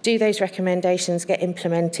 Do those recommendations get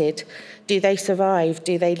implemented? Do they survive?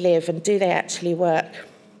 Do they live? And do they actually work?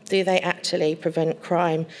 Do they actually prevent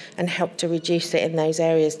crime and help to reduce it in those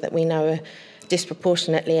areas that we know are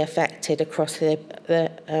disproportionately affected across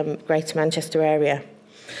the Greater Manchester area?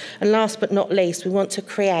 And last but not least, we want to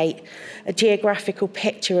create a geographical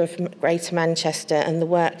picture of Greater Manchester and the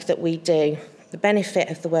work that we do, the benefit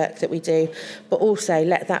of the work that we do, but also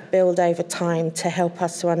let that build over time to help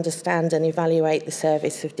us to understand and evaluate the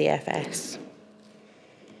service of DFS.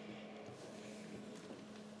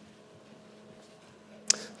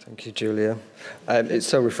 Thank you, Julia. It's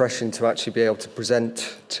so refreshing to actually be able to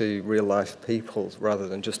present to real-life people rather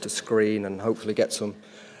than just a screen, and hopefully get some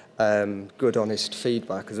good, honest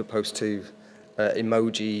feedback as opposed to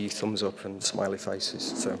emoji, thumbs up and smiley faces.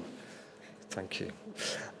 So thank you.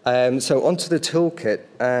 So onto the toolkit,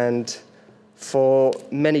 and for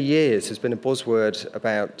many years there's been a buzzword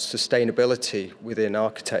about sustainability within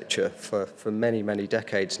architecture for many, many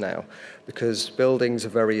decades now, because buildings are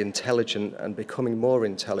very intelligent and becoming more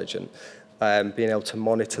intelligent, being able to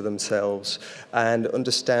monitor themselves and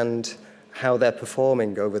understand how they're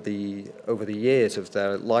performing over the years of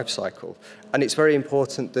their life cycle. And it's very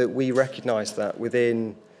important that we recognise that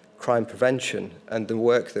within crime prevention and the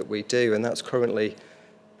work that we do, and that's currently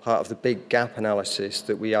part of the big gap analysis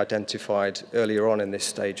that we identified earlier on in this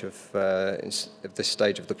stage of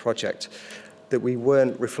the project, that we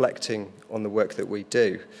weren't reflecting on the work that we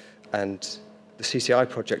do. And the CCI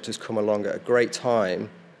project has come along at a great time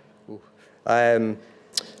where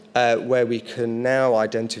we can now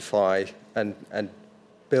identify and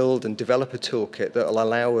build and develop a toolkit that will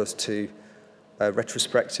allow us to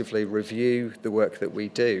retrospectively review the work that we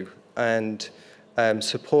do and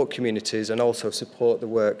support communities and also support the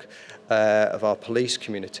work of our police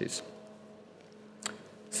communities.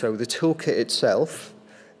 So the toolkit itself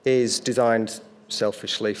is designed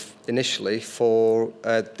selfishly initially for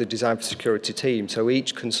the design for security team. So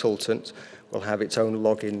each consultant will have its own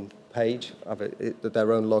login page, have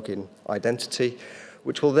their own login identity,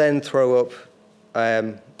 which will then throw up, I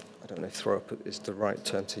don't know if throw up is the right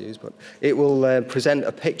term to use, but it will present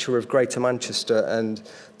a picture of Greater Manchester and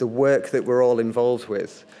the work that we're all involved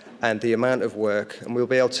with and the amount of work, and we'll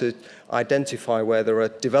be able to identify where there are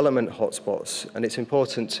development hotspots. And it's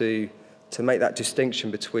important to make that distinction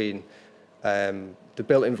between the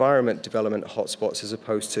built environment development hotspots as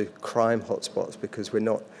opposed to crime hotspots, because we're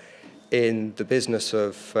not in the business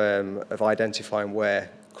of identifying where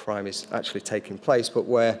crime is actually taking place, but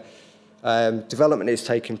where development is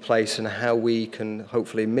taking place and how we can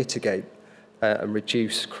hopefully mitigate and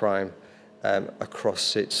reduce crime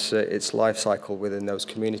across its life cycle within those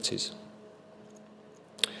communities.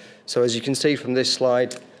 So as you can see from this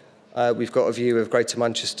slide, we've got a view of Greater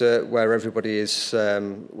Manchester where everybody's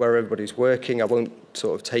working. I won't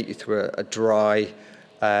sort of take you through a dry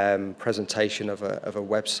presentation of a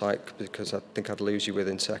website because I think I'd lose you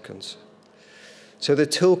within seconds. So the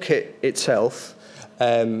toolkit itself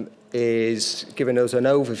is giving us an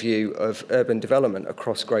overview of urban development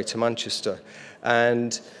across Greater Manchester.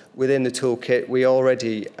 And within the toolkit, we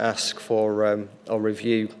already ask for or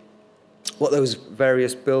review what those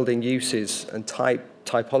various building uses and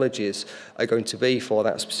typologies are going to be for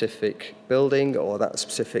that specific building or that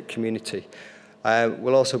specific community.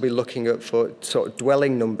 We'll also be looking at for sort of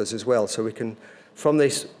dwelling numbers as well, so we can, from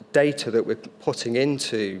this data that we're putting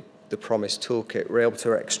into the Promise toolkit, we're able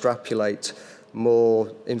to extrapolate more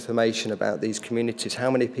information about these communities, how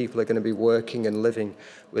many people are going to be working and living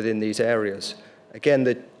within these areas. Again,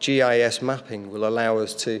 the GIS mapping will allow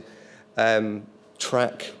us to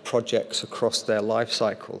track projects across their life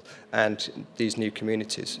cycle, and these new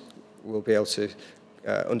communities will be able to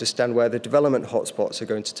understand where the development hotspots are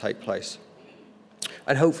going to take place.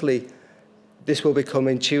 And hopefully this will become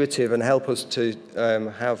intuitive and help us to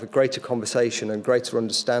have a greater conversation and greater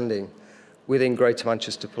understanding within Greater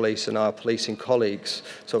Manchester Police and our policing colleagues,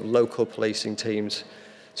 sort of local policing teams,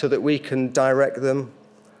 so that we can direct them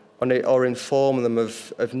or inform them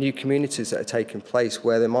of new communities that are taking place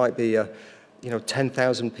where there might be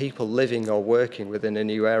 10,000 people living or working within a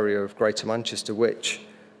new area of Greater Manchester, which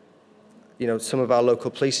some of our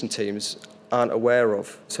local policing teams aren't aware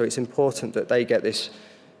of. So it's important that they get this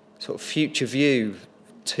sort of future view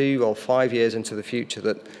 2 or 5 years into the future,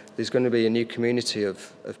 that there's going to be a new community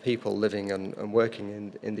of people living and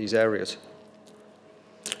working in these areas.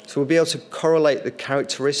 So we'll be able to correlate the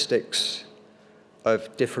characteristics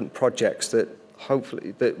of different projects that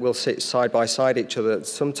hopefully that will sit side by side each other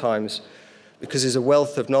sometimes, because there's a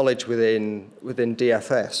wealth of knowledge within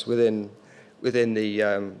DFS, within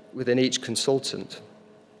within each consultant.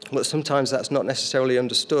 But sometimes that's not necessarily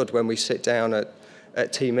understood when we sit down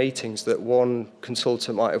at team meetings, that one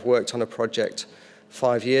consultant might have worked on a project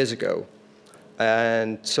 5 years ago.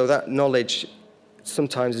 And so that knowledge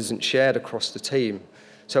sometimes isn't shared across the team.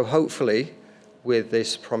 So hopefully, with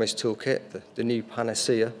this Promise Toolkit, the new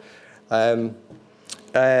panacea,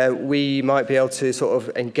 we might be able to sort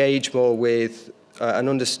of engage more with and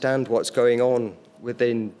understand what's going on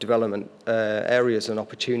within development areas and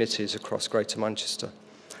opportunities across Greater Manchester.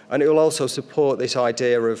 And it will also support this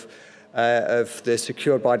idea of the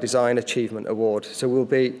Secured by Design Achievement Award. So we'll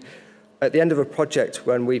be, at the end of a project,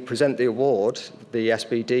 when we present the award, the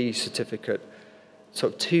SBD certificate, so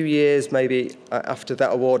 2 years maybe after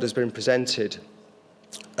that award has been presented,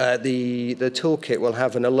 the toolkit will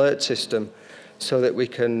have an alert system so that we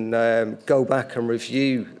can go back and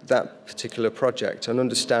review that particular project and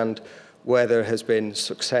understand where there has been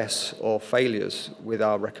success or failures with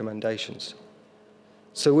our recommendations.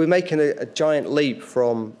 So we're making a giant leap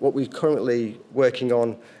from what we're currently working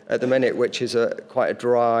on at the minute, which is quite a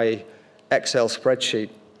dry Excel spreadsheet,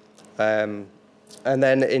 and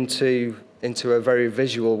then into a very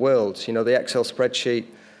visual world. You know, the Excel spreadsheet,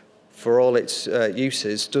 for all its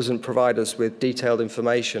uses, doesn't provide us with detailed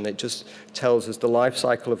information. It just tells us the life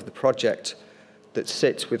cycle of the project that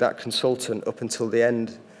sits with that consultant up until the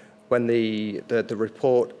end, when the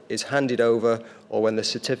report is handed over or when the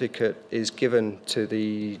certificate is given to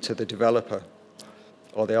the developer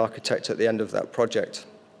or the architect at the end of that project.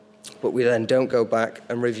 But we then don't go back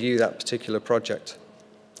and review that particular project.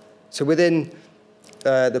 So within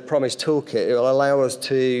the Promise Toolkit, it will allow us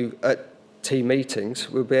to, at team meetings,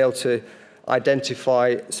 we'll be able to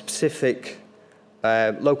identify specific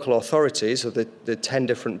local authorities of the 10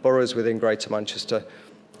 different boroughs within Greater Manchester,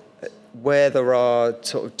 where there are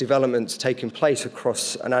sort of developments taking place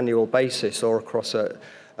across an annual basis or across a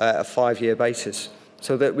 5-year basis,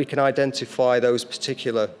 so that we can identify those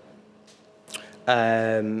particular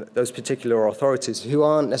authorities who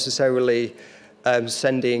aren't necessarily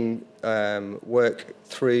sending work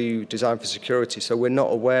through Design for Security, so we're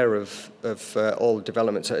not aware of all the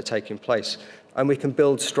developments that are taking place, and we can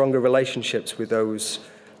build stronger relationships with those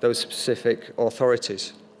specific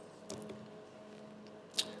authorities.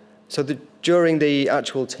 So during the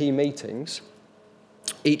actual team meetings,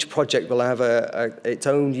 each project will have its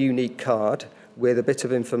own unique card with a bit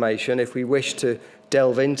of information. If we wish to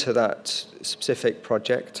delve into that specific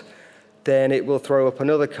project, then it will throw up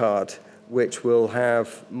another card which will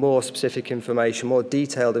have more specific information, more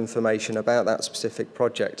detailed information about that specific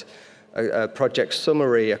project. A project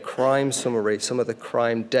summary, a crime summary, some of the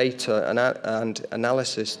crime data and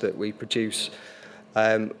analysis that we produce,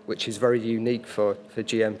 which is very unique for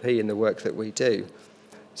GMP in the work that we do.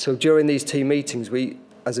 So during these team meetings, we,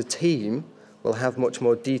 as a team, will have much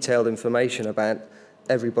more detailed information about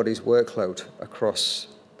everybody's workload across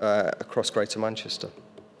Greater Manchester.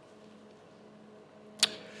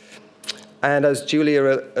 And as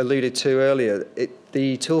Julia alluded to earlier,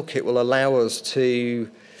 the toolkit will allow us to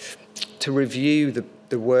review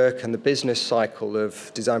the work and the business cycle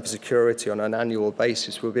of Design for Security on an annual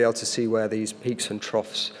basis. We'll be able to see where these peaks and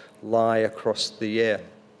troughs lie across the year.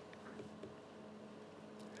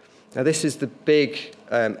 Now, this is the big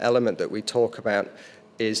element that we talk about,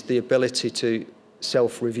 is the ability to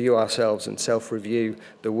self-review ourselves and self-review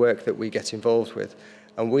the work that we get involved with.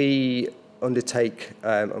 And we undertake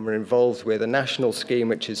and we're involved with a national scheme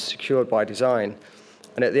which is Secured by Design.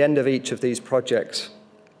 And at the end of each of these projects,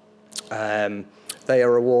 they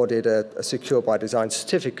are awarded a Secured by Design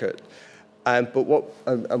certificate. And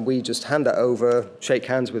we just hand that over, shake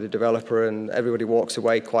hands with the developer, and everybody walks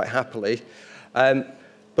away quite happily.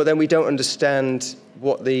 But then we don't understand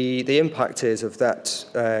what the impact is of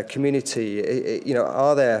that community. You know,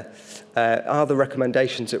 are the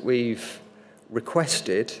recommendations that we've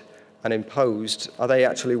requested and imposed, are they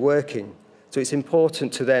actually working? So it's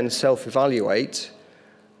important to then self-evaluate.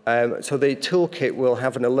 So the toolkit will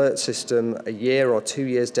have an alert system a year or 2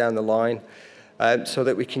 years down the line, so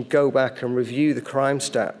that we can go back and review the crime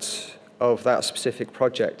stats of that specific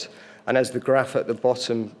project. And as the graph at the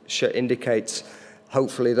bottom indicates,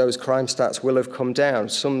 hopefully those crime stats will have come down.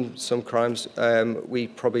 Some crimes we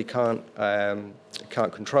probably can't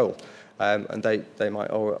control, and they might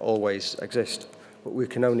always exist, but we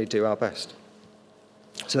can only do our best.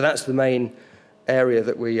 So that's the main area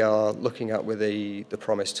that we are looking at with the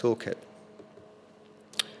Promise Toolkit.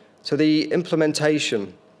 So the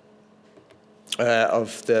implementation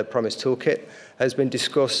of the Promise Toolkit has been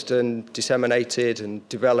discussed and disseminated and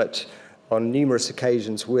developed on numerous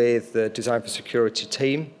occasions with the Design for Security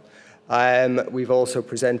team. We've also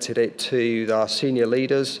presented it to our senior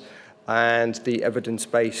leaders and the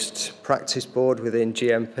evidence-based practice board within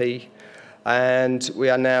GMP. And we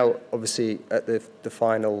are now obviously at the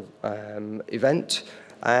final event.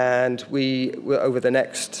 And over the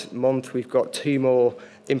next month, we've got 2 more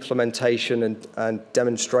implementation and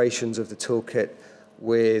demonstrations of the toolkit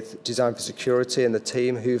with Design for Security and the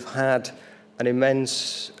team, who've had an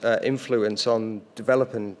immense influence on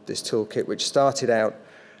developing this toolkit, which started out,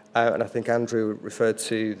 and I think Andrew referred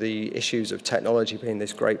to the issues of technology being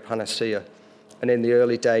this great panacea. And in the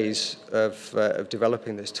early days of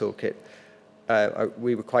developing this toolkit,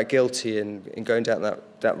 we were quite guilty in going down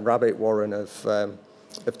that rabbit warren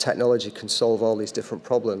of technology can solve all these different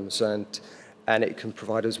problems, and it can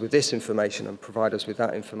provide us with this information and provide us with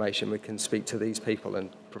that information. We can speak to these people and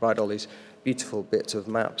provide all these beautiful bits of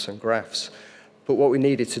maps and graphs. But what we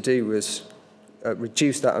needed to do was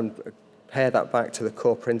reduce that and pair that back to the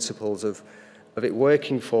core principles of it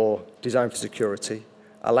working for Design for Security,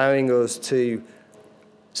 allowing us to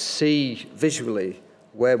see visually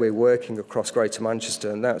where we're working across Greater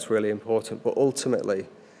Manchester, and that's really important. But ultimately,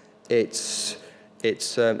 it's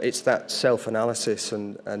that self-analysis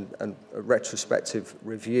and a retrospective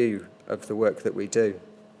review of the work that we do.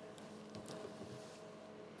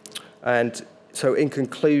 And so in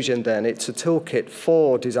conclusion then, it's a toolkit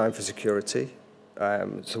for Design for Security.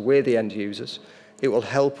 So we're the end users. It will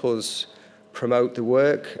help us promote the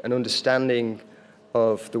work and understanding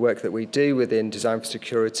of the work that we do within Design for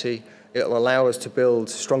Security. It will allow us to build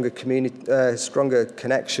stronger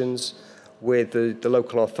connections with the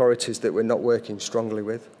local authorities that we're not working strongly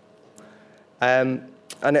with. And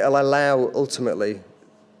it'll allow, ultimately,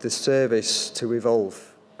 the service to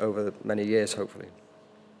evolve over many years, hopefully.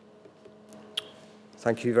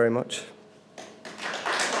 Thank you very much.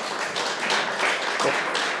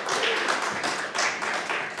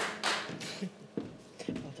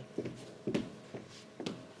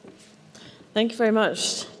 Thank you very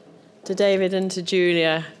much to David and to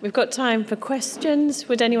Julia. We've got time for questions.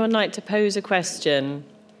 Would anyone like to pose a question?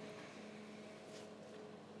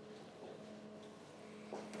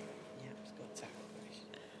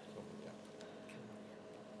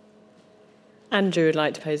 Andrew would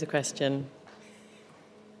like to pose a question.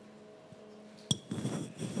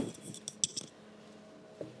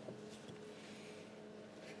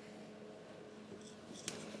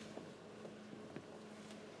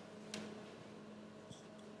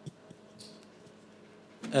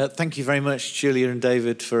 Thank you very much, Julia and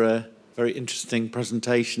David, for a very interesting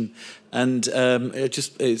presentation. And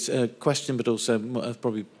it's a question, but also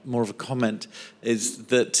probably more of a comment, is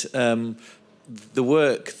that the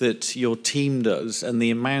work that your team does and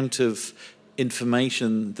the amount of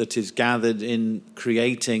information that is gathered in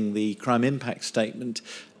creating the crime impact statement,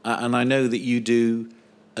 and I know that you do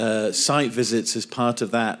site visits as part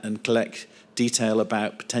of that and collect detail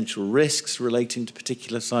about potential risks relating to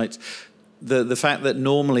particular sites. The fact that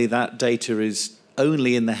normally that data is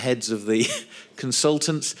only in the heads of the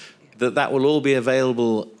consultants, that will all be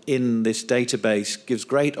available in this database, gives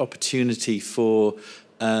great opportunity for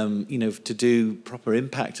to do proper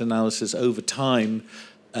impact analysis over time.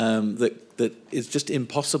 That is just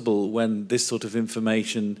impossible when this sort of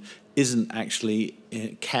information isn't actually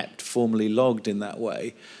kept formally logged in that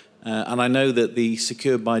way. And I know that the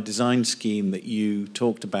Secure by Design scheme that you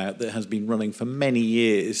talked about, that has been running for many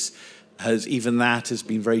years, has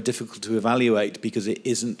been very difficult to evaluate because it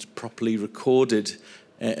isn't properly recorded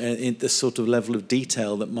in the sort of level of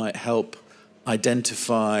detail that might help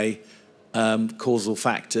identify causal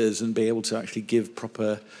factors and be able to actually give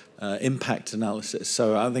proper impact analysis.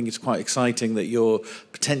 So I think it's quite exciting that you're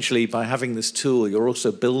potentially, by having this tool, you're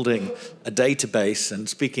also building a database. And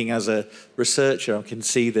speaking as a researcher, I can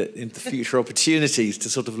see that in the future opportunities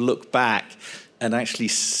to sort of look back and actually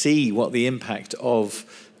see what the impact of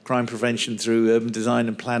crime prevention through urban design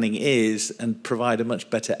and planning is, and provide a much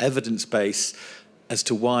better evidence base as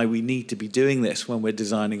to why we need to be doing this when we're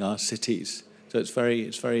designing our cities. So it's very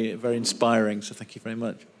inspiring. So thank you very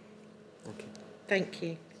much. Thank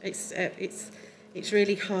you. It's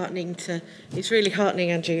really heartening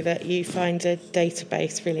Andrew, that you find a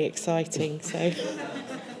database really exciting. So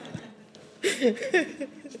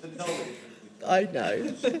I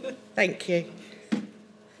know. Thank you.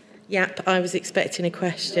 Yep, I was expecting a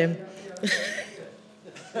question.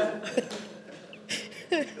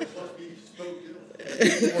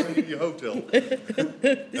 In your hotel.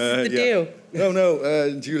 The deal.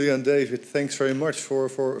 No, Julia and David, thanks very much for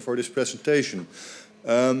this presentation.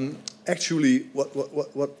 Actually,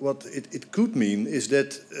 what it could mean is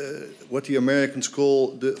that what the Americans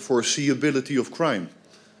call the foreseeability of crime.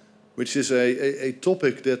 which is a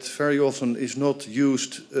topic that very often is not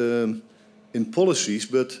used in policies,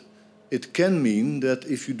 but it can mean that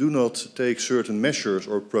if you do not take certain measures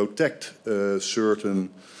or protect certain,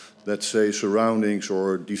 let's say, surroundings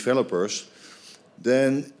or developers,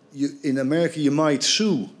 then in America you might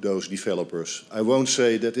sue those developers. I won't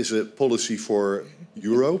say that is a policy for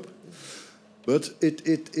Europe, but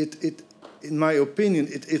in my opinion,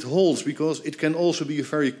 it holds, because it can also be a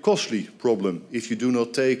very costly problem if you do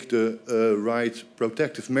not take the right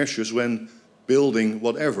protective measures when building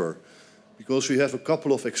whatever. Because we have a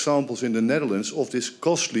couple of examples in the Netherlands of this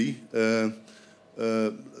costly,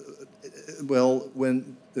 well,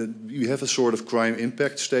 when you have a sort of crime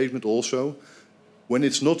impact statement also. When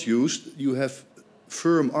it's not used, you have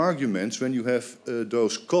firm arguments when you have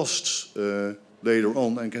those costs later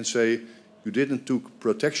on, and can say you didn't take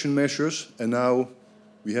protection measures and now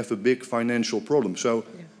we have a big financial problem. So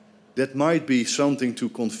that might be something to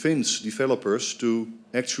convince developers to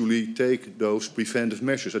actually take those preventive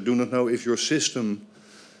measures. I do not know if your system,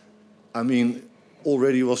 I mean,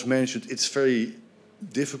 already was mentioned, it's very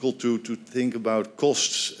difficult to think about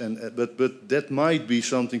costs, but that might be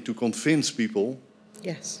something to convince people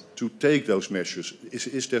to take those measures.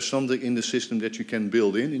 Is there something in the system that you can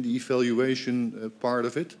build in the evaluation part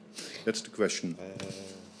of it? That's the question.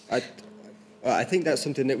 I think that's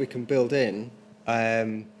something that we can build in,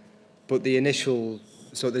 but the initial,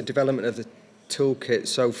 the development of the toolkit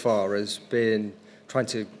so far has been trying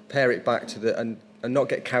to pare it back to and not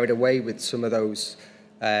get carried away with some of those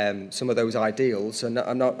ideals. And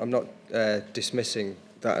I'm not dismissing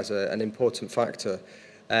that as an important factor.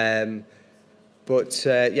 But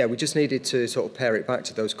we just needed to sort of pare it back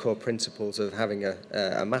to those core principles of having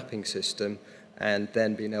a mapping system, and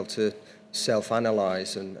then being able to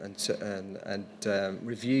self-analyze and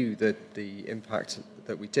review the impact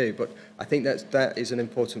that we do. But I think that is an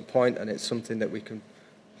important point, and it's something that we can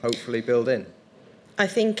hopefully build in. I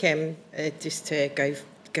think just to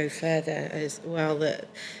go further as well, that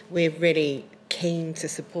we're really keen to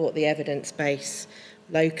support the evidence base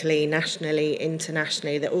locally, nationally,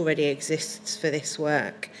 internationally, that already exists for this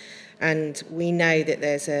work. And we know that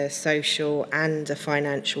there's a social and a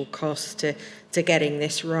financial cost to getting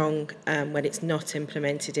this wrong when it's not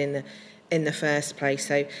implemented in the first place.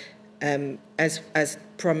 So as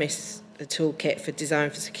promised, the toolkit for design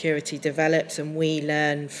for security develops, and we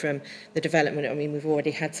learn from the development. I mean, we've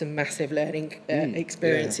already had some massive learning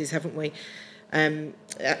experiences, haven't we?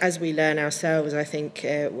 As we learn ourselves, I think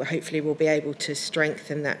hopefully we'll be able to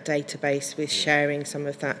strengthen that database with sharing some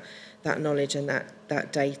of that knowledge and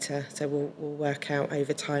that data. So we'll work out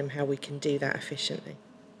over time how we can do that efficiently.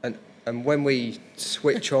 And when we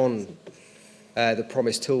switch on the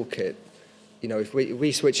Promise toolkit, you know, if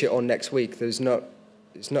we switch it on next week, it's not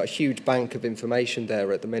a huge bank of information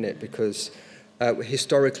there at the minute, because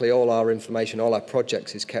historically all our information, all our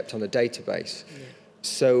projects is kept on a database. Yeah.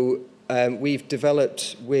 So we've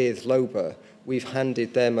developed with LOBA, we've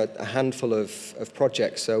handed them a handful of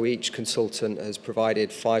projects. So each consultant has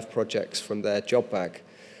provided 5 projects from their job bag,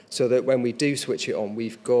 so that when we do switch it on,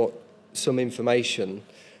 we've got some information,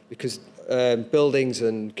 because buildings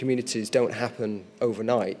and communities don't happen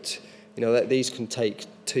overnight. You know, that these can take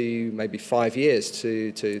 2, maybe 5 years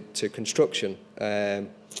to construction.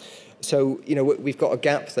 So, you know, we've got a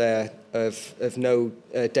gap there of no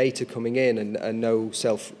data coming in and no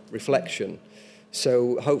self-reflection.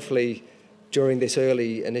 So hopefully during this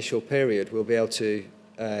early initial period, we'll be able to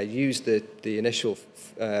use the initial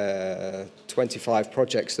 25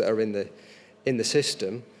 projects that are in the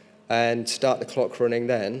system and start the clock running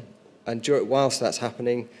then. And whilst that's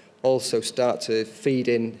happening, also start to feed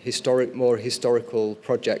in more historical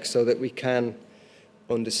projects, so that we can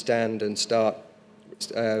understand and start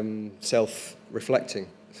self-reflecting.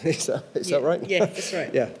 Is that right? Yeah, that's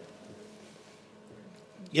right. Yeah.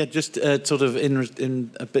 Yeah, just sort of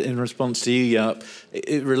a bit in response to you, Jaap,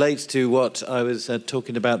 it relates to what I was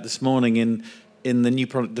talking about this morning in the new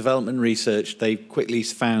product development research. They quickly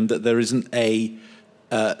found that there isn't a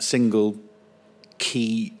single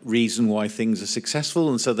key reason why things are successful,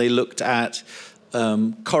 and so they looked at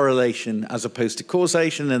correlation as opposed to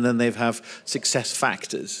causation, and then they have success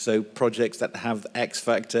factors. So projects that have X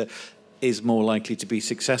factor is more likely to be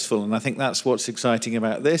successful, and I think that's what's exciting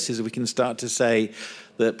about this, is we can start to say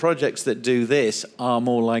that projects that do this are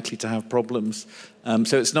more likely to have problems.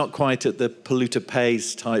 So it's not quite at the polluter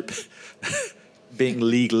pays type being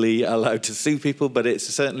legally allowed to sue people, but it's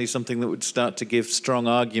certainly something that would start to give strong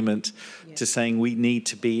argument to saying we need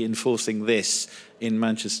to be enforcing this in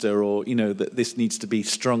Manchester, or, you know, that this needs to be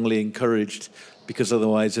strongly encouraged, because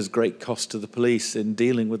otherwise there's great cost to the police in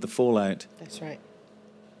dealing with the fallout. That's right.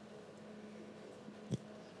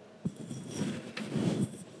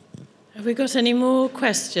 Have we got any more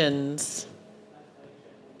questions?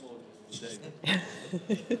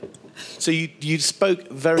 So you spoke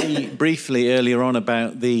very briefly earlier on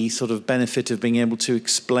about the sort of benefit of being able to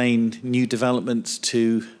explain new developments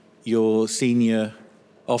to your senior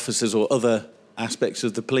officers or other aspects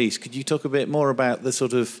of the police. Could you talk a bit more about the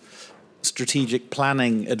sort of strategic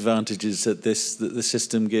planning advantages that the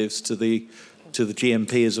system gives to the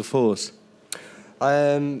GMP as a force?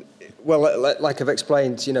 Well, like I've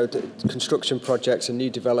explained, you know, construction projects and new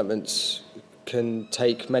developments can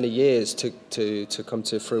take many years to come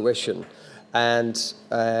to fruition, and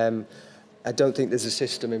I don't think there's a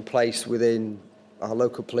system in place within our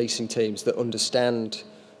local policing teams that understand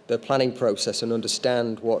the planning process and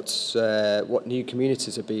understand what new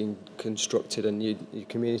communities are being constructed and new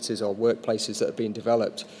communities or workplaces that are being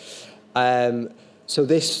developed. So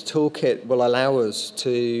this toolkit will allow us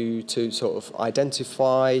to sort of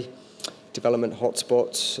identify development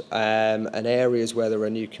hotspots and areas where there are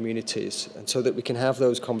new communities, and so that we can have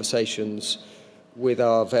those conversations with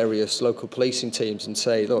our various local policing teams and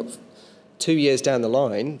say, look, 2 years down the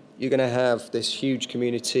line, you're going to have this huge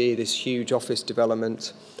community, this huge office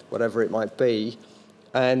development, whatever it might be,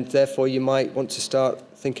 and therefore you might want to start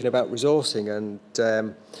thinking about resourcing. And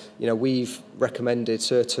you know, we've recommended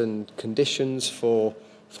certain conditions for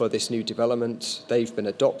this new development. They've been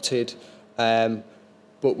adopted.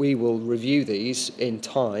 But we will review these in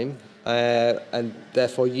time, and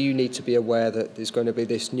therefore you need to be aware that there's going to be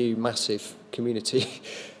this new massive community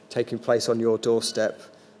taking place on your doorstep.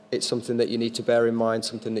 It's something that you need to bear in mind,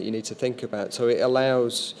 something that you need to think about. So it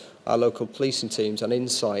allows our local policing teams an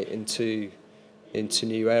insight into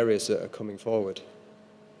new areas that are coming forward.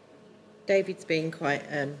 David's been quite...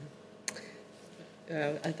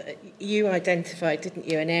 you identified, didn't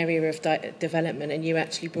you, an area of development, and you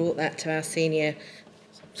actually brought that to our senior...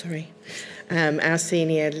 our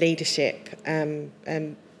senior leadership.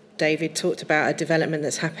 David talked about a development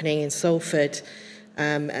that's happening in Salford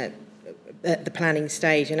at the planning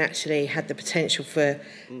stage, and actually had the potential for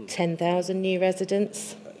 10,000 new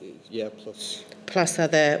residents. Yeah, plus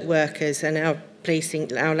other workers, and our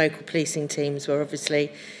local policing teams were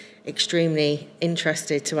obviously extremely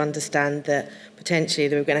interested to understand that potentially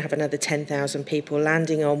they were going to have another 10,000 people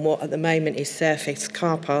landing on what at the moment is surface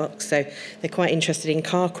car parks. So they're quite interested in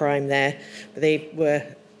car crime there, but they were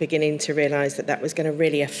beginning to realise that that was going to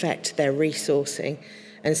really affect their resourcing.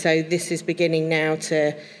 And so this is beginning now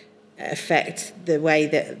to affect the way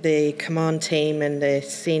that the command team and the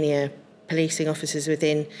senior policing officers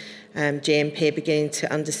within GMP are beginning to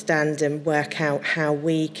understand and work out how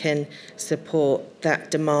we can support that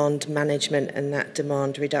demand management and that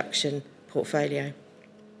demand reduction portfolio.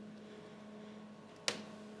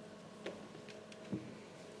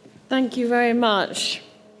 Thank you very much.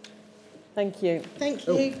 Thank you. Thank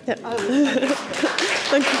you. Yep.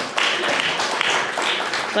 Thank you.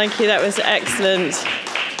 Thank you, that was excellent.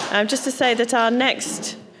 Just to say that our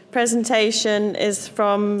next presentation is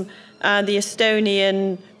from the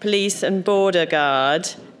Estonian Police and Border Guard,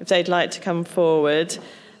 if they'd like to come forward.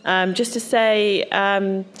 Just to say,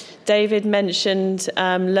 David mentioned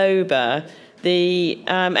LOBA. The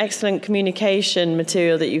excellent communication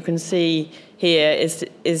material that you can see here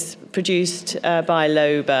is produced by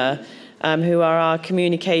LOBA, who are our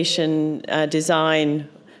communication design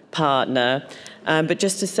partner. But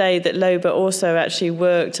just to say that LOBA also actually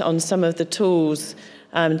worked on some of the tools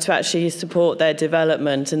to actually support their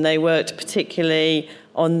development, and they worked particularly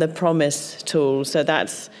on the Promise tool. So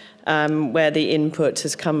that's where the input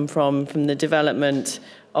has come from the development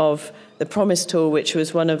of the Promise tool, which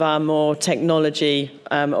was one of our more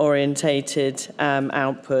technology-orientated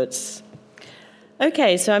outputs.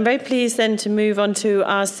 Okay, so I'm very pleased then to move on to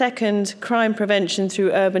our second crime prevention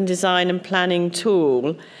through urban design and planning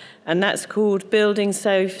tool, and that's called Building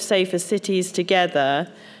Safer Cities Together.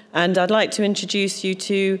 And I'd like to introduce you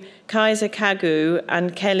to Kaisa Kagu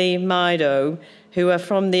and Kelly Maido, who are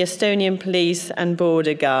from the Estonian Police and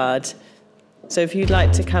Border Guard. So if you'd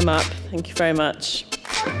like to come up, thank you very much.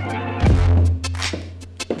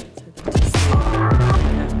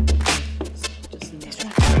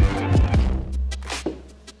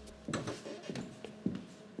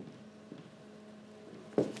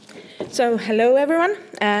 So hello everyone,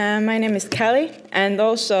 my name is Kelly, and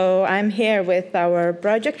also I'm here with our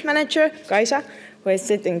project manager, Kaisa, who is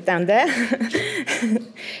sitting down there.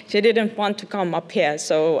 She didn't want to come up here,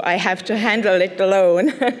 so I have to handle it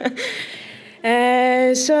alone.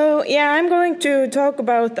 So yeah, I'm going to talk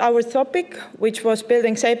about our topic, which was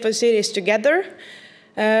building safer cities together.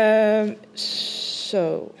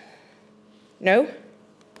 No,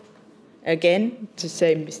 again, the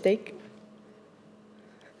same mistake.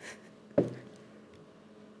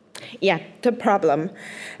 the problem.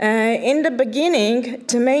 In the beginning,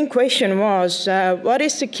 the main question was, what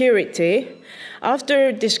is security?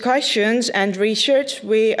 After discussions and research,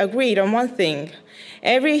 we agreed on one thing.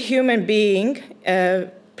 Every human being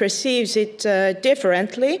perceives it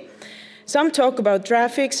differently. Some talk about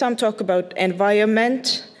traffic, some talk about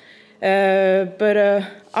environment, but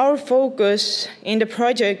our focus in the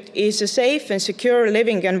project is a safe and secure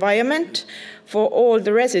living environment for all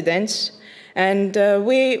the residents, and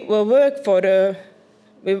we will work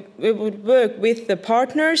we would work with the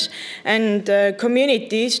partners and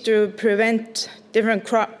communities to prevent different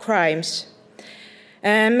crimes.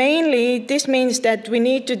 Mainly, this means that we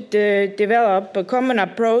need to develop a common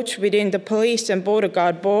approach within the Police and Border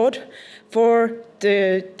Guard Board for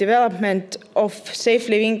the development of safe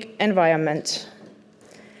living environments.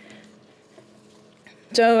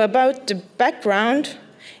 So about the background,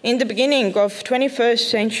 in the beginning of 21st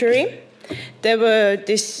century, there were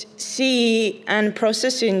this CCI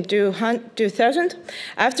process in 2000.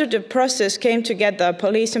 After the process came together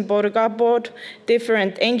Police and Border Guard Board,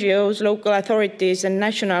 different NGOs, local authorities, and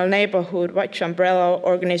national neighborhood watch umbrella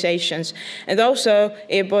organizations. And also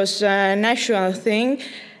it was a national thing.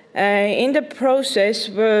 In the process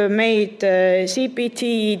were made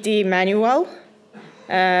CPTED manual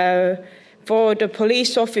for the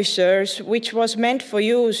police officers, which was meant for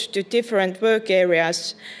use to different work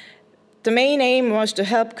areas. The main aim was to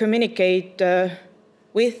help communicate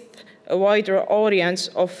with a wider audience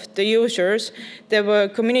of the users. There were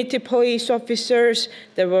community police officers,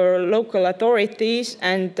 there were local authorities,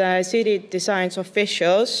 and city design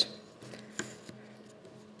officials.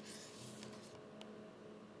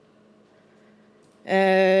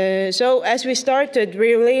 So as we started,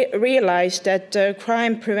 we realized that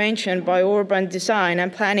crime prevention by urban design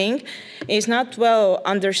and planning is not well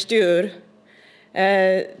understood.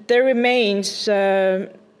 There remains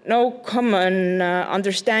no common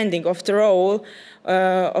understanding of the role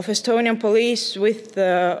of Estonian police with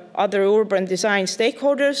other urban design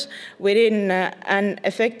stakeholders within an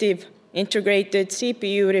effective integrated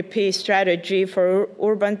CPUDP strategy for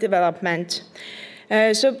urban development.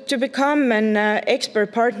 So to become an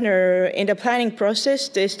expert partner in the planning process,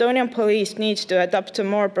 the Estonian police needs to adopt a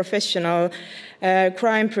more professional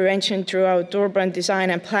crime prevention throughout urban design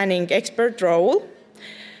and planning expert role.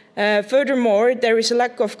 Furthermore, there is a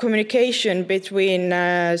lack of communication between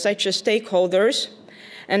such as stakeholders.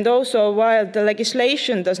 And also, while the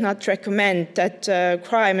legislation does not recommend that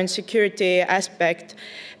crime and security aspect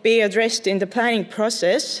be addressed in the planning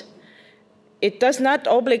process, it does not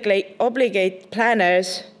obligate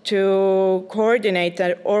planners to coordinate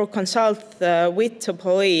or consult with the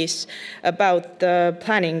police about the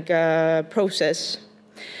planning process.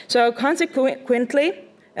 So consequently,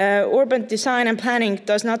 urban design and planning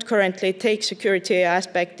does not currently take security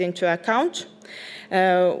aspect into account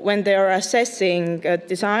when they are assessing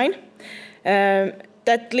design.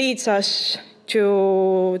 That leads us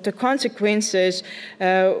to the consequences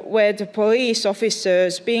where the police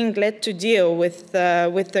officers being led to deal with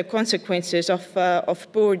the consequences of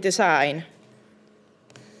poor design.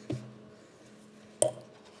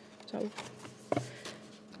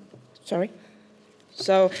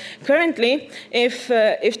 So currently, if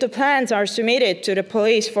the plans are submitted to the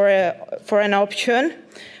police for an option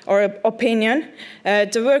or opinion,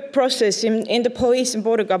 the work process in the Police and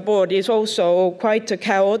Border Guard Board is also quite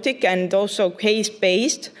chaotic and also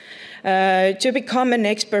case-based. To become an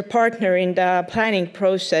expert partner in the planning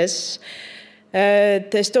process, the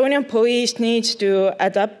Estonian police needs to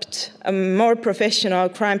adopt a more professional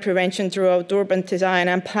crime prevention throughout urban design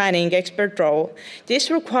and planning expert role. This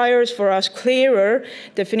requires for us clearer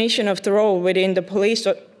definition of the role within the police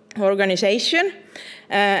organization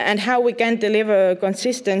and how we can deliver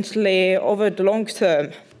consistently over the long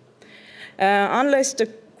term. Unless the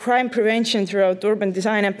crime prevention throughout urban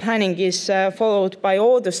design and planning is followed by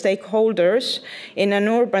all the stakeholders in an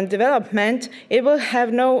urban development, it will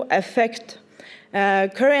have no effect.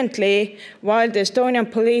 Currently, while the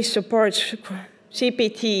Estonian police supports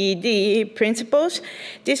CPTED principles,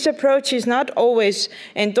 this approach is not always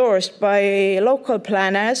endorsed by local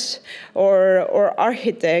planners or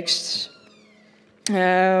architects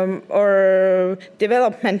or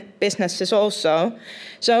development businesses also.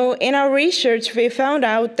 So in our research, we found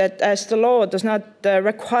out that as the law does not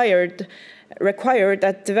require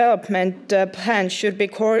that development plans should be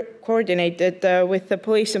coordinated with the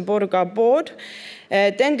Police and Border Guard Board,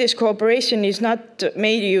 then this cooperation is not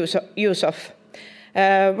made use of.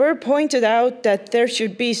 We're pointed out that there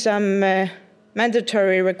should be some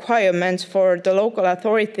mandatory requirements for the local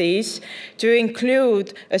authorities to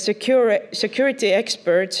include a security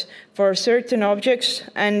expert for certain objects,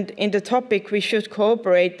 and in the topic we should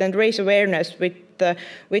cooperate and raise awareness with the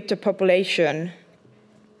population.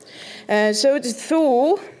 So the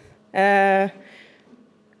tool,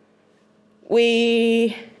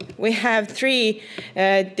 we have three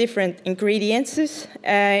different ingredients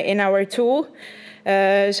in our tool.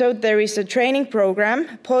 So there is a training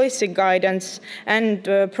program, policy guidance, and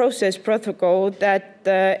process protocol that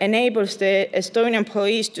enables the Estonian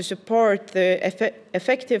police to support the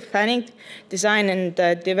effective planning, design, and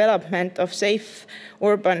development of safe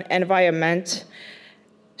urban environment.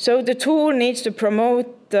 So the tool needs to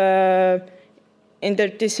promote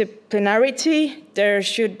interdisciplinarity. There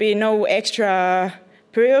should be no extra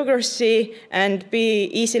bureaucracy and be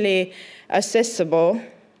easily accessible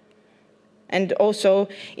and also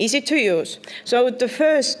easy to use. So the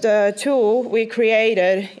first tool we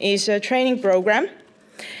created is a training program.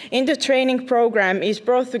 In the training program is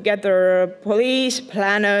brought together police,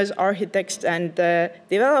 planners, architects, and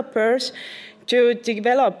developers to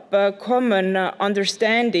develop a common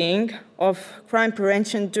understanding of crime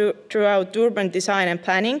prevention throughout urban design and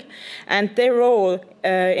planning, and their role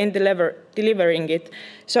in delivering it.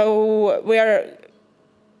 So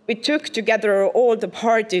we took together all the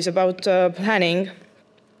parties about planning.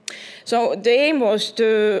 So the aim was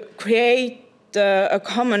to create a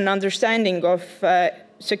common understanding of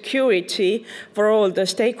security for all the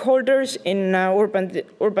stakeholders in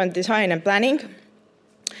urban design and planning,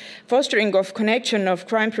 fostering of connection of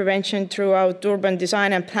crime prevention throughout urban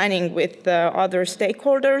design and planning with other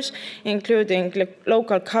stakeholders, including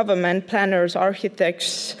local government, planners,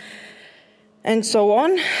 architects, and so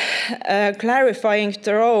on, clarifying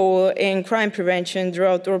the role in crime prevention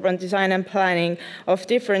throughout urban design and planning of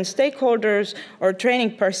different stakeholders or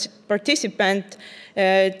training participants,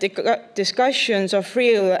 discussions of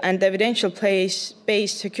real and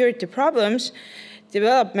evidential-based security problems,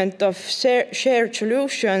 development of shared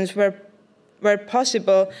solutions where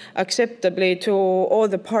possible acceptably to all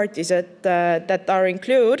the parties that are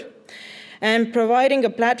included, and providing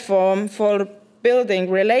a platform for building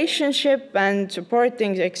relationship and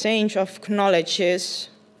supporting the exchange of knowledges.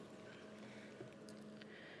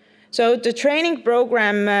 So the training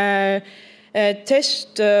program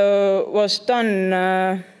test was done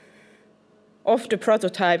of the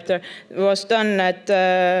prototype. Was done at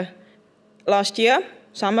last year,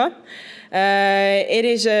 summer. It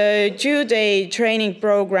is a 2-day training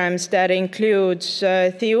programs that includes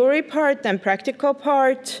theory part and practical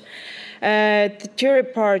part. The theory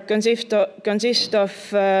part consists of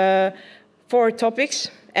 4 topics: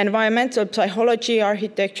 environmental psychology,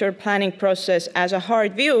 architecture, planning process as a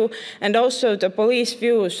hard view, and also the police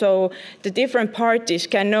view, so the different parties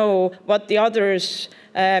can know what the others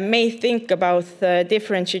may think about the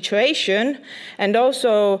different situation, and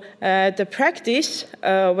also the practice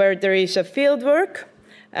where there is a field work,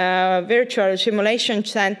 virtual simulation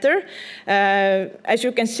center. As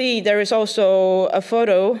you can see, there is also a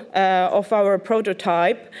photo of our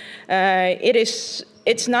prototype.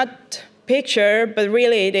 It's not picture, but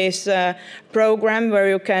really it is a program where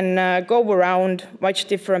you can go around, watch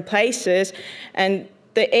different places, and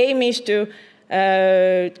the aim is to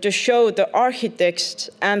show the architects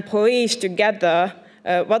and police together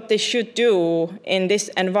what they should do in this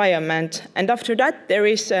environment. And after that, there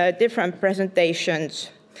is different presentations.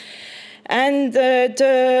 And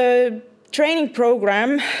the training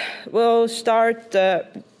program will start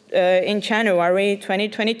in January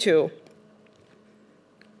 2022.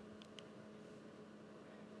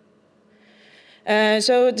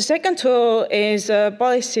 So the second tool is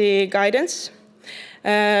policy guidance.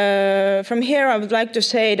 From here, I would like to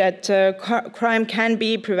say that crime can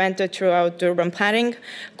be prevented throughout urban planning.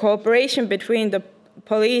 Cooperation between the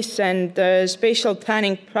police and spatial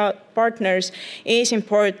planning partners is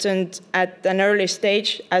important at an early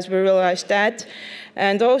stage, as we realize that.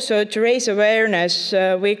 And also to raise awareness,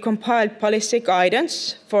 we compiled policy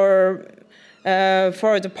guidance for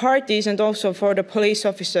the parties and also for the police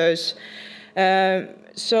officers.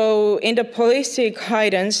 So in the policy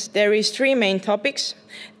guidance, there is 3 main topics: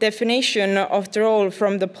 definition of the role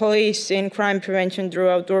from the police in crime prevention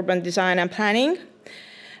throughout urban design and planning,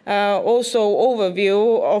 also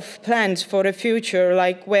overview of plans for the future,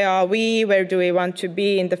 like where are we, where do we want to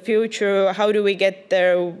be in the future, how do we get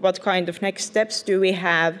there, what kind of next steps do we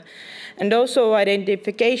have, and also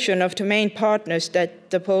identification of the main partners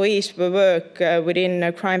that the police will work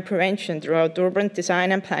within crime prevention throughout urban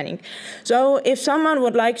design and planning. So if someone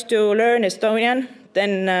would like to learn Estonian,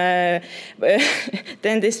 then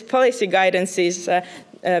this policy guidance is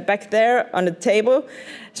back there on the table.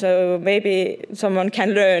 So maybe someone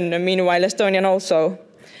can learn, meanwhile, Estonian also.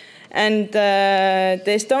 And the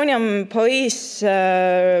Estonian police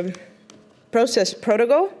process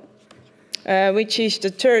protocol, which is the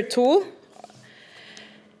third tool.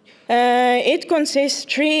 It consists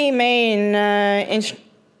three main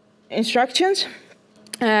instructions.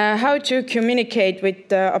 How to communicate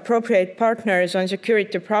with appropriate partners on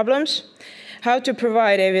security problems, how to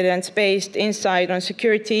provide evidence-based insight on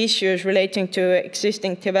security issues relating to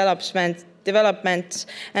existing developments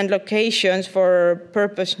and locations for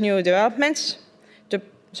propose new developments,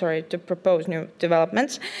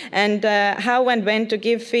 and how and when to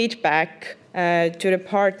give feedback to the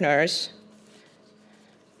partners.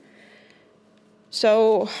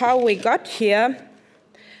 So how we got here?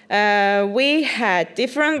 We had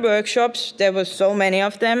different workshops, there were so many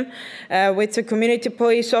of them, with the community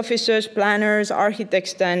police officers, planners,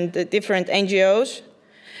 architects, and different NGOs.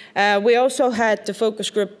 We also had the focus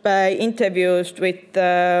group interviews with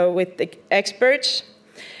the experts.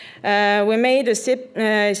 We made a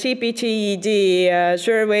CPTED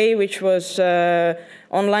survey, which was an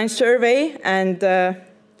online survey, and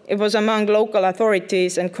it was among local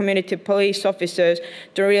authorities and community police officers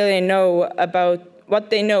to really know about what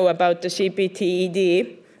they know about the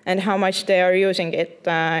CPTED and how much they are using it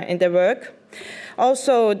in their work.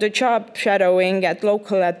 Also, the job shadowing at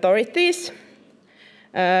local authorities,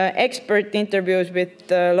 expert interviews with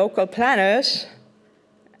local planners,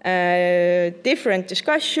 different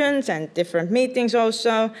discussions and different meetings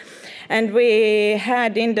also. And we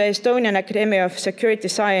had in the Estonian Academy of Security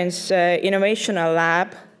Science Innovational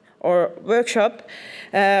Lab or workshop,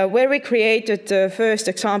 where we created the first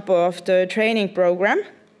example of the training program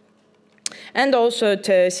and also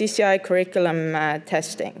the CCI curriculum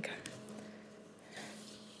testing.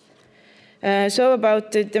 So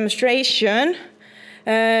about the demonstration,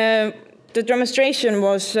 the demonstration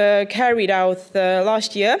was carried out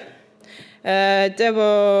last year. It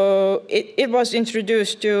was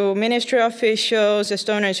introduced to ministry officials,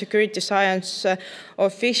 Estonian security science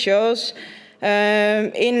officials,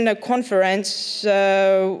 in a conference in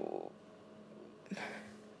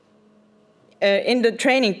the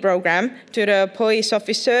training program to the police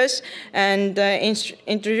officers and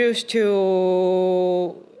introduced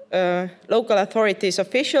to local authorities,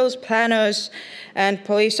 officials, planners, and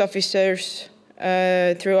police officers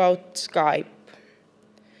throughout Skype.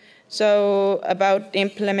 So about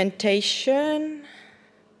implementation.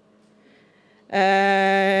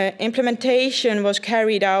 Implementation was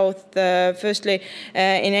carried out firstly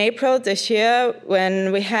in April this year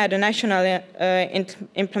when we had a national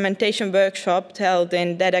implementation workshop held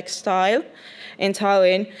in DEDEX style in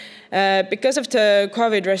Tallinn. Because of the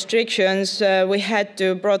COVID restrictions, we had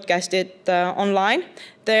to broadcast it online.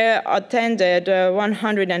 There attended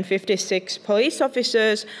 156 police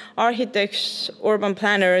officers, architects, urban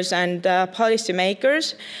planners, and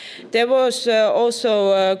policymakers. There was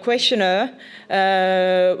also a questionnaire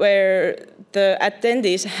where the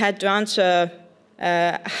attendees had to answer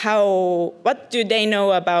what do they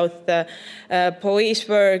know about the police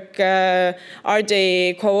work? Are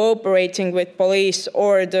they cooperating with police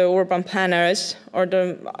or the urban planners or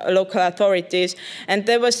the local authorities? And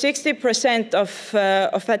there was 60% of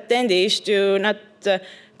attendees do not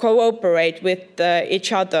cooperate with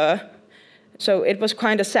each other. So it was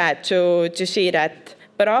kind of sad to see that.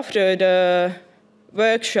 But after the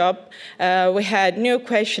workshop, we had new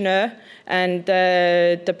questionnaire and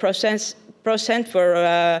the percent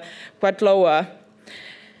were quite lower.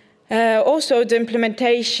 Also, the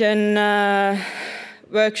implementation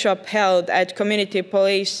workshop held at community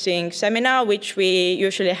policing seminar, which we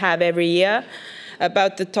usually have every year,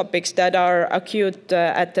 about the topics that are acute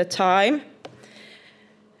at the time.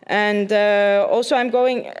 And also, I'm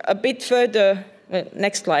going a bit further.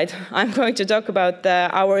 Next slide. I'm going to talk about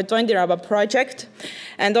our Tondiraba project,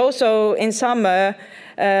 and also in summer.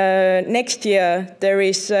 Next year, there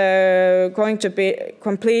is going to be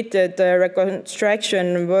completed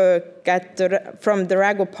reconstruction work from the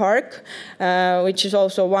Ragu Park, which is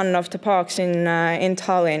also one of the parks in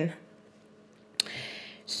Tallinn.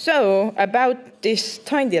 So, about this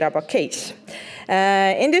Tondiraba case.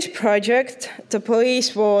 In this project, the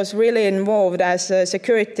police was really involved as a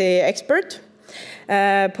security expert.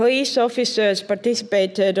 Police officers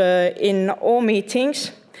participated in all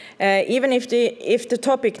meetings. Even if the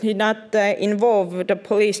topic did not involve the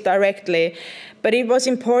police directly. But it was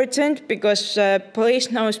important because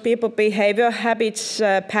police knows people's behavior, habits,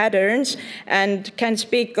 patterns, and can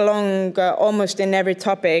speak along almost in every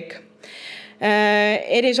topic.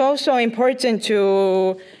 It is also important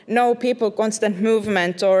to know people's constant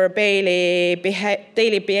movement or daily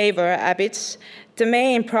behavior habits. The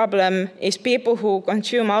main problem is people who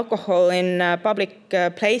consume alcohol in public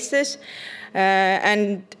places.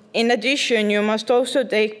 And in addition, you must also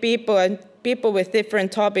take people with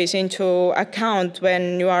different hobbies into account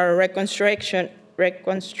when you are reconstruction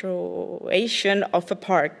of a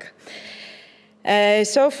park.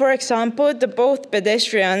 So, for example, both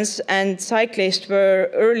pedestrians and cyclists were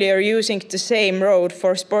earlier using the same road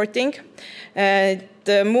for sporting.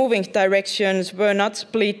 The moving directions were not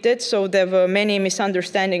splitted, so there were many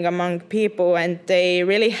misunderstandings among people, and they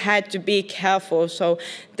really had to be careful. So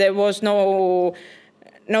there was no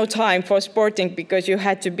time for sporting because you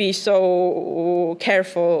had to be so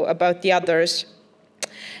careful about the others.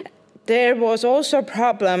 There was also a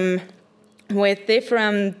problem with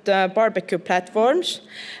different barbecue platforms,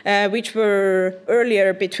 which were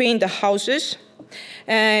earlier between the houses.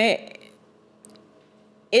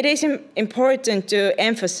 It is important to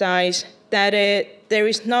emphasize that there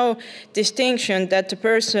is no distinction that the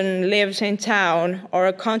person lives in town or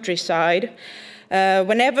a countryside.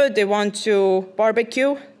 Whenever they want to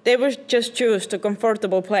barbecue, they will just choose the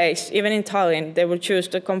comfortable place. Even in Tallinn, they will choose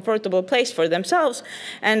the comfortable place for themselves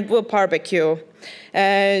and will barbecue.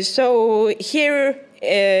 So here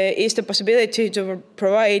is the possibility to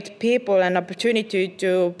provide people an opportunity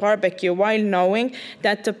to barbecue while knowing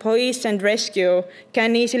that the police and rescue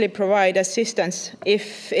can easily provide assistance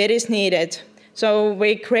if it is needed. So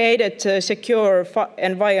we created a secure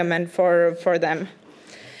environment for them.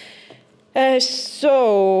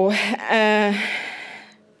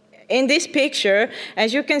 In this picture,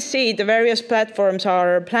 as you can see, the various platforms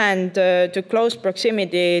are planned to close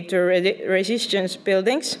proximity to resistance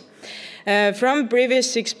buildings. From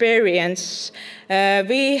previous experience,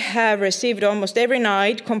 we have received almost every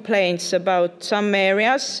night complaints about some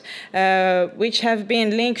areas which have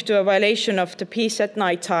been linked to a violation of the peace at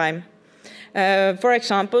night time. For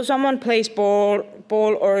example, someone plays ball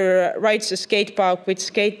or rides a skate park with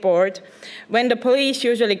skateboard. When the police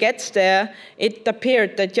usually gets there, it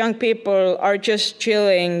appeared that young people are just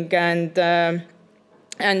chilling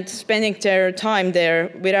and spending their time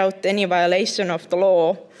there without any violation of the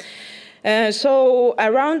law. So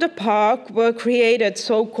around the park were created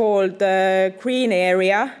so-called green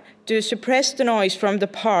area to suppress the noise from the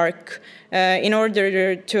park in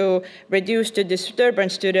order to reduce the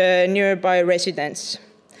disturbance to the nearby residents.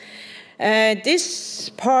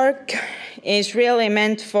 This park is really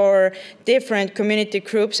meant for different community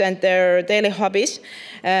groups and their daily hobbies.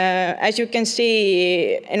 As you can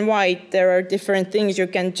see in white, there are different things you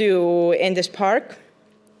can do in this park.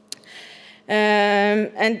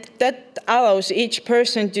 And that allows each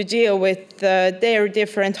person to deal with their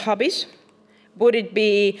different hobbies. Would it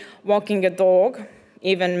be walking a dog,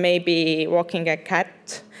 even maybe walking a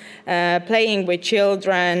cat, playing with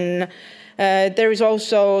children. There is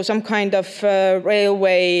also some kind of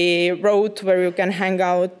railway road where you can hang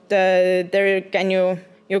out. There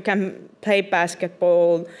you can play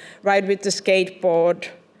basketball, ride with the skateboard.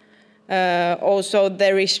 Also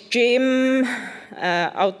there is gym,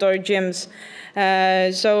 outdoor gyms.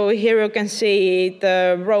 So here you can see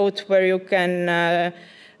the road where you can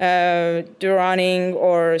do running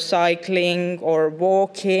or cycling or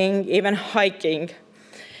walking, even hiking.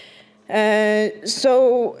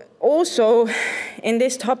 So also in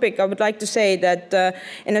this topic, I would like to say that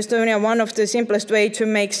in Estonia, one of the simplest ways to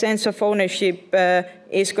make sense of ownership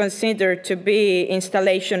is considered to be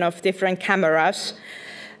installation of different cameras.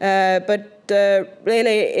 But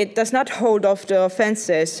really, it does not hold off the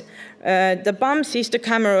offenses. The bum sees the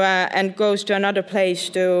camera and goes to another place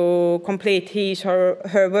to complete his or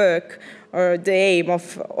her work, or the aim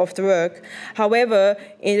of the work. However,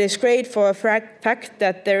 it is great for a fact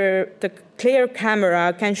that the clear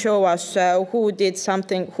camera can show us who did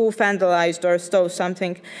something, who vandalized or stole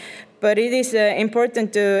something. But it is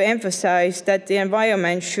important to emphasize that the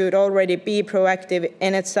environment should already be proactive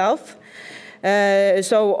in itself.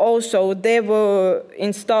 So also there were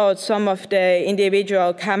installed some of the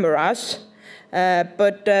individual cameras,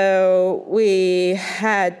 but we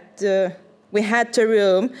had the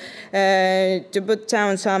room to put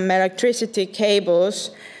down some electricity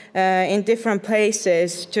cables in different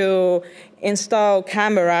places to install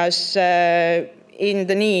cameras in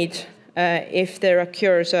the need if there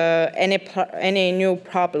occurs any new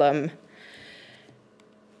problem.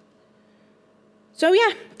 So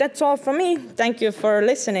yeah, that's all from me. Thank you for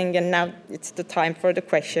listening, and now it's the time for the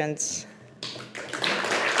questions.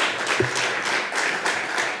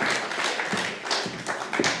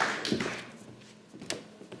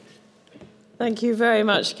 Thank you very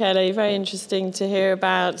much, Kelly. Very interesting to hear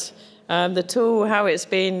about the tool, how it's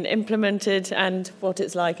been implemented, and what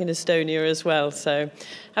it's like in Estonia as well. So,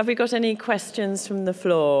 have we got any questions from the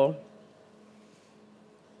floor?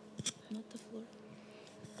 Not the floor.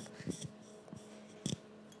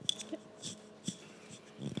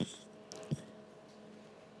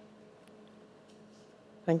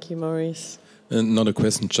 Thank you, Maurice. Not a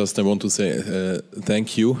question, just I want to say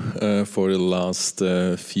thank you for the last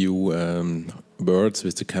few words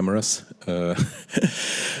with the cameras.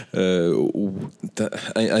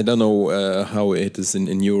 I don't know how it is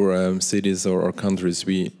in your cities or countries.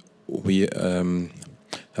 We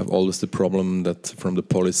have always the problem that from the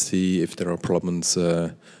policy, if there are problems,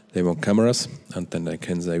 they want cameras, and then they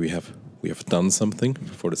can say we have done something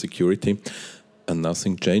for the security. And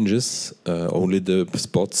nothing changes. Only the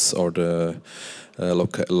spots or the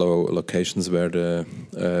locations where the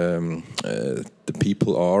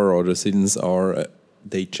people are or the citizens are,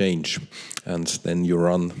 they change, and then you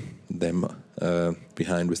run them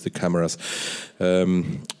behind with the cameras.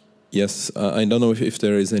 Yes, I don't know if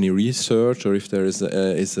there is any research or if there is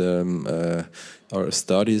or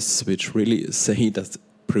studies which really say that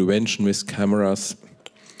prevention with cameras.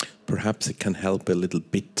 Perhaps it can help a little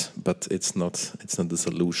bit, but it's not the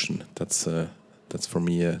solution. That's for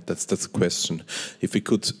me. That's a question. If we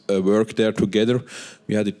could work there together,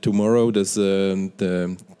 we had it tomorrow. There's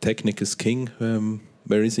the Technic is King.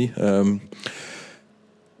 Where is he?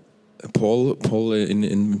 Paul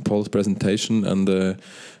in Paul's presentation, and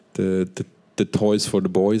the toys for the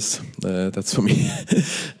boys. That's for me.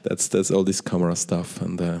 that's all this camera stuff.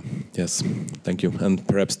 And yes, thank you. And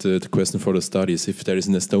perhaps the question for the studies, if there is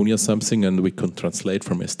in Estonia something and we can translate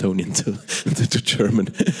from Estonian to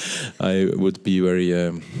German, I would be very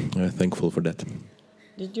thankful for that.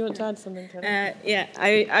 Did you want to add something, Kelly? Yeah,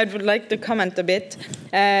 I would like to comment a bit.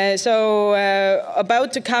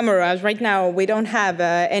 About the cameras, right now we don't have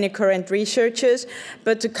any current researches,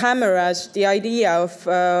 but the cameras, the idea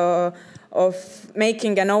of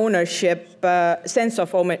making an ownership, sense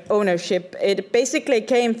of ownership, it basically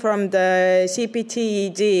came from the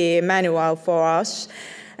CPTED manual for us.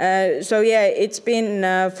 Yeah, it's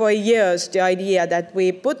been for years the idea that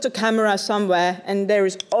we put the camera somewhere and there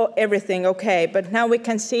is everything okay, but now we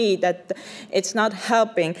can see that it's not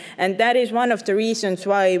helping, and that is one of the reasons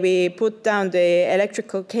why we put down the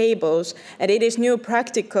electrical cables, and it is new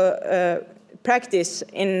practice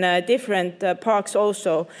in different parks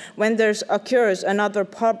also. When there occurs another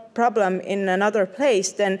problem in another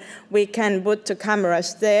place, then we can put the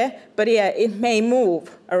cameras there, but yeah, it may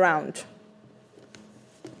move around.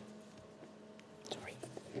 Sorry.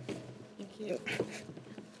 Thank you.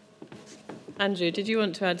 Andrew, did you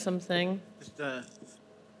want to add something?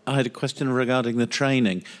 I had a question regarding the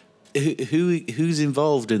training. Who's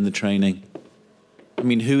involved in the training? I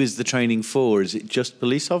mean, who is the training for? Is it just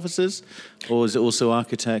police officers, or is it also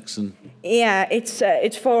architects? And yeah, it's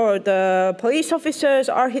for the police officers,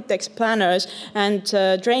 architects, planners, and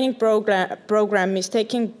training program is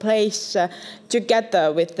taking place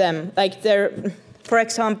together with them. Like for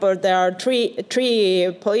example, there are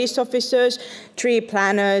three police officers, 3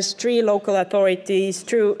 planners, 3 local authorities,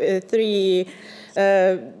 3.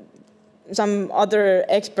 Some other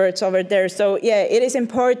experts over there. So yeah, it is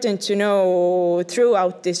important to know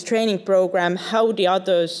throughout this training program how the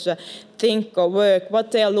others think or work,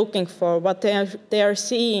 what they are looking for, what they are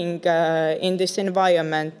seeing in this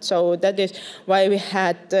environment. So that is why we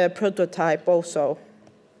had the prototype also.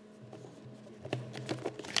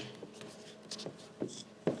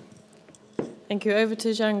 Thank you. Over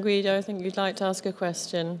to Jean Guido. I think you'd like to ask a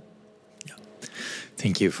question.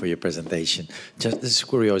 Thank you for your presentation. Just this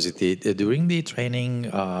curiosity, during the training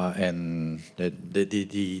and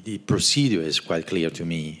the procedure is quite clear to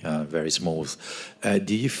me, very smooth.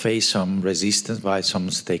 Do you face some resistance by some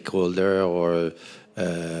stakeholder or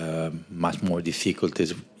much more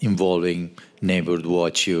difficulties involving neighborhood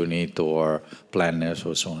watch unit or planners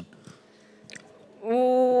or so on?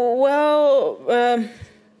 Well,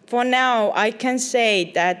 for now, I can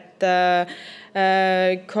say that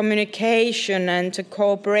communication and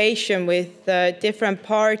cooperation with different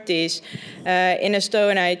parties in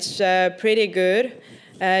Estonia, it's pretty good.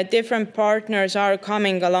 Different partners are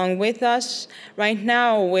coming along with us. Right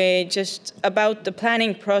now, we just about the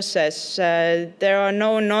planning process. There are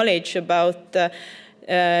no knowledge about the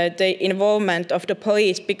involvement of the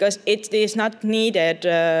police because it is not needed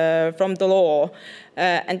from the law.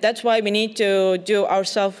 And that's why we need to do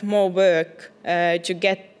ourselves more work to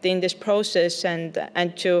get in this process and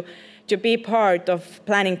to to be part of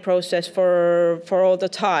planning process for all the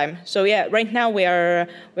time. So yeah, right now we are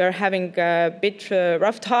having a bit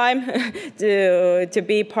rough time to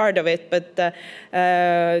be part of it, but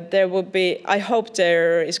there will be. I hope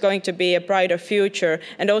there is going to be a brighter future,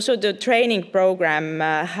 and also the training program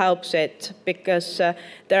helps it because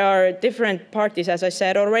there are different parties, as I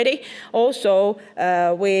said already. Also,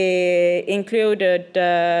 we included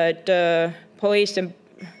the police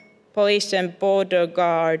and Border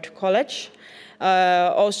Guard College,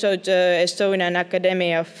 also the Estonian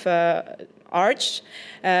Academy of Arts,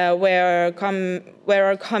 where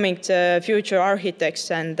are coming the future architects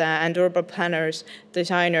and urban planners,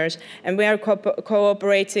 designers, and we are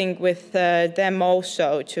cooperating with them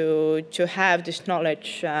also to have this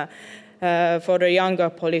knowledge for the younger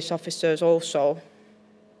police officers also.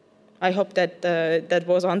 I hope that that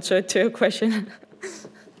was answered to your question.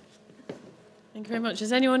 Thank you very much.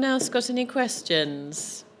 Has anyone else got any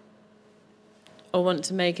questions or want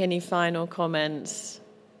to make any final comments?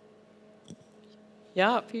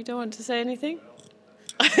 Yeah, you don't want to say anything?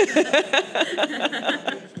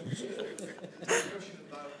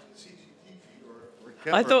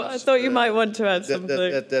 I thought you might want to add something.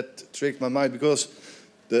 That tricked my mind, because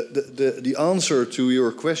the answer to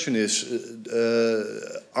your question is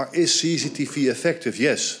CCTV effective?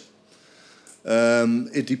 Yes.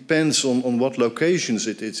 It depends on what locations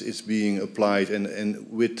it's being applied and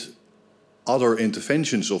with other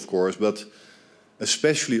interventions, of course, but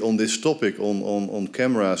especially on this topic on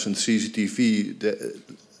cameras and CCTV,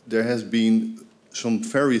 there has been some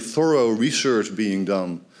very thorough research being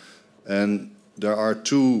done. And there are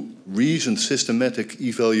 2 recent systematic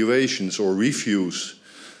evaluations or reviews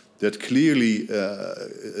that clearly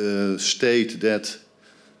state that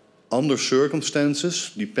under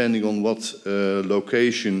circumstances, depending on what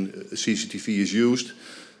location CCTV is used,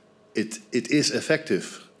 it is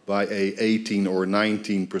effective by a 18 or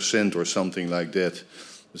 19% or something like that.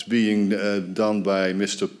 It's being done by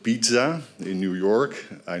Mr. Pizza in New York.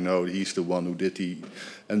 I know he's the one who did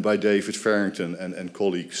and by David Farrington and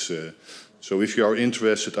colleagues. So if you are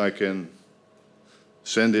interested, I can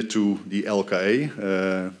send it to the LKA.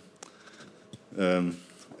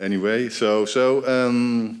 Anyway,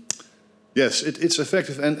 yes, it's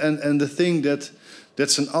effective. And the thing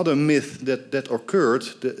that's another myth that occurred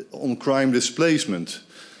on crime displacement.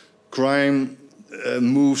 Crime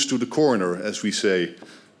moves to the corner, as we say.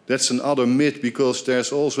 That's another myth, because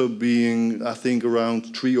there's also being, I think,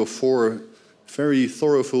 around 3 or 4 very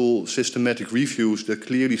thorough systematic reviews that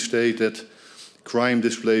clearly state that crime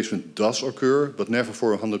displacement does occur, but never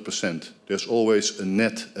for 100%. There's always a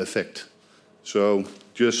net effect. So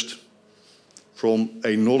just from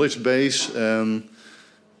a knowledge base,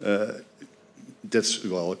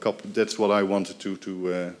 that's what I wanted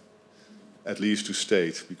to at least to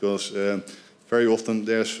state, because very often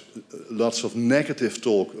there's lots of negative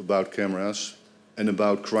talk about cameras and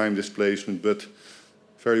about crime displacement, but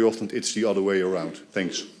very often it's the other way around.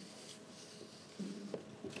 Thanks.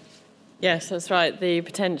 Yes, that's right. The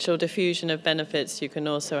potential diffusion of benefits you can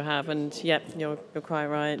also have, and yep, you're quite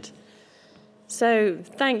right. So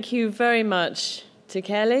thank you very much to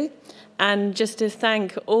Kelly, and just to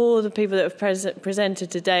thank all the people that have presented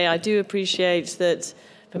today. I do appreciate that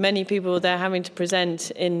for many people they're having to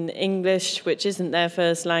present in English, which isn't their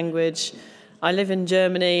first language. I live in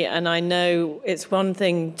Germany, and I know it's one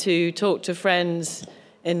thing to talk to friends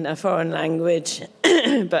in a foreign language,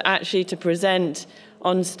 but actually to present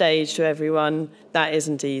on stage to everyone, that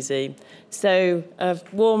isn't easy. So a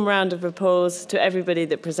warm round of applause to everybody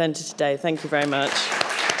that presented today. Thank you very much.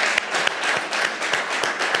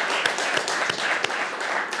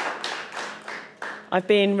 I've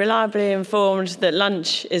been reliably informed that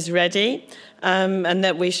lunch is ready and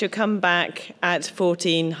that we should come back at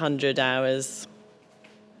 1400 hours.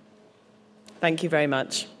 Thank you very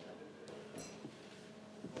much.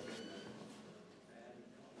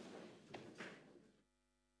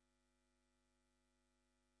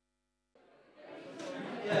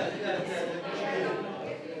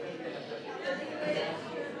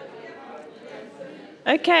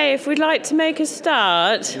 Okay, if we'd like to make a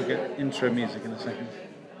start. You'll get intro music in a second.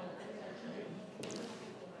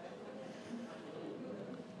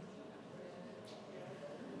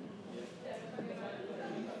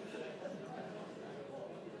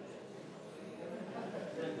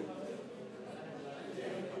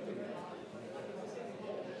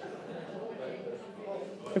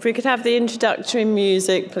 If we could have the introductory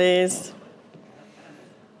music, please.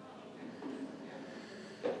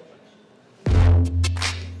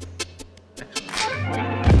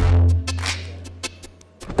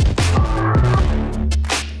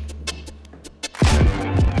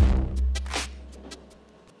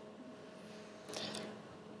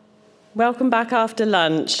 Welcome back after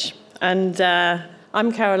lunch. And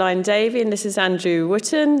I'm Caroline Davey, and this is Andrew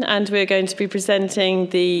Wotton, and we're going to be presenting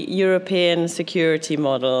the European security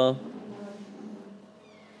model.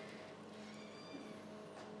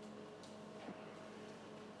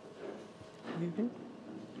 Have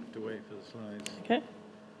to wait for the slides. Okay.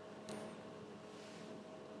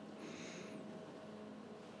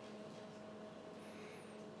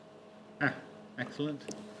 Excellent.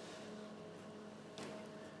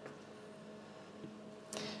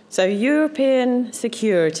 So, European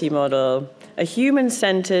security model, a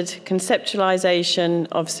human-centered conceptualization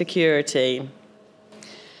of security.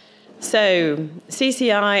 So,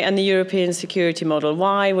 CCI and the European security model,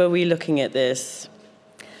 why were we looking at this?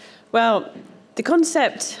 Well, the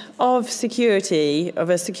concept of security, of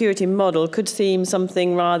a security model, could seem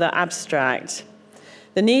something rather abstract.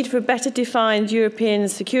 The need for a better defined European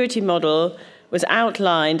security model was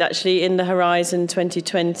outlined actually in the Horizon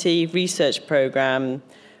 2020 research programme.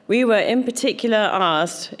 We were in particular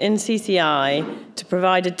asked in CCI to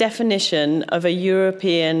provide a definition of a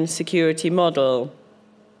European security model.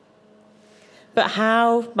 But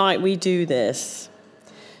how might we do this?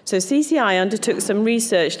 So CCI undertook some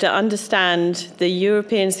research to understand the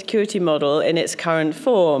European security model in its current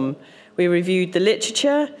form. We reviewed the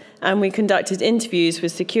literature and we conducted interviews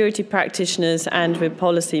with security practitioners and with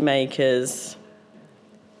policymakers.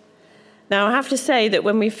 Now, I have to say that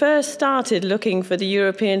when we first started looking for the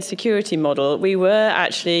European security model, we were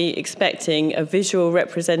actually expecting a visual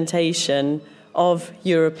representation of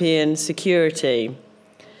European security.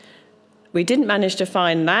 We didn't manage to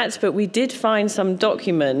find that, but we did find some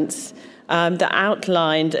documents that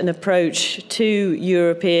outlined an approach to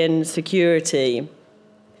European security.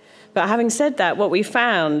 But having said that, what we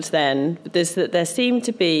found then is that there seemed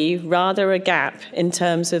to be rather a gap in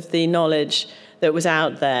terms of the knowledge that was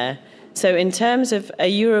out there. So in terms of a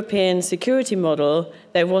European security model,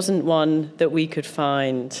 there wasn't one that we could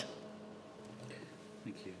find.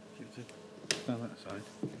 Thank you. Stand that aside.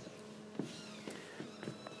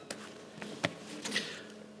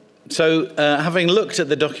 So, having looked at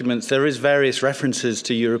the documents, there is various references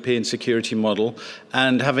to European security model,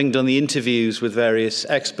 and having done the interviews with various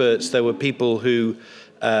experts, there were people who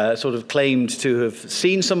sort of claimed to have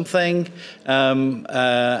seen something,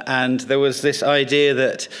 and there was this idea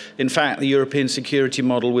that, in fact, the European security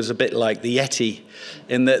model was a bit like the Yeti,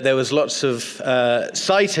 in that there was lots of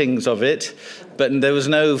sightings of it, but there was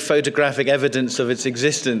no photographic evidence of its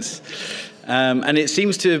existence. And it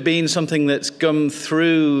seems to have been something that's come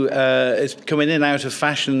through, it's come in and out of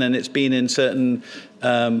fashion, and it's been in certain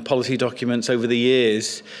policy documents over the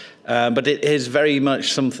years. But it is very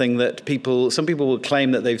much something that some people will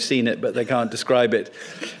claim that they've seen it, but they can't describe it.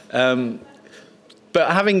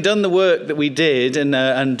 But having done the work that we did,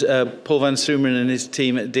 and Paul van Sumeren and his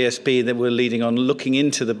team at DSP that were leading on looking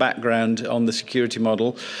into the background on the security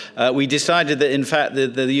model, we decided that, in fact,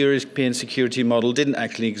 the European security model didn't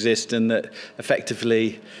actually exist, and that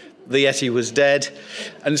effectively the Yeti was dead.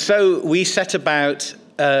 And so we set about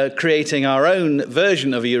creating our own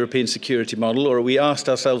version of a European security model, or we asked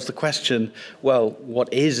ourselves the question, well,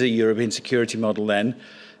 what is a European security model then?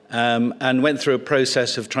 And went through a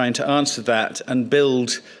process of trying to answer that and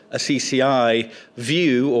build a CCI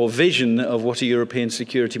view or vision of what a European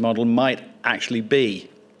security model might actually be.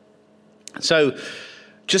 So,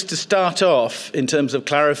 just to start off, in terms of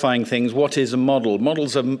clarifying things, what is a model?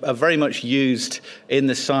 Models are very much used in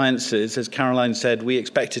the sciences. As Caroline said, we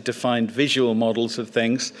expected to find visual models of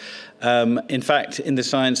things. In fact, in the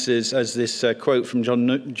sciences, as this quote from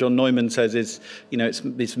John Neumann says,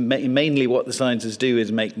 it's mainly what the sciences do is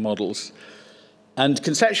make models. And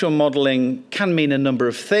conceptual modelling can mean a number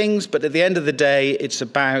of things, but at the end of the day, it's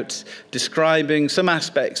about describing some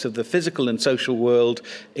aspects of the physical and social world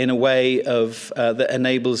in a way that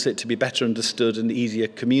enables it to be better understood and easier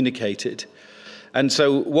communicated. And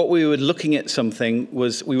so what we were looking at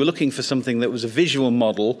we were looking for something that was a visual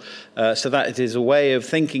model, so that it is a way of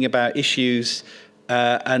thinking about issues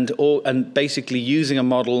and basically using a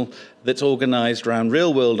model that's organised around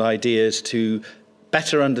real-world ideas to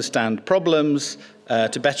better understand problems,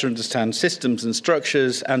 to better understand systems and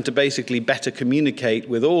structures, and to basically better communicate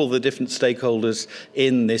with all the different stakeholders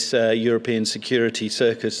in this European security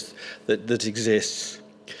circus that exists.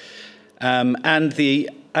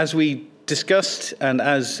 As we discussed, and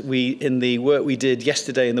in the work we did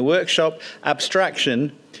yesterday in the workshop,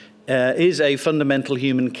 abstraction is a fundamental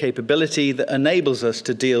human capability that enables us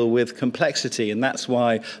to deal with complexity, and that's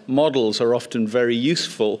why models are often very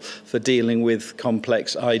useful for dealing with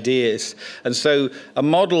complex ideas. And so a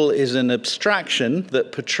model is an abstraction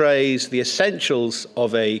that portrays the essentials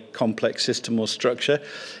of a complex system or structure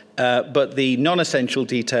but the non-essential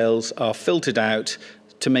details are filtered out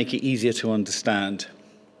to make it easier to understand.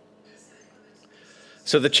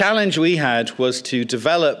 So the challenge we had was to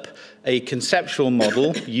develop a conceptual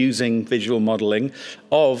model using visual modeling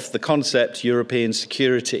of the concept European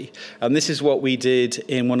security. And this is what we did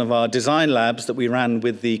in one of our design labs that we ran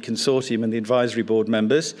with the consortium and the advisory board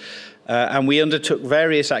members. And we undertook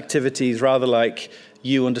various activities, rather like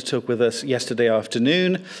you undertook with us yesterday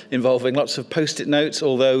afternoon, involving lots of post-it notes,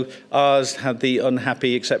 although ours had the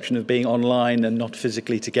unhappy exception of being online and not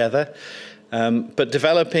physically together. But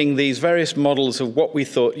developing these various models of what we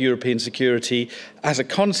thought European security as a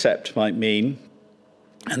concept might mean,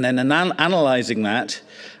 and then analysing that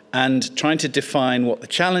and trying to define what the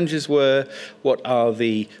challenges were, what are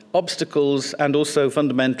the obstacles, and also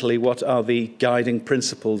fundamentally what are the guiding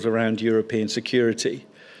principles around European security.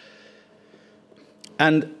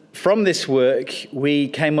 And from this work, we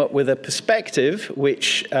came up with a perspective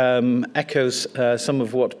which echoes some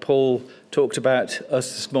of what Paul talked about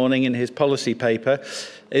us this morning in his policy paper,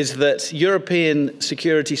 is that European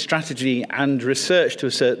security strategy and research to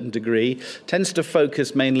a certain degree tends to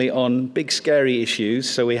focus mainly on big scary issues.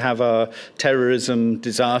 So we have our terrorism,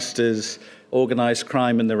 disasters, organised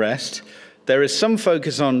crime and the rest. There is some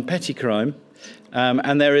focus on petty crime,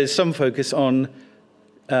 and there is some focus on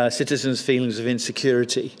citizens' feelings of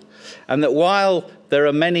insecurity. And that while there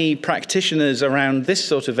are many practitioners around this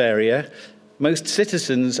sort of area, most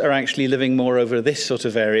citizens are actually living more over this sort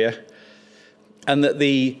of area, and that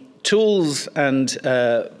the tools and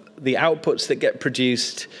the outputs that get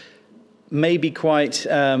produced may be quite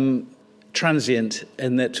transient,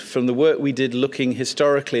 in that from the work we did looking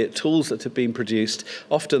historically at tools that have been produced,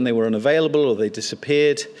 often they were unavailable or they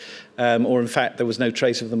disappeared, or in fact there was no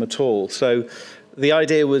trace of them at all. So the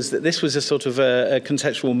idea was that this was a sort of a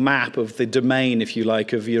conceptual map of the domain, if you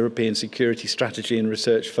like, of European security strategy and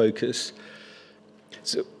research focus.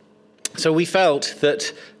 So we felt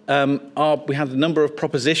that we had a number of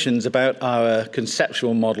propositions about our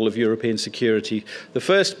conceptual model of European security. The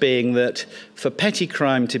first being that for petty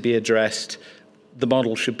crime to be addressed, the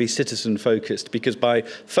model should be citizen-focused, because by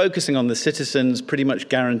focusing on the citizens pretty much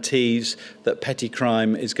guarantees that petty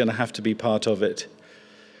crime is going to have to be part of it.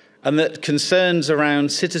 And that concerns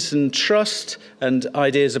around citizen trust and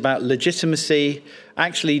ideas about legitimacy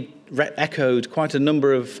actually echoed quite a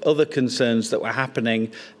number of other concerns that were happening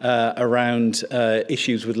around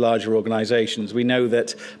issues with larger organisations. We know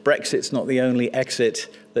that Brexit's not the only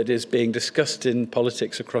exit that is being discussed in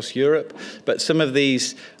politics across Europe, but some of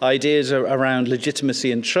these ideas around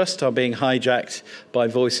legitimacy and trust are being hijacked by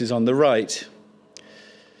voices on the right.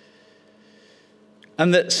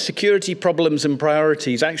 And that security problems and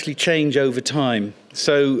priorities actually change over time,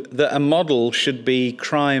 so that a model should be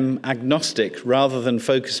crime agnostic rather than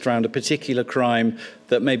focused around a particular crime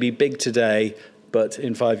that may be big today, but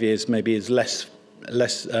in 5 years maybe is less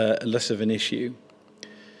of an issue.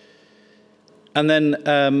 And then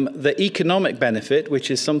the economic benefit, which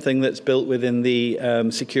is something that's built within the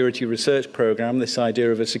security research program, this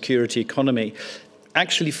idea of a security economy,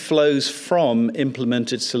 actually flows from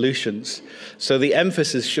implemented solutions. So the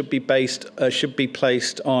emphasis should be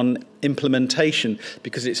placed on implementation,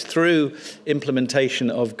 because it's through implementation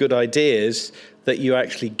of good ideas that you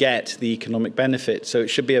actually get the economic benefit. So it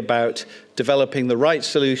should be about developing the right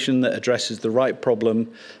solution that addresses the right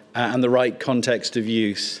problem and the right context of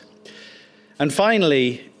use. And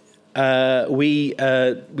finally, we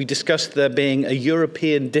discussed there being a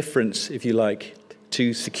European difference, if you like,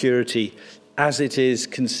 to security as it is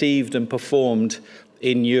conceived and performed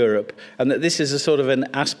in Europe, and that this is a sort of an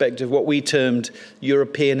aspect of what we termed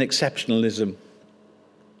European exceptionalism.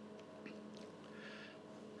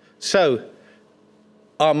 So,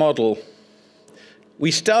 our model.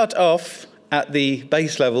 We start off at the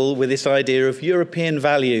base level with this idea of European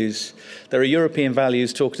values. There are European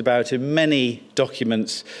values talked about in many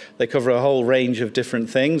documents. They cover a whole range of different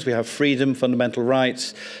things. We have freedom, fundamental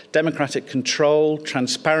rights, democratic control,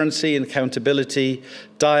 transparency and accountability,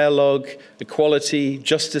 dialogue, equality,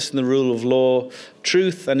 justice and the rule of law,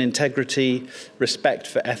 truth and integrity, respect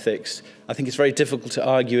for ethics. I think it's very difficult to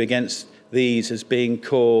argue against these as being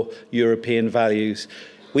core European values.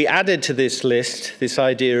 We added to this list this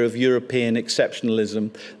idea of European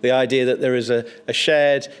exceptionalism, the idea that there is a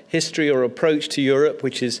shared history or approach to Europe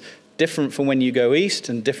which is different from when you go east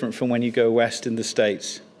and different from when you go west in the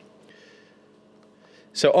States.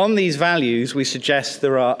 So on these values, we suggest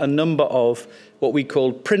there are a number of what we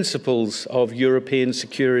call principles of European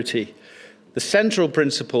security. The central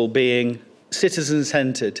principle being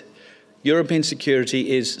citizen-centred. European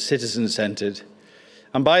security is citizen-centred.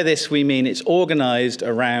 And by this we mean it's organized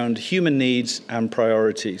around human needs and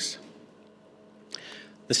priorities.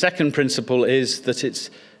 The second principle is that it's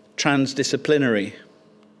transdisciplinary,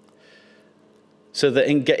 so that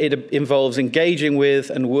it involves engaging with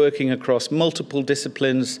and working across multiple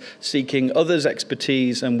disciplines, seeking others'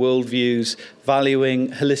 expertise and worldviews, valuing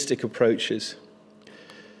holistic approaches.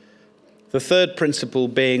 The third principle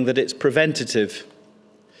being that it's preventative.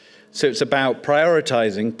 So it's about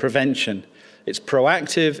prioritizing prevention. It's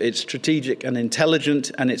proactive, it's strategic and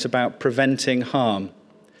intelligent, and it's about preventing harm.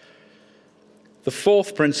 The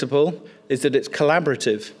fourth principle is that it's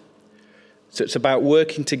collaborative. So it's about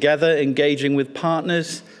working together, engaging with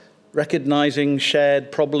partners, recognizing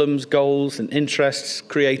shared problems, goals, and interests,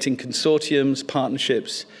 creating consortiums,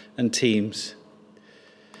 partnerships, and teams.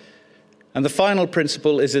 And the final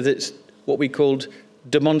principle is that it's what we called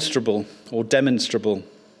demonstrable or demonstrable.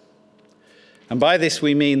 And by this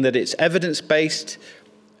we mean that it's evidence-based,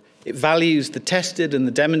 it values the tested and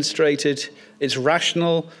the demonstrated, it's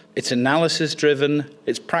rational, it's analysis-driven,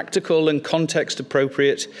 it's practical and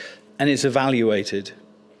context-appropriate, and it's evaluated.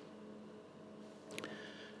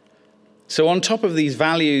 So on top of these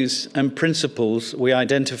values and principles, we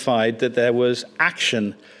identified that there was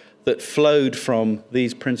action that flowed from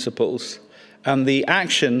these principles. And the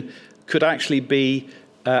action could actually be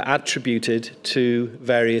attributed to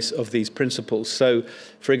various of these principles. So,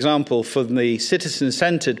 for example, for the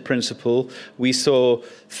citizen-centered principle, we saw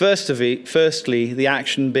firstly the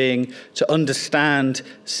action being to understand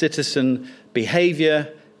citizen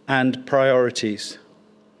behavior and priorities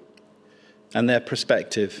and their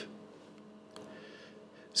perspective.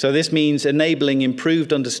 So this means enabling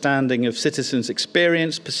improved understanding of citizens'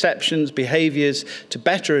 experience, perceptions, behaviours to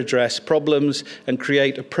better address problems and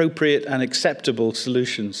create appropriate and acceptable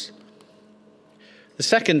solutions. The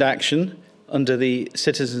second action under the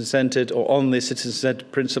citizen-centred or on the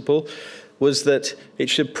citizen-centred principle was that it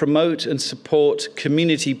should promote and support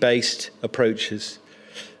community-based approaches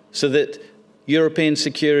so that European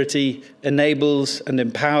security enables and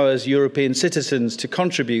empowers European citizens to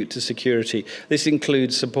contribute to security. This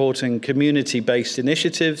includes supporting community-based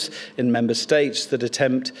initiatives in member states that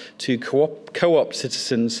attempt to co-opt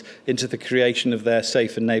citizens into the creation of their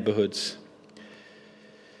safer neighbourhoods.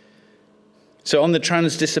 So on the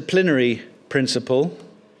transdisciplinary principle,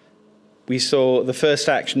 we saw the first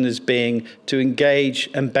action as being to engage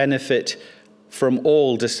and benefit from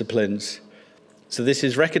all disciplines. So this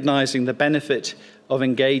is recognising the benefit of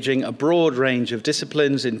engaging a broad range of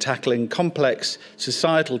disciplines in tackling complex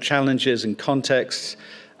societal challenges and contexts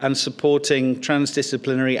and supporting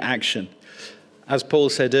transdisciplinary action. As Paul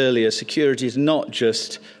said earlier, security is not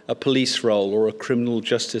just a police role or a criminal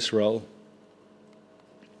justice role.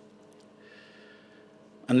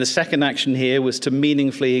 And the second action here was to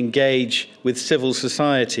meaningfully engage with civil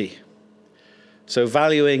society. So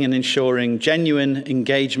valuing and ensuring genuine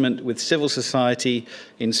engagement with civil society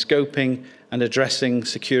in scoping and addressing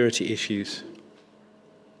security issues.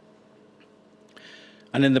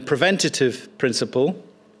 And in the preventative principle,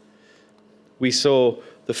 we saw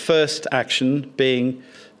the first action being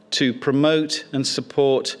to promote and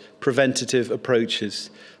support preventative approaches.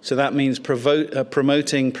 So that means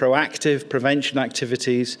promoting proactive prevention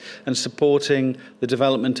activities and supporting the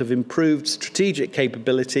development of improved strategic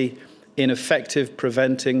capability in effective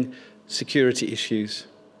preventing security issues.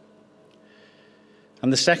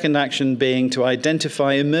 And the second action being to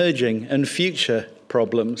identify emerging and future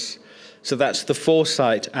problems. So that's the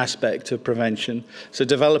foresight aspect of prevention. So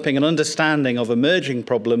developing an understanding of emerging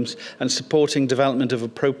problems and supporting development of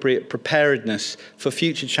appropriate preparedness for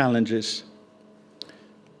future challenges.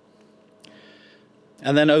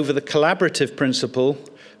 And then over the collaborative principle,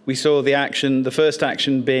 we saw the first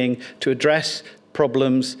action being to address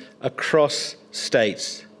problems across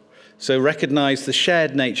states. So recognize the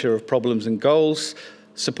shared nature of problems and goals,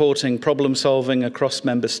 supporting problem solving across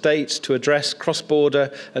member states to address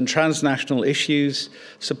cross-border and transnational issues,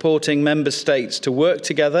 supporting member states to work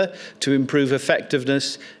together to improve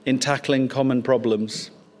effectiveness in tackling common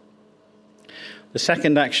problems. The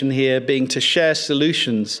second action here being to share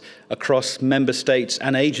solutions across member states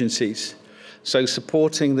and agencies. So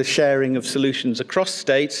supporting the sharing of solutions across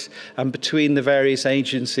states and between the various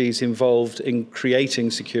agencies involved in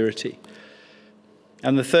creating security.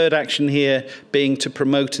 And the third action here being to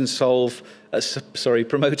promote and support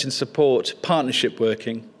partnership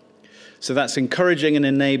working. So that's encouraging and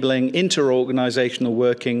enabling inter-organisational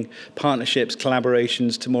working, partnerships,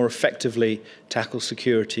 collaborations to more effectively tackle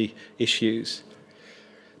security issues.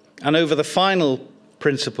 And over the final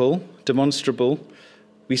principle, demonstrable,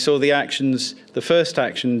 we saw the first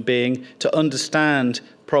action being to understand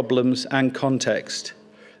problems and context.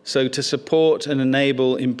 So to support and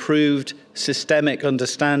enable improved systemic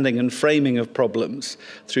understanding and framing of problems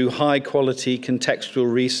through high-quality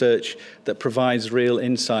contextual research that provides real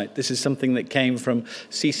insight. This is something that came from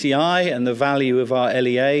CCI and the value of our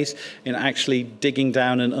LEAs in actually digging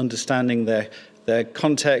down and understanding their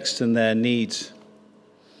context and their needs.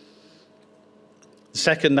 The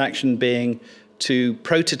second action being to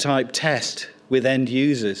prototype test with end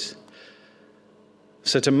users.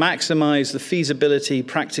 So to maximize the feasibility,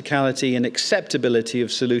 practicality, and acceptability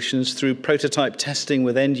of solutions through prototype testing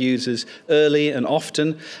with end users early and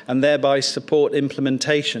often, and thereby support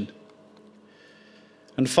implementation.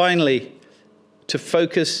 And finally, to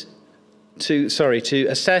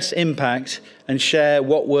assess impact and share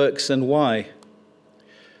what works and why.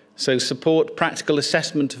 So support practical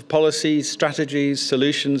assessment of policies, strategies,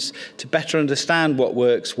 solutions to better understand what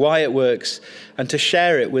works, why it works, and to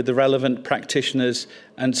share it with the relevant practitioners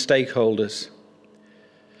and stakeholders.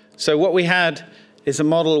 So what we had is a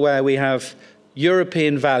model where we have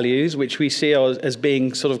European values, which we see as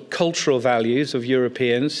being sort of cultural values of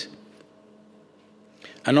Europeans.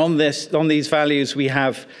 And on these values, we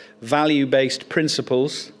have value-based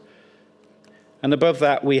principles. And above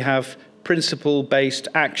that, we have principle-based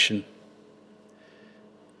action.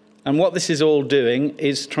 And what this is all doing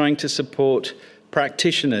is trying to support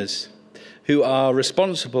practitioners who are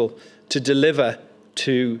responsible to deliver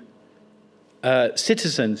to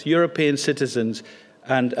citizens, European citizens,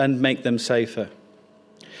 and make them safer.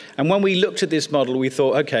 And when we looked at this model, we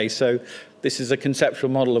thought, okay, so this is a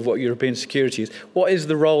conceptual model of what European security is. What is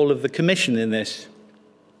the role of the Commission in this?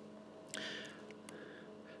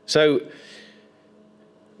 So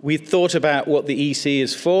we thought about what the EC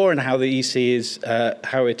is for and how the EC is,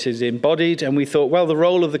 how it is embodied, and we thought, well, the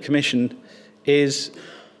role of the Commission is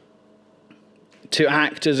to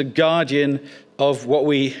act as a guardian of what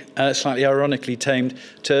we slightly ironically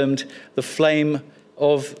termed the flame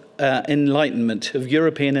of enlightenment, of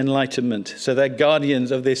European enlightenment. So they're guardians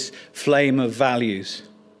of this flame of values.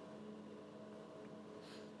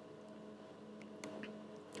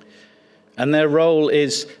 And their role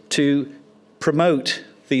is to promote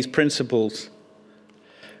these principles,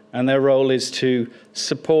 and their role is to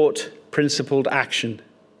support principled action,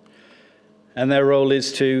 and their role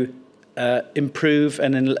is to improve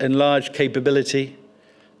and enlarge capability,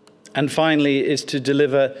 and finally is to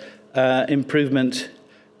deliver improvement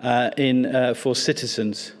for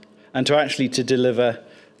citizens, and to deliver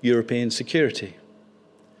European security.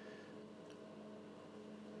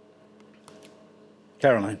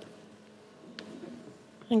 Caroline.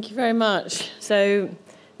 Thank you very much. So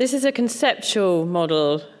this is a conceptual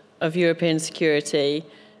model of European security,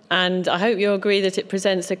 and I hope you'll agree that it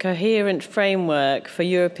presents a coherent framework for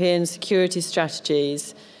European security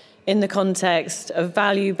strategies in the context of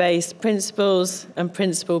value-based principles and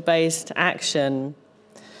principle-based action.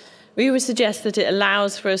 We would suggest that it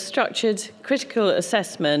allows for a structured, critical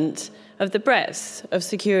assessment of the breadth of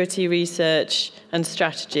security research and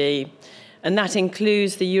strategy, and that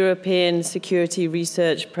includes the European Security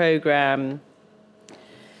Research Programme.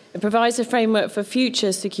 It provides a framework for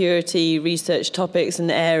future security research topics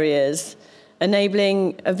and areas,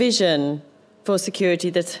 enabling a vision for security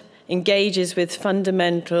that engages with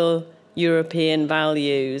fundamental European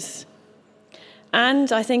values.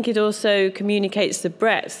 And I think it also communicates the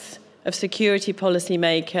breadth of security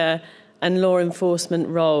policymaker and law enforcement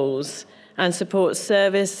roles and supports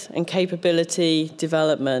service and capability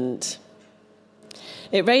development.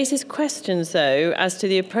 It raises questions, though, as to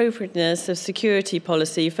the appropriateness of security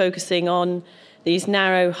policy focusing on these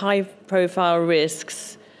narrow, high-profile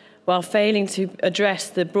risks while failing to address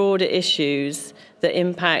the broader issues that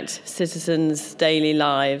impact citizens' daily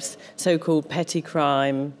lives, so-called petty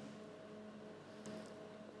crime.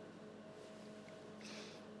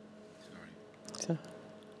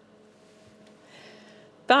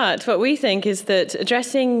 But what we think is that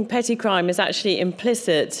addressing petty crime is actually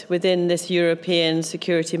implicit within this European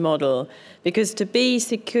security model, because to be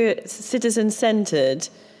citizen-centred,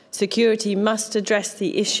 security must address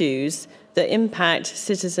the issues that impact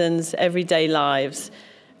citizens' everyday lives.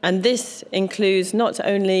 And this includes not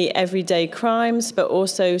only everyday crimes, but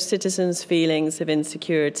also citizens' feelings of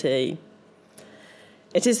insecurity.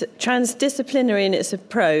 It is transdisciplinary in its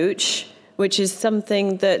approach, which is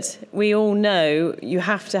something that we all know you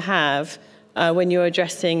have to have when you're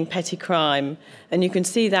addressing petty crime. And you can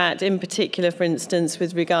see that in particular, for instance,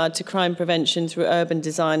 with regard to crime prevention through urban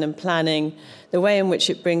design and planning, the way in which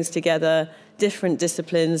it brings together different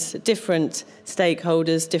disciplines, different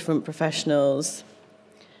stakeholders, different professionals.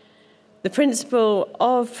 The principle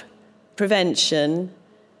of prevention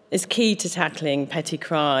is key to tackling petty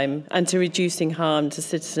crime and to reducing harm to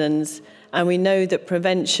citizens, and we know that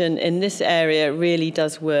prevention in this area really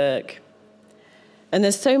does work. And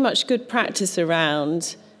there's so much good practice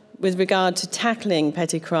around with regard to tackling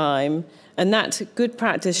petty crime, and that good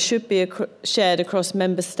practice should be shared across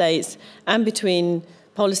member states and between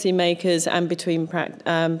policymakers and between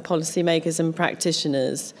policymakers and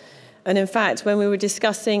practitioners. And in fact, when we were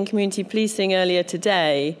discussing community policing earlier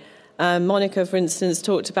today, Monica, for instance,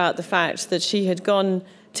 talked about the fact that she had gone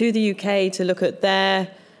to the UK to look at their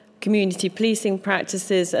community policing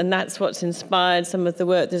practices, and that's what's inspired some of the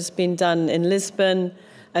work that's been done in Lisbon.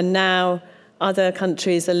 And now other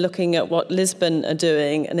countries are looking at what Lisbon are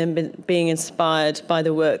doing and then being inspired by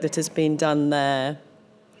the work that has been done there.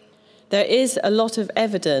 There is a lot of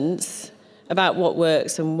evidence about what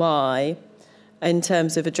works and why in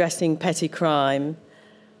terms of addressing petty crime.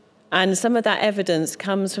 And some of that evidence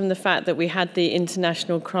comes from the fact that we had the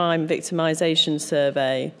International Crime Victimisation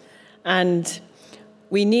Survey. And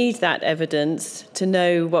we need that evidence to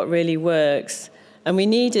know what really works. And we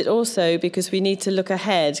need it also because we need to look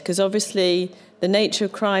ahead, because obviously the nature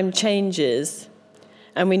of crime changes,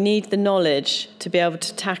 and we need the knowledge to be able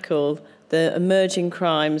to tackle the emerging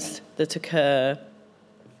crimes that occur.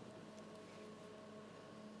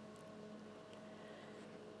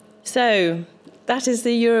 So that is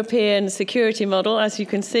the European security model. As you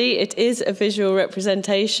can see, it is a visual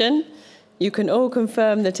representation. You can all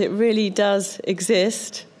confirm that it really does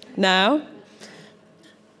exist now.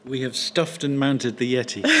 We have stuffed and mounted the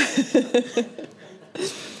Yeti.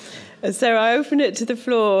 And so I open it to the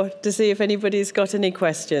floor to see if anybody's got any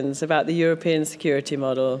questions about the European security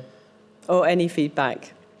model or any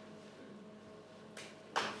feedback.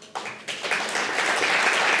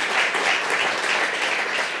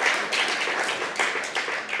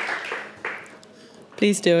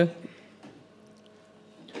 Please do.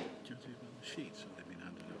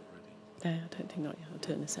 I don't think not yet. I'll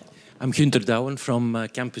do it in a second. I'm Günter Douwen from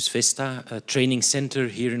Campus Vesta, a training center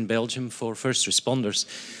here in Belgium for first responders.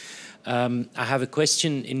 I have a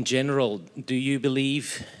question in general. Do you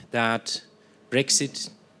believe that Brexit,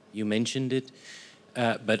 you mentioned it,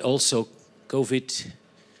 but also COVID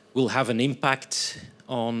will have an impact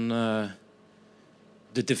on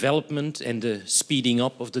the development and the speeding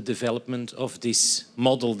up of the development of this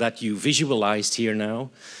model that you visualized here now?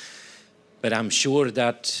 But I'm sure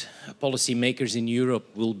that policymakers in Europe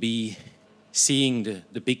will be seeing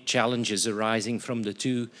the big challenges arising from the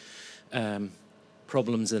two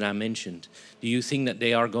problems that I mentioned. Do you think that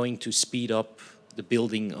they are going to speed up the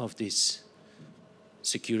building of this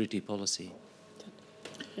security policy?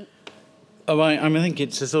 Oh, I think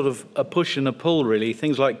it's a sort of a push and a pull, really.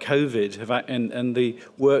 Things like COVID and the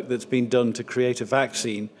work that's been done to create a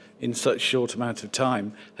vaccine in such short amount of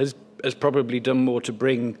time has probably done more to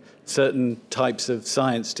bring certain types of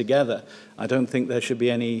science together. I don't think there should be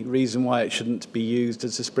any reason why it shouldn't be used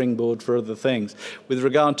as a springboard for other things. With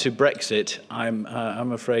regard to Brexit,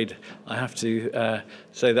 I'm afraid I have to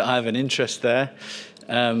say that I have an interest there,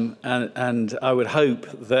 and I would hope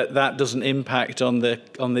that that doesn't impact on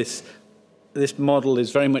this. This model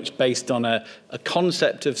is very much based on a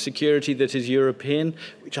concept of security that is European,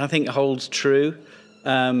 which I think holds true.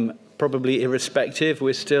 Probably irrespective,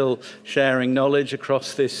 we're still sharing knowledge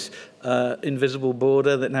across this invisible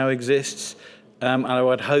border that now exists. And I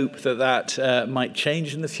would hope that that might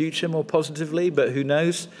change in the future more positively, but who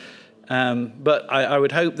knows? But I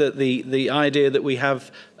would hope that the idea that we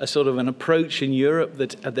have a sort of an approach in Europe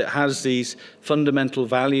that has these fundamental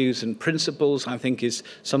values and principles, I think is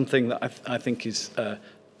something that I think is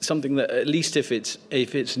something that, at least if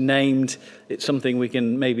it's named, it's something we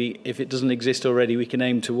can maybe, if it doesn't exist already, we can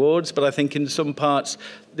aim towards. But I think in some parts,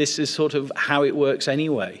 this is sort of how it works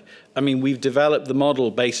anyway. I mean, we've developed the model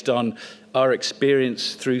based on our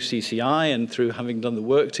experience through CCI and through having done the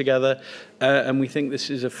work together, and we think this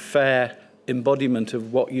is a fair embodiment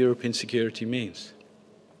of what European security means.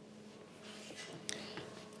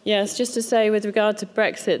 Yes, just to say with regard to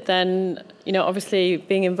Brexit then, obviously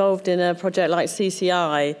being involved in a project like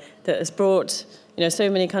CCI that has brought, so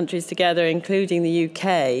many countries together, including the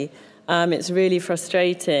UK, it's really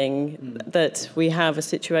frustrating that we have a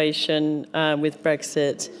situation with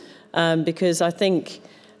Brexit because I think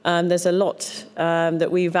there's a lot that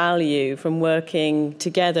we value from working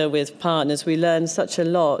together with partners. We learn such a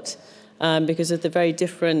lot because of the very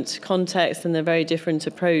different context and the very different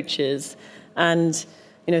approaches. And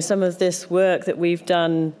some of this work that we've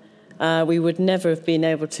done, we would never have been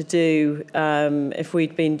able to do if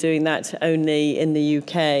we'd been doing that only in the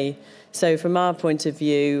UK. So from our point of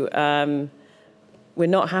view, we're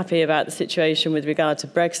not happy about the situation with regard to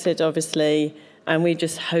Brexit, obviously, And we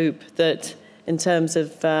just hope that in terms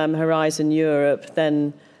of Horizon Europe,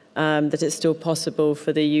 then that it's still possible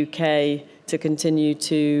for the UK to continue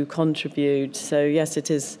to contribute. So yes,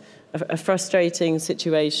 it is a frustrating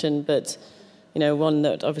situation, but one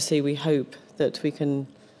that obviously we hope that we can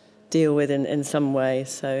deal with in some way.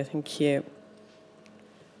 So thank you.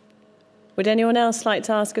 Would anyone else like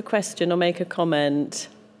to ask a question or make a comment?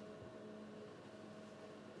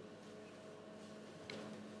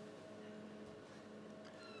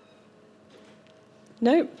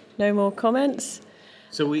 No, no more comments.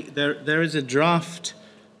 So there is a draft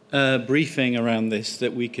briefing around this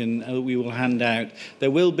that we will hand out. There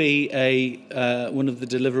will be one of the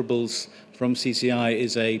deliverables from CCI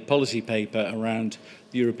is a policy paper around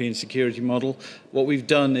the European security model. What we've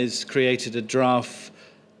done is created a draft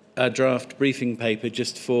briefing paper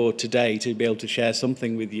just for today to be able to share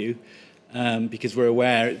something with you, because we're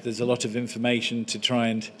aware there's a lot of information to try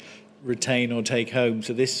and retain or take home.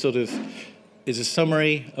 So this sort of is a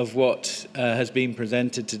summary of what has been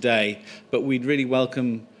presented today, but we'd really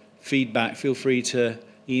welcome feedback. Feel free to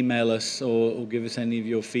email us or give us any of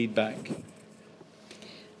your feedback.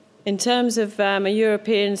 In terms of a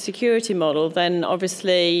European security model, then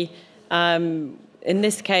obviously in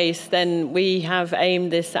this case, then we have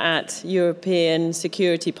aimed this at European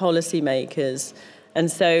security policymakers.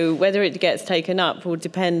 And so whether it gets taken up will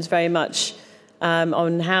depend very much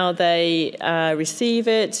on how they receive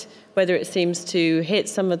it, whether it seems to hit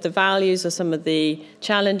some of the values or some of the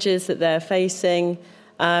challenges that they're facing.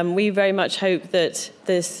 We very much hope that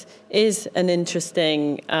this is an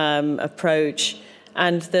interesting approach,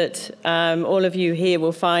 and that all of you here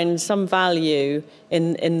will find some value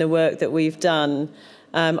in the work that we've done.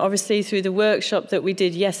 Obviously, through the workshop that we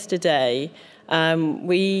did yesterday,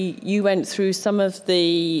 you went through some of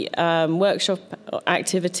the workshop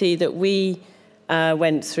activity that we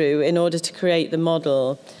went through in order to create the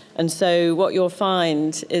model. And so what you'll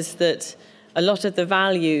find is that a lot of the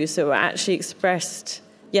values that were actually expressed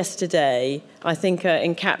yesterday, I think, are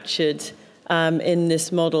encaptured in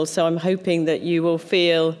this model. So I'm hoping that you will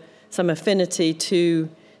feel some affinity to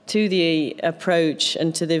the approach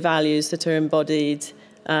and to the values that are embodied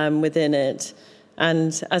within it.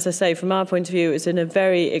 And as I say, from our point of view, it was a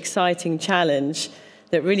very exciting challenge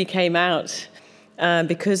that really came out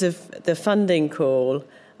because of the funding call,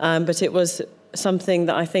 but it was something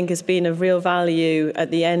that I think has been of real value at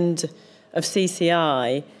the end of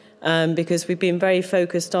CCI, because we've been very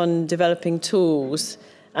focused on developing tools,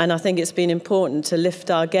 and I think it's been important to lift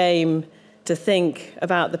our game to think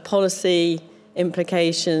about the policy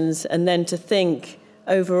implications, and then to think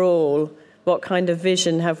overall what kind of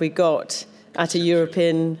vision have we got at a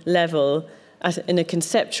European level in a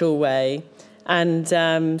conceptual way. And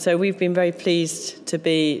so we've been very pleased to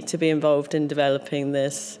be involved in developing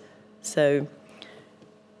this. So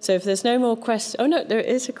if there's no more questions... Oh, no, there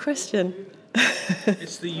is a question.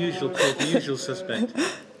 It's the usual suspect.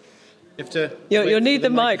 You'll need the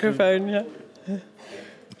microphone, yeah.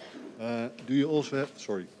 Do you also have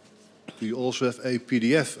a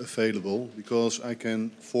PDF available? Because I can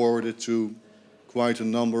forward it to quite a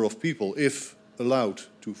number of people, if allowed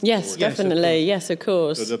to forward. Yes, definitely. Yes, of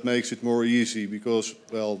course. So that makes it more easy because,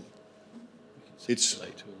 well,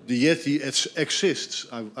 the Yeti exists,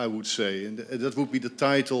 I would say, and that would be the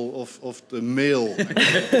title of the mail I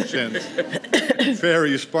can send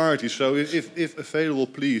various parties. So if available,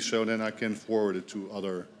 please, so then I can forward it to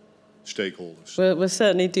other stakeholders. We'll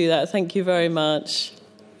certainly do that. Thank you very much.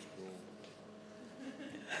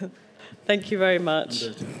 Thank you very much.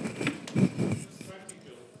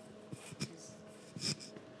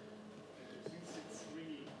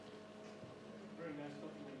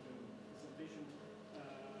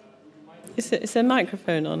 Is there a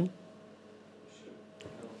microphone on?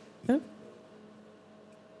 No?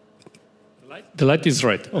 The light is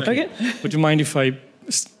right. Okay. Would you mind if I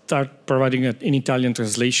start providing an Italian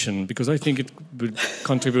translation? Because I think it would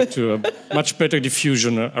contribute to a much better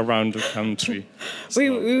diffusion around the country. We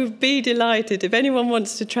would be delighted. If anyone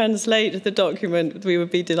wants to translate the document, we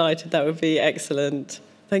would be delighted. That would be excellent.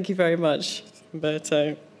 Thank you very much,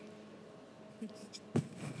 Umberto.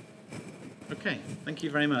 Okay, thank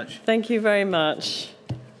you very much. Thank you very much.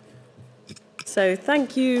 So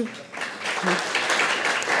thank you.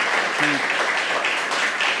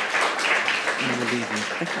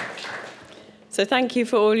 So thank you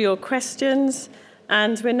for all your questions.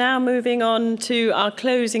 And we're now moving on to our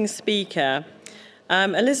closing speaker.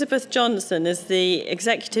 Elizabeth Johnson is the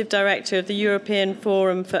Executive Director of the European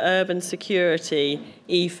Forum for Urban Security,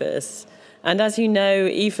 EFUS. And as you know,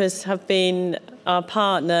 EFUS have been our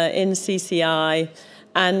partner in CCI,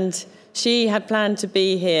 and She had planned to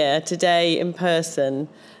be here today in person.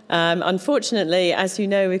 Unfortunately, as you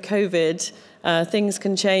know, with COVID, things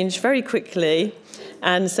can change very quickly.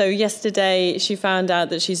 And so yesterday she found out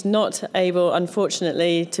that she's not able,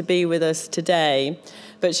 unfortunately, to be with us today.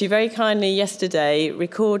 But she very kindly yesterday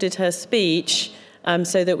recorded her speech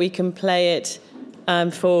so that we can play it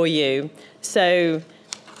for you. So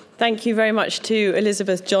thank you very much to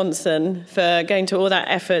Elizabeth Johnson for going to all that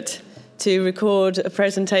effort to record a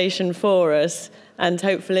presentation for us, and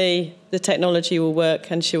hopefully the technology will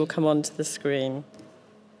work and she will come onto the screen.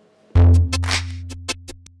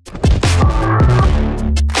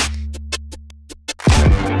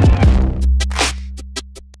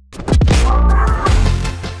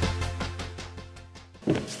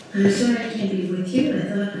 I'm sorry I can't be with you. I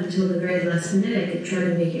thought until the very last minute I could try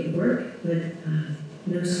to make it work, but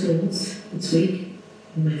no schools this week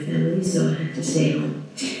in my family, so I had to stay home.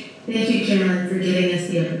 Thank you, Caroline, for giving us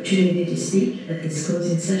the opportunity to speak at this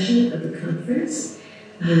closing session of the conference.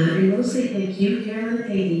 And mostly thank you, Caroline, thank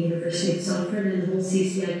the University of Salford and the whole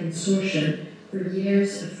CCI Consortium for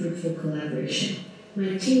years of fruitful collaboration.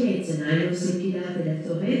 My teammates and I, mostly Pilar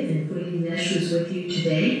Oreille and Oreille who's with you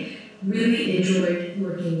today, really enjoyed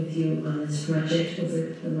working with you on this project over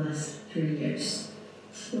the last 3 years.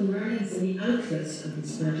 The learnings and the outputs of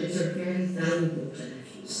these projects are very valuable to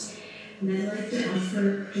nephews. And I'd like to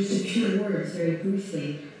offer just a few words, very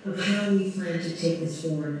briefly, of how we plan to take this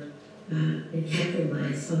forward and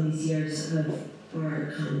capitalize on these years of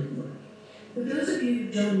our common work. For those of you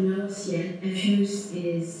who don't know us yet, FUs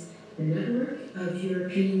is the network of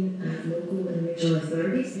European local and regional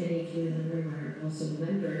authorities. Many of you in the room are also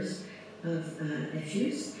members of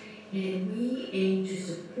FUs, and we aim to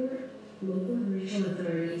support local and regional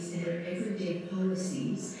authorities in their everyday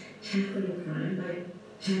policies tackling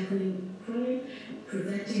crime,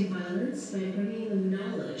 preventing violence, by bringing them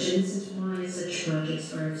knowledge, and this is why such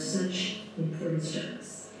projects are of such importance to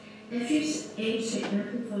us. FUs aims to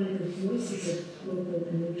amplify the voices of local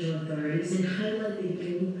and regional authorities and highlight the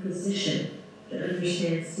unique position to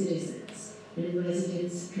understand citizens and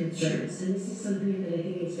residents' concerns. And this is something that I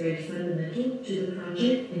think is very fundamental to the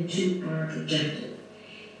project and to our objective.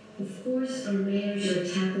 Of course, our mayors are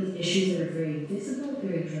tackling issues that are very visible,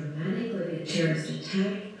 very dramatic, like a terrorist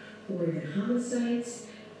attack or even homicides.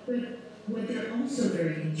 But what they're also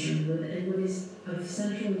very concerned with, and what is of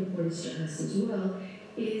central importance to us as well,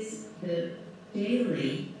 is the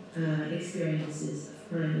daily experiences of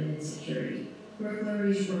crime and insecurity.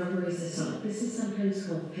 Burglaries, robberies, assault. This is sometimes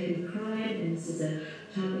called petty crime, and this is a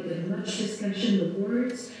topic of much discussion. The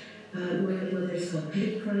words, whether it's called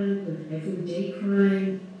petty crime or everyday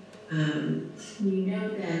crime, we know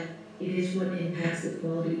that it is what impacts the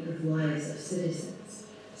quality of lives of citizens.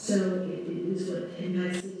 So it is what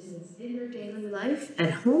impacts citizens in their daily life,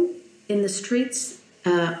 at home, in the streets,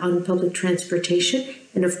 on public transportation,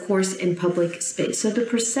 and of course in public space. So the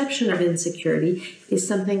perception of insecurity is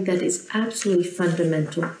something that is absolutely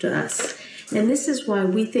fundamental to us. And this is why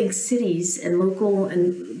we think cities and local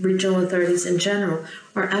and regional authorities in general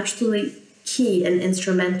are absolutely key and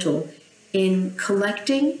instrumental in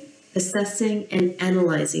collecting, assessing, and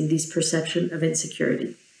analyzing these perceptions of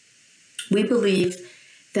insecurity. We believe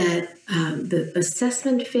that the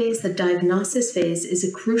assessment phase, the diagnosis phase, is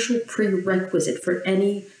a crucial prerequisite for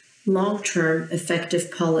any long-term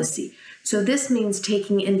effective policy. So this means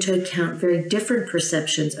taking into account very different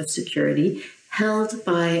perceptions of security held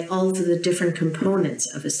by all of the different components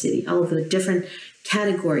of a city, all of the different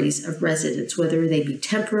categories of residents, whether they be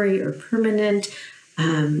temporary or permanent,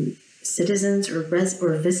 citizens or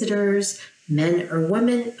visitors, men or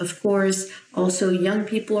women, of course, also young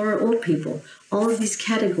people or old people. All of these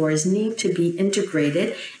categories need to be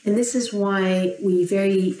integrated, and this is why we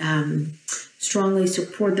very strongly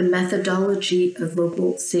support the methodology of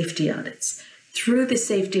local safety audits. Through the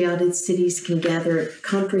safety audits, cities can gather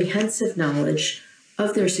comprehensive knowledge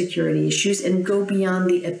of their security issues and go beyond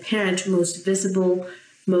the apparent, most visible,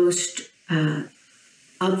 most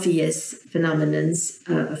obvious phenomenons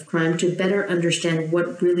of crime to better understand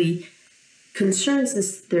what really concerns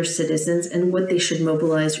their citizens and what they should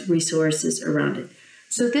mobilize resources around it.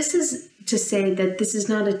 So this is to say that this is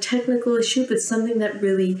not a technical issue, but something that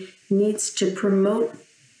really needs to promote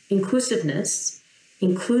inclusiveness,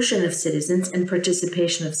 inclusion of citizens, and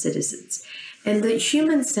participation of citizens. And the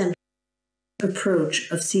human-centered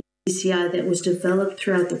approach of CCI that was developed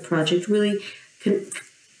throughout the project really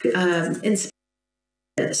inspires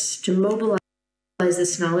us to mobilize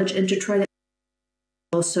this knowledge and to try to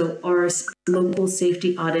also our local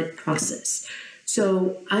safety audit process.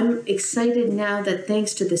 So I'm excited now that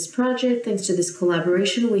thanks to this project, thanks to this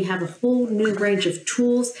collaboration, we have a whole new range of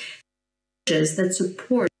tools that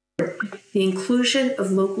support the inclusion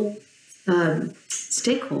of local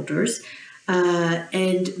stakeholders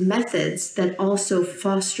and methods that also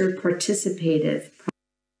foster participative,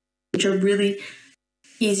 which are really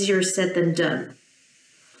easier said than done.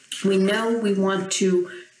 We know we want to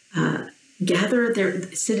gather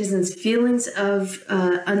their citizens' feelings of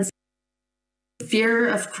fear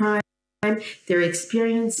of crime, their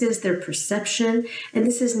experiences, their perception, and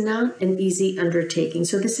this is not an easy undertaking.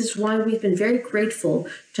 So this is why we've been very grateful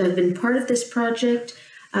to have been part of this project,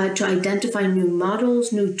 to identify new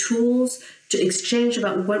models, new tools, to exchange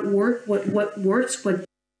about what works, what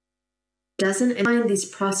doesn't, and find these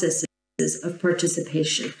processes of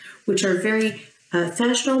participation, which are very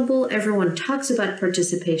fashionable. Everyone talks about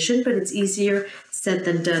participation, but it's easier said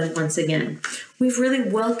than done once again. We've really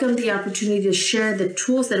welcomed the opportunity to share the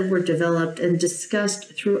tools that were developed and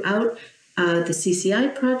discussed throughout the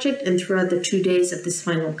CCI project and throughout the 2 days of this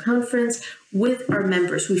final conference with our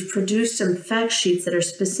members. We've produced some fact sheets that are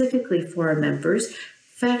specifically for our members,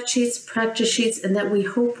 fact sheets, practice sheets, and that we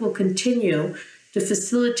hope will continue to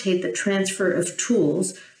facilitate the transfer of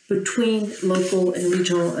tools between local and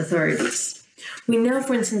regional authorities. We know,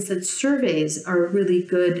 for instance, that surveys are a really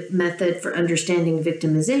good method for understanding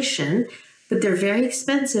victimization, but they're very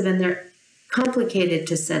expensive and they're complicated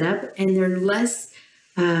to set up, and they're less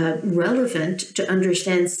relevant to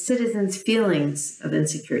understand citizens' feelings of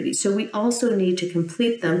insecurity. So we also need to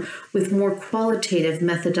complete them with more qualitative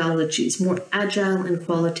methodologies, more agile and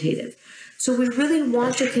qualitative. So we really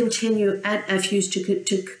want to continue at FUs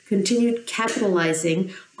to continue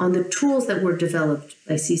capitalizing on the tools that were developed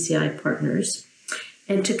by CCI partners,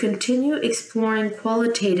 and to continue exploring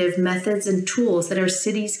qualitative methods and tools that our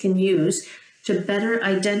cities can use to better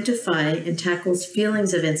identify and tackle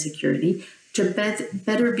feelings of insecurity, to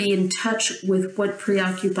better be in touch with what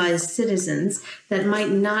preoccupies citizens that might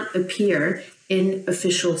not appear in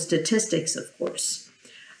official statistics, of course.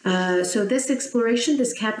 So this exploration,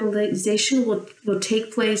 this capitalization will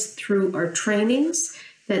take place through our trainings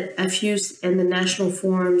that FUs and the national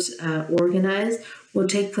forums organize, will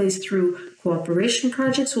take place through cooperation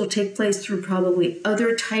projects, will take place through probably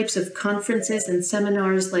other types of conferences and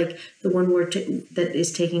seminars like the one that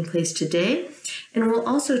is taking place today, and will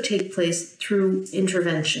also take place through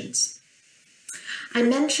interventions. I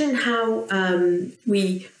mentioned how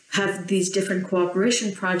we have these different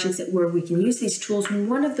cooperation projects where we can use these tools. And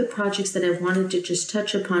one of the projects that I wanted to just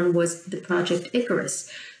touch upon was the Project Icarus.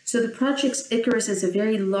 So the Project Icarus is a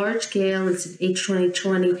very large scale, it's an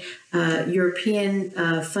H2020 European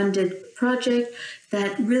funded project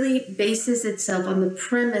that really bases itself on the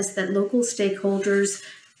premise that local stakeholders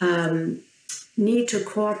need to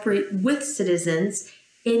cooperate with citizens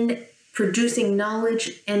in producing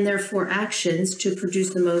knowledge and therefore actions to produce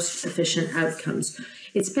the most efficient outcomes.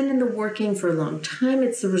 It's been in the working for a long time.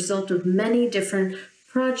 It's the result of many different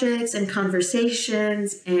projects and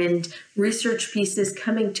conversations and research pieces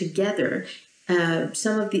coming together.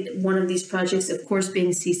 One of these projects, of course,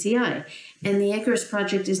 being CCI. And the Icarus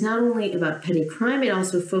project is not only about petty crime, it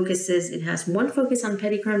has one focus on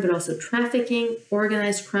petty crime, but also trafficking,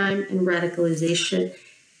 organized crime, and radicalization.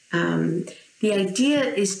 The idea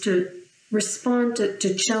is to respond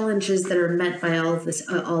to challenges that are met by all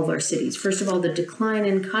of our cities. First of all, the decline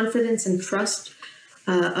in confidence and trust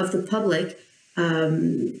of the public,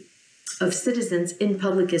 of citizens in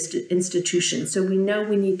public institutions. So we know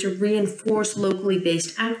we need to reinforce locally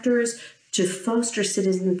based actors to foster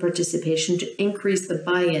citizen participation, to increase the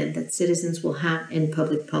buy-in that citizens will have in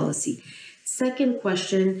public policy. Second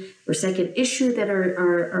question, or second issue that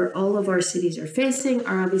all of our cities are facing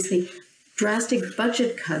are obviously drastic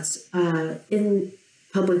budget cuts in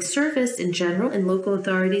public service in general, in local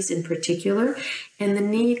authorities in particular, and the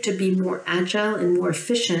need to be more agile and more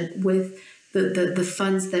efficient with the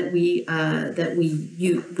funds that we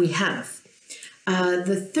have.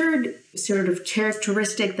 The third sort of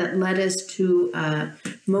characteristic that led us to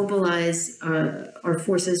mobilize our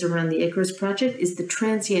forces around the Icarus project is the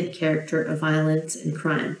transient character of violence and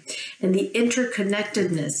crime, and the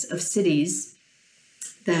interconnectedness of cities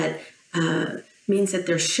that means that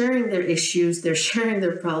they're sharing their issues, they're sharing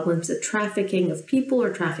their problems, the trafficking of people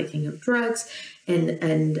or trafficking of drugs, and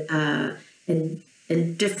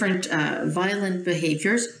different violent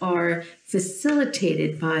behaviors are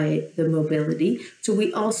facilitated by the mobility. So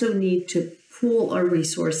we also need to pool our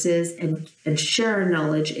resources and share our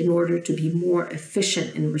knowledge in order to be more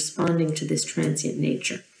efficient in responding to this transient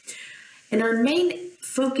nature. And our main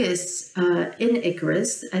focus in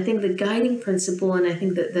Icarus, I think the guiding principle, and I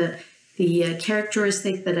think that the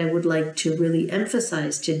characteristic that I would like to really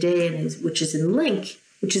emphasize today, which is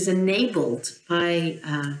enabled by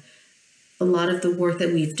a lot of the work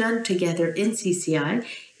that we've done together in CCI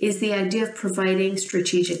is the idea of providing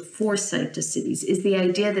strategic foresight to cities, is the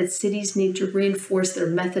idea that cities need to reinforce their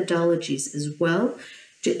methodologies as well,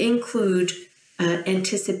 to include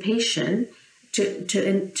anticipation,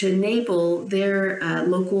 to enable their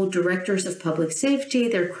local directors of public safety,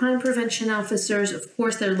 their crime prevention officers, of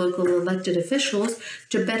course, their local elected officials,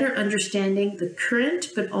 to better understanding the current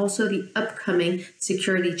but also the upcoming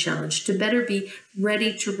security challenge, to better be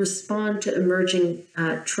ready to respond to emerging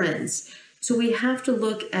trends. So we have to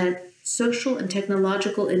look at social and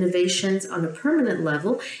technological innovations on a permanent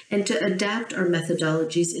level and to adapt our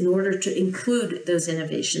methodologies in order to include those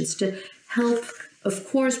innovations, to help, of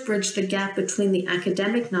course, bridge the gap between the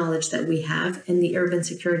academic knowledge that we have and the urban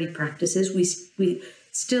security practices. We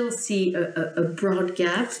still see a broad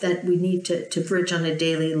gap that we need to bridge on a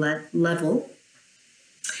daily level.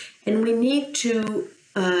 And we need to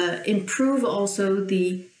improve also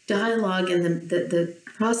the dialogue and the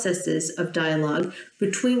processes of dialogue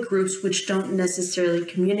between groups which don't necessarily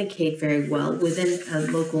communicate very well within a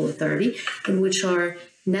local authority and which are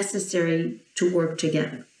necessary to work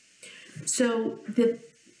together. So the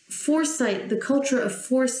foresight, the culture of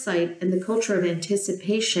foresight and the culture of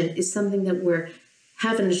anticipation is something that we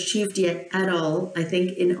haven't achieved yet at all, I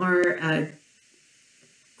think, in our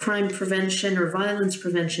crime prevention or violence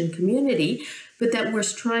prevention community, but that we're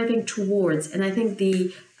striving towards. And I think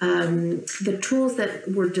the tools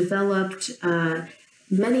that were developed,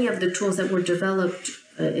 many of the tools that were developed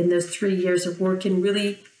in those 3 years of work can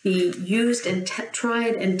really be used and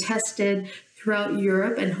tried and tested throughout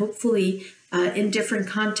Europe, and hopefully in different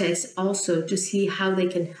contexts also, to see how they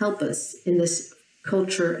can help us in this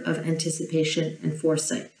culture of anticipation and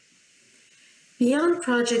foresight. Beyond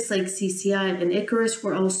projects like CCI and Icarus,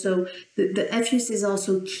 we're also, the FUS is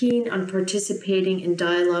also keen on participating in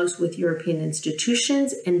dialogues with European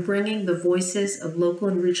institutions and bringing the voices of local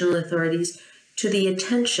and regional authorities to the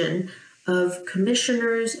attention of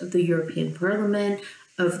commissioners of the European Parliament,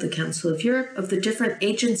 of the Council of Europe, of the different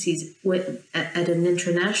agencies at an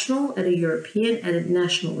international, at a European, and at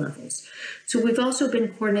national levels. So we've also been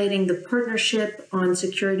coordinating the Partnership on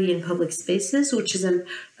Security in Public Spaces, which is a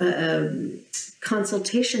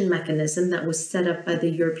consultation mechanism that was set up by the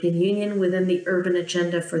European Union within the urban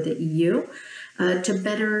agenda for the EU, to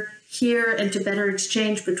better hear and to better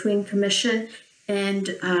exchange between Commission and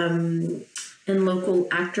local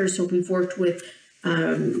actors. So we've worked with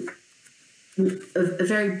a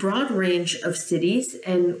very broad range of cities,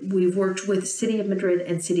 and we've worked with City of Madrid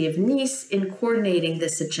and City of Nice in coordinating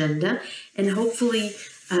this agenda, and hopefully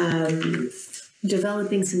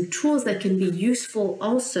developing some tools that can be useful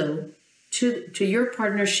also to your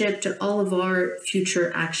partnership, to all of our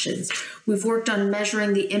future actions. We've worked on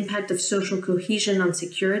measuring the impact of social cohesion on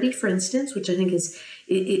security, for instance, which I think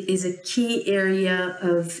is a key area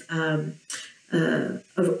of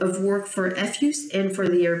work for FUS and for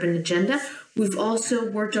the urban agenda. We've also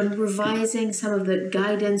worked on revising some of the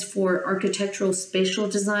guidance for architectural spatial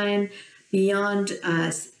design beyond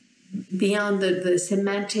the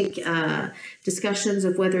semantic discussions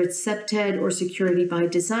of whether it's SEPTED or security by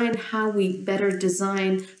design, how we better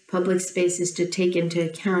design public spaces to take into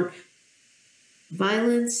account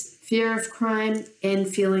violence, fear of crime, and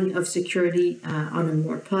feeling of security on a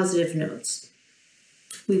more positive notes.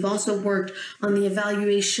 We've also worked on the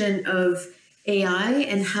evaluation of AI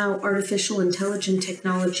and how artificial intelligence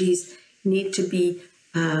technologies need to be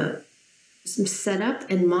set up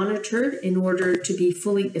and monitored in order to be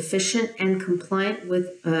fully efficient and compliant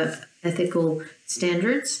with ethical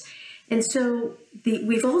standards. And so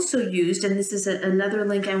we've also used, and this is another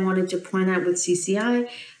link I wanted to point out with CCI,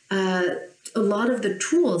 a lot of the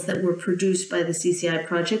tools that were produced by the CCI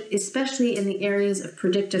project, especially in the areas of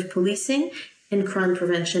predictive policing and crime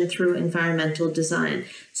prevention through environmental design.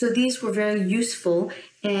 So these were very useful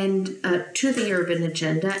and to the urban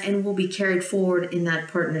agenda and will be carried forward in that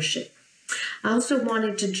partnership. I also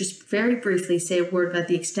wanted to just very briefly say a word about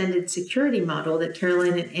the extended security model that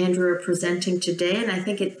Caroline and Andrew are presenting today, and I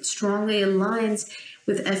think it strongly aligns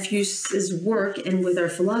with FUS's work and with our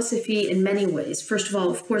philosophy in many ways. First of all,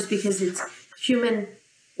 of course, because it's human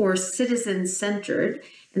or citizen-centered,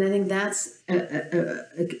 and I think that's a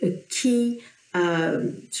key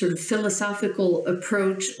sort of philosophical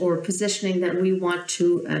approach or positioning that we want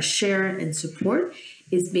to share and support,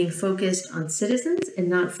 is being focused on citizens and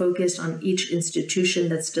not focused on each institution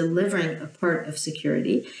that's delivering a part of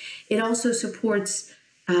security. It also supports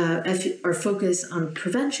our focus on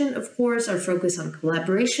prevention, of course, our focus on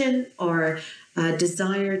collaboration, our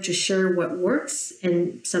desire to share what works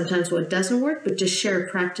and sometimes what doesn't work, but to share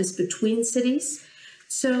practice between cities.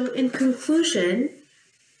 So in conclusion,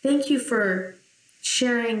 Thank you for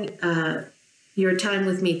sharing your time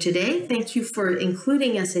with me today. Thank you for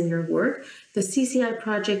including us in your work. The CCI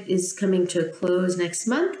project is coming to a close next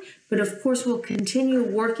month, but of course we'll continue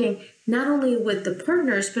working not only with the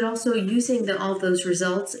partners, but also using all those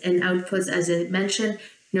results and outputs, as I mentioned,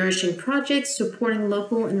 nourishing projects, supporting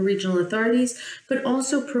local and regional authorities, but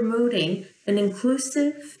also promoting an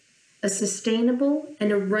inclusive, a sustainable,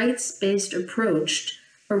 and a rights-based approach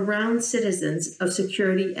around citizens of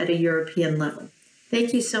security at a European level.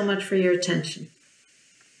 Thank you so much for your attention.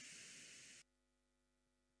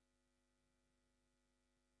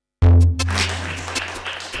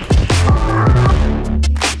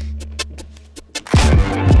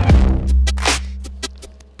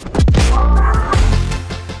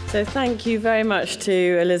 So thank you very much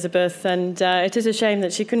to Elizabeth, and it is a shame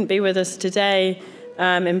that she couldn't be with us today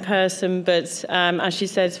in person, but as she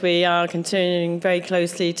said, we are continuing very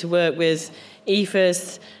closely to work with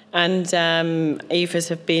EFAS, and EFAS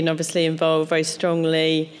have been obviously involved very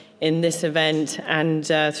strongly in this event and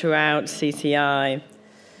throughout CCI.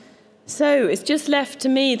 So it's just left to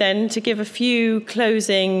me then to give a few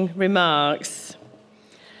closing remarks.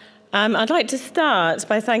 I'd like to start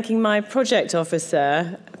by thanking my project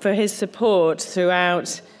officer for his support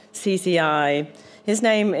throughout CCI. His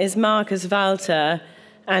name is Marcus Walter,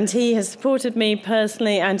 and he has supported me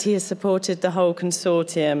personally, and he has supported the whole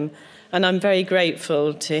consortium, and I'm very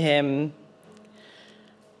grateful to him.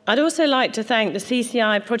 I'd also like to thank the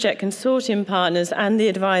CCI project consortium partners and the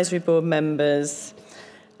advisory board members.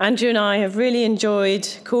 Andrew and I have really enjoyed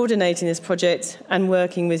coordinating this project and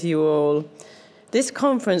working with you all. This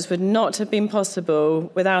conference would not have been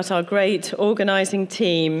possible without our great organising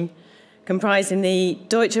team, comprising the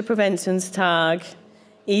Deutsche Präventionstag,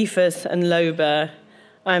 EFAS and LOBA.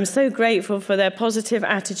 I am so grateful for their positive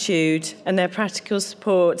attitude and their practical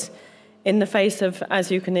support in the face of,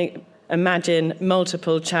 as you can imagine,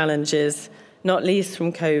 multiple challenges, not least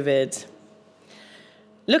from COVID.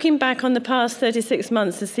 Looking back on the past 36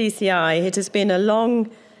 months of CCI, it has been a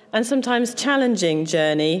long and sometimes challenging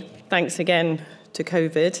journey, thanks again to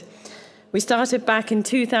COVID. We started back in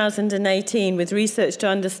 2018 with research to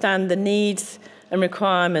understand the needs and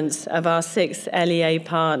requirements of our 6 LEA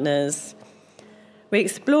partners. We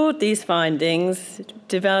explored these findings,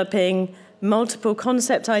 developing multiple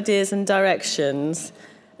concept ideas and directions,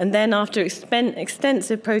 and then after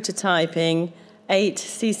extensive prototyping, 8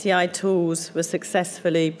 CCI tools were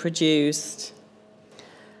successfully produced.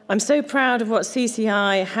 I'm so proud of what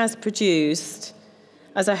CCI has produced.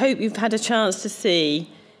 As I hope you've had a chance to see,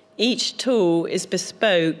 each tool is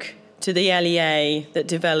bespoke to the LEA that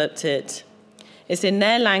developed it. It's in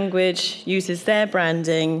their language, uses their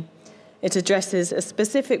branding, it addresses a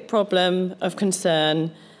specific problem of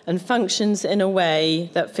concern and functions in a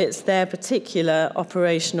way that fits their particular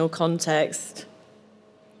operational context.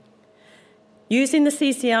 Using the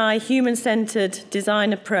CCI human-centered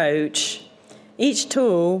design approach, each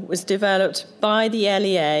tool was developed by the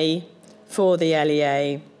LEA for the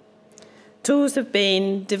LEA. Tools have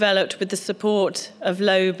been developed with the support of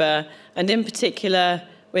LOBA, and in particular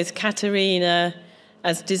with Catarina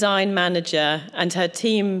as design manager and her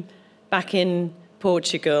team back in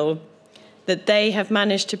Portugal, that they have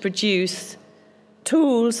managed to produce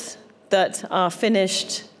tools that are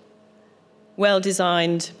finished,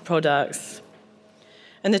 well-designed products.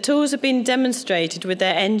 And the tools have been demonstrated with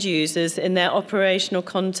their end users in their operational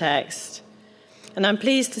context. And I'm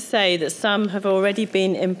pleased to say that some have already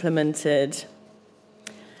been implemented.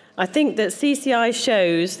 I think that CCI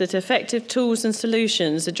shows that effective tools and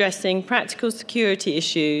solutions addressing practical security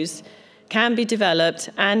issues can be developed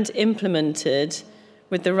and implemented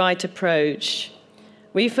with the right approach.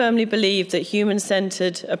 We firmly believe that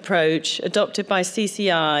human-centered approach adopted by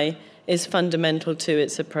CCI is fundamental to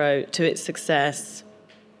its success.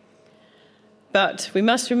 But we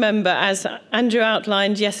must remember, as Andrew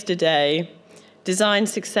outlined yesterday, design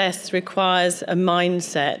success requires a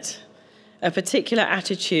mindset, a particular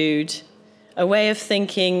attitude, a way of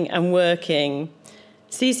thinking and working.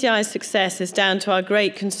 CCI's success is down to our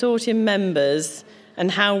great consortium members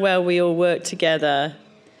and how well we all work together.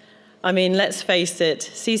 I mean, let's face it,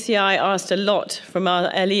 CCI asked a lot from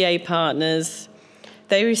our LEA partners.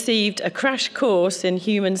 They received a crash course in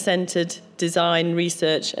human-centered design,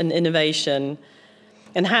 research and innovation,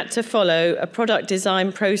 and had to follow a product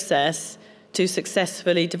design process to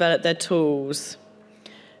successfully develop their tools.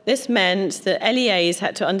 This meant that LEAs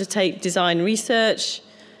had to undertake design research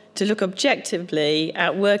to look objectively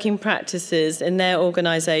at working practices in their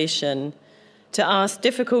organisation, to ask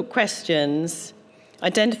difficult questions,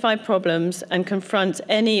 identify problems, and confront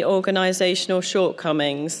any organisational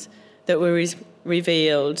shortcomings that were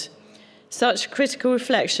revealed. Such critical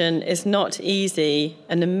reflection is not easy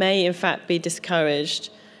and may in fact be discouraged.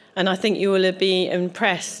 And I think you will be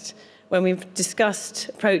impressed when we've discussed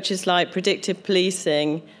approaches like predictive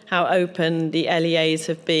policing, how open the LEAs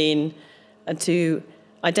have been to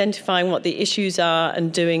identifying what the issues are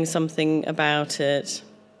and doing something about it.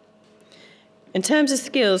 In terms of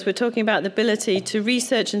skills, we're talking about the ability to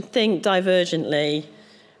research and think divergently,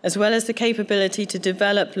 as well as the capability to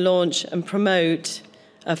develop, launch, and promote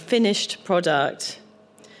a finished product.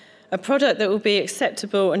 A product that will be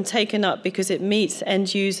acceptable and taken up because it meets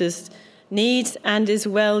end users' needs and is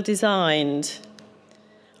well designed.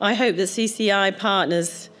 I hope that CCI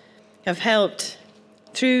partners have helped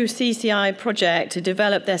through CCI project to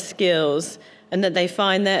develop their skills and that they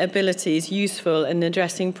find their abilities useful in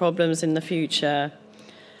addressing problems in the future.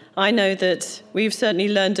 I know that we've certainly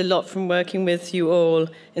learned a lot from working with you all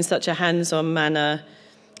in such a hands-on manner.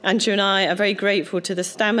 Andrew and I are very grateful to the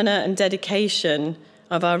stamina and dedication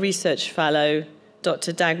of our research fellow,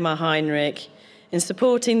 Dr. Dagmar Heinrich, in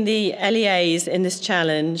supporting the LEAs in this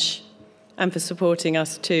challenge and for supporting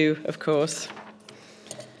us too, of course.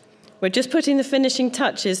 We're just putting the finishing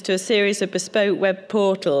touches to a series of bespoke web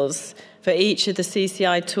portals for each of the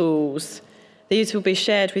CCI tools. These will be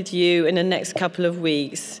shared with you in the next couple of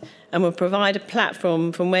weeks and will provide a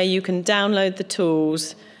platform from where you can download the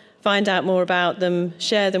tools, find out more about them,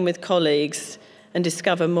 share them with colleagues, and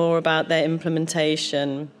discover more about their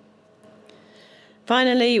implementation.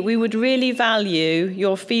 Finally, we would really value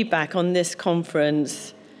your feedback on this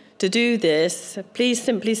conference. To do this, please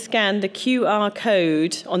simply scan the QR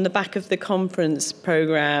code on the back of the conference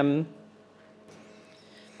programme.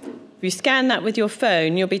 If you scan that with your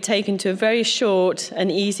phone, you'll be taken to a very short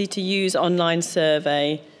and easy to use online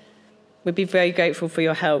survey. We'd be very grateful for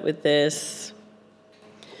your help with this.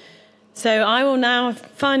 So I will now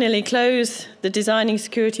finally close the Designing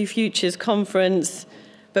Security Futures conference.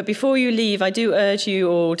 But before you leave, I do urge you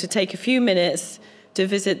all to take a few minutes to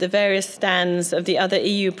visit the various stands of the other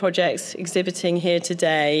EU projects exhibiting here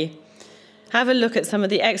today. Have a look at some of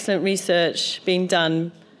the excellent research being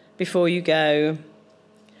done before you go.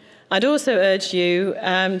 I'd also urge you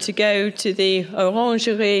to go to the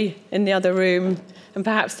Orangerie in the other room and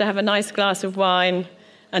perhaps to have a nice glass of wine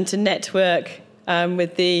and to network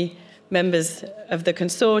with the members of the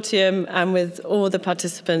consortium and with all the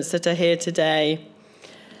participants that are here today.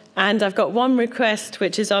 And I've got one request,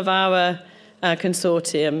 which is of our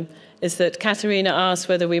consortium, is that Katerina asked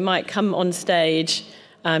whether we might come on stage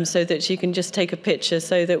so that she can just take a picture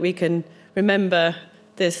so that we can remember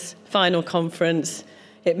this final conference.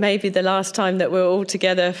 It may be the last time that we're all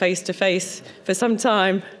together face to face for some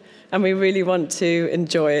time, and we really want to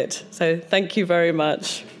enjoy it. So thank you very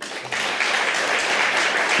much.